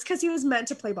like, it's because he was meant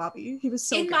to play Bobby. He was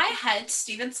so in good. my head,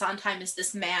 Stephen Sondheim is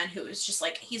this man who is just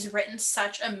like, he's written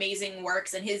such amazing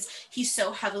works and he's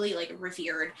so heavily like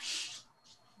revered.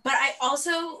 But I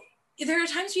also, there are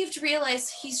times we have to realize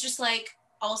he's just like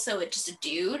also just a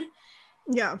dude.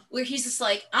 Yeah. Where he's just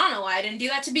like, I don't know why I didn't do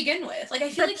that to begin with. Like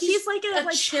I feel like he's like a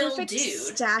like chill perfect dude.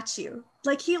 Statue.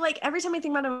 Like he like every time I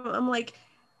think about him, I'm like,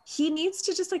 he needs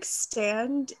to just like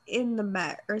stand in the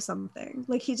Met or something.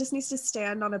 Like he just needs to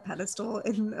stand on a pedestal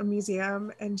in a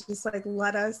museum and just like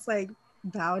let us like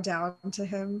bow down to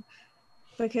him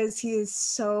because he is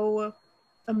so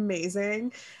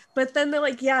amazing. But then they're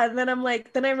like, yeah, and then I'm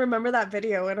like, then I remember that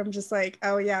video and I'm just like,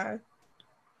 oh yeah,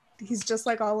 he's just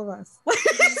like all of us.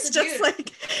 It's just dude.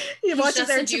 Like he watches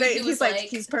Aaron Tveit and he's like,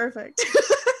 he's perfect.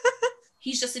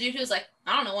 He's just a dude who's like,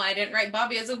 I don't know why I didn't write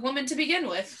Bobby as a woman to begin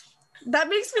with. That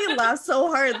makes me laugh so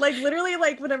hard. Like literally,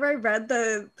 like whenever I read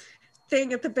the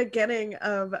thing at the beginning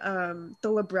of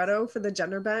the libretto for the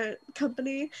Gender Bent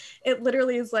Company, it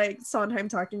literally is like Sondheim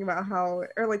talking about how,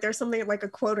 or like there's something like a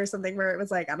quote or something where it was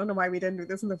like, I don't know why we didn't do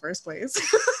this in the first place.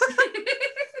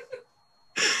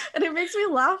 And it makes me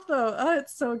laugh though. Oh,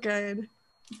 it's so good.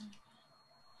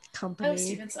 Company. Oh,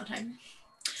 Stephen Sondheim.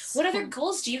 What other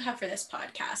goals do you have for this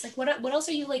podcast? Like what else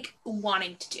are you like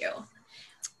wanting to do?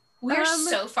 We're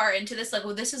so far into this, like,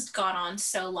 well, this has gone on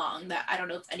so long that I don't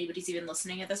know if anybody's even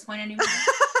listening at this point anymore.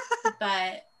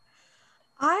 But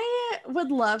I would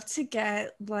love to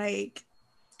get like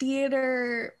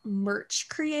theater merch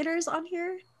creators on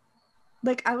here.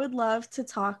 Like I would love to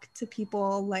talk to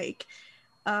people like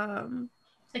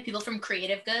people from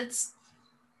Creative Goods.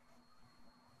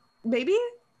 Maybe.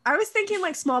 I was thinking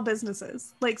like small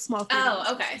businesses, like small theater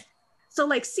businesses. Okay. So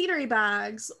like Scenery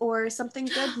Bags or Something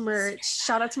Good merch.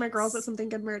 Shout out to my girls at Something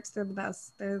Good merch. They're the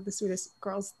best. They're the sweetest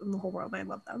girls in the whole world. I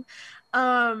love them.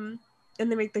 And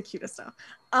they make the cutest stuff.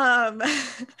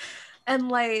 And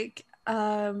like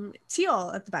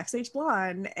Teal at the Backstage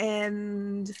Blonde.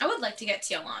 And I would like to get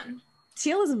Teal on.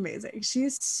 Teal is amazing.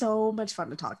 She's so much fun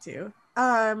to talk to.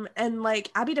 And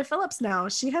like Abby DePhillips now,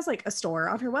 she has like a store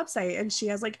on her website and she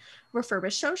has like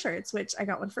refurbished show shirts, which I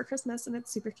got one for Christmas and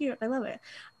it's super cute. I love it.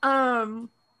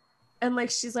 And like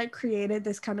she's like created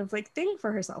this kind of like thing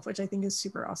for herself, which I think is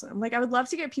super awesome. Like I would love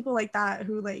to get people like that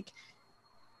who like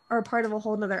are a part of a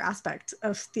whole nother aspect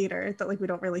of theater that like we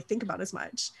don't really think about as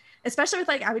much, especially with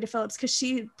like Abby DePhillips, because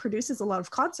she produces a lot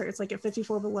of concerts like at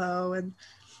 54 Below and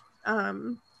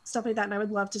stuff like that. And I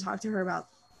would love to talk to her about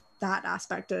that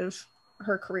aspect of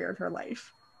her career and her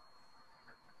life.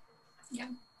 Yeah.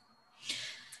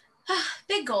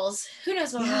 big goals. Who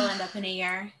knows where we'll end up in a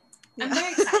year? Yeah. I'm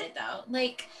very excited though.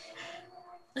 Like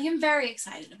I'm very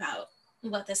excited about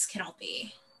what this can all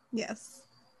be. Yes.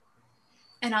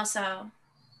 And also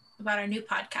about our new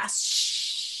podcast.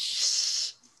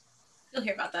 Shh. You'll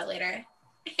hear about that later.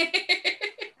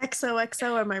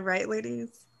 XOXO, am I right, ladies?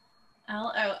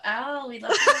 LOL, we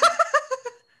love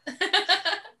you.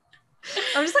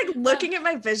 I'm just like looking at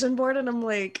my vision board and I'm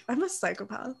like, I'm a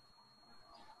psychopath.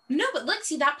 No, but look,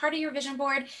 see, that part of your vision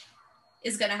board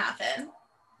is gonna happen.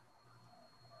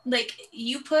 Like,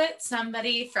 you put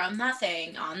somebody from that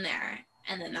thing on there,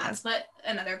 and then that's what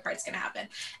another part's gonna happen.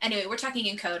 Anyway, we're talking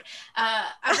in code.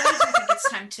 I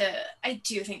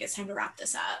do think it's time to wrap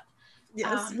this up.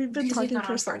 Yes, we've been talking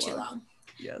for so too long.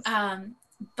 Yes.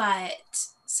 But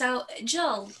so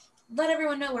Jill, let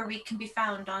everyone know where we can be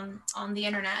found on the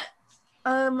internet.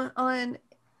 On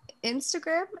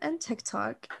Instagram and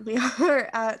TikTok, we are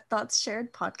at Thoughts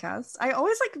Shared Podcast. I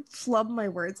always like flub my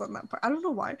words on that part. I don't know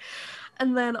why.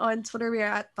 And then on Twitter, we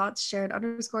are at Thoughts Shared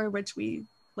 _ which we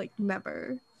like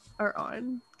never are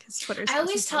on because Twitter's. I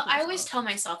always tell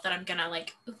myself that I'm gonna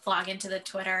like log into the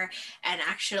Twitter and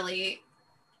actually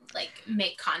like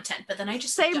make content, but then I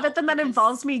just but then that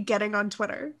involves me getting on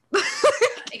Twitter.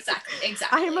 Exactly.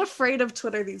 I am afraid of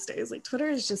Twitter these days. Like Twitter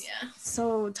is just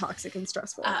so toxic and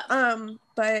stressful. And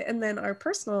then our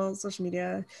personal social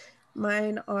media,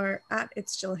 mine are at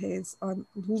It's Jill Hayes on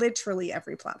literally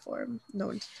every platform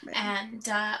known to me. And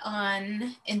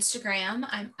on Instagram,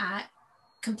 I'm at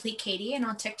Complete Katie, and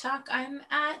on TikTok, I'm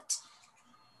at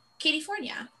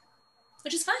Katiefornia,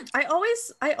 which is fun. I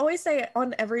always say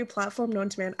on every platform known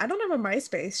to man. I don't have a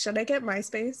MySpace. Should I get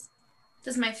MySpace?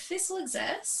 Does MySpace still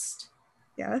exist?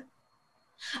 Yeah.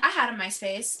 I had a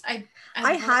MySpace.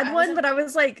 I had one, but I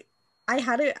was like, I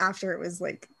had it after it was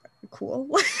like cool.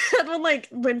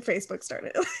 when Facebook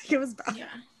started. Like, it was bad. Yeah.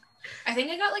 I think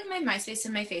I got like my MySpace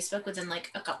and my Facebook within like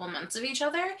a couple months of each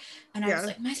other. And I was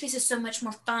like, MySpace is so much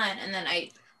more fun. And then I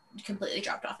completely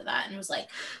dropped off of that and was like,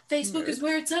 Facebook is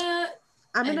where it's at.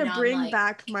 I'm going to bring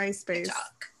back MySpace.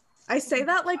 TikTok. I say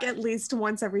that like at least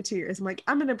once every 2 years. I'm like,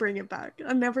 I'm going to bring it back.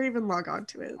 I'll never even log on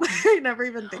to it. I never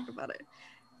even think about it.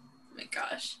 Oh my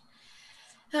gosh.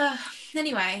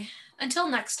 Anyway, until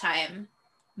next time,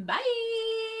 bye.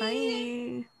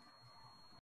 Bye.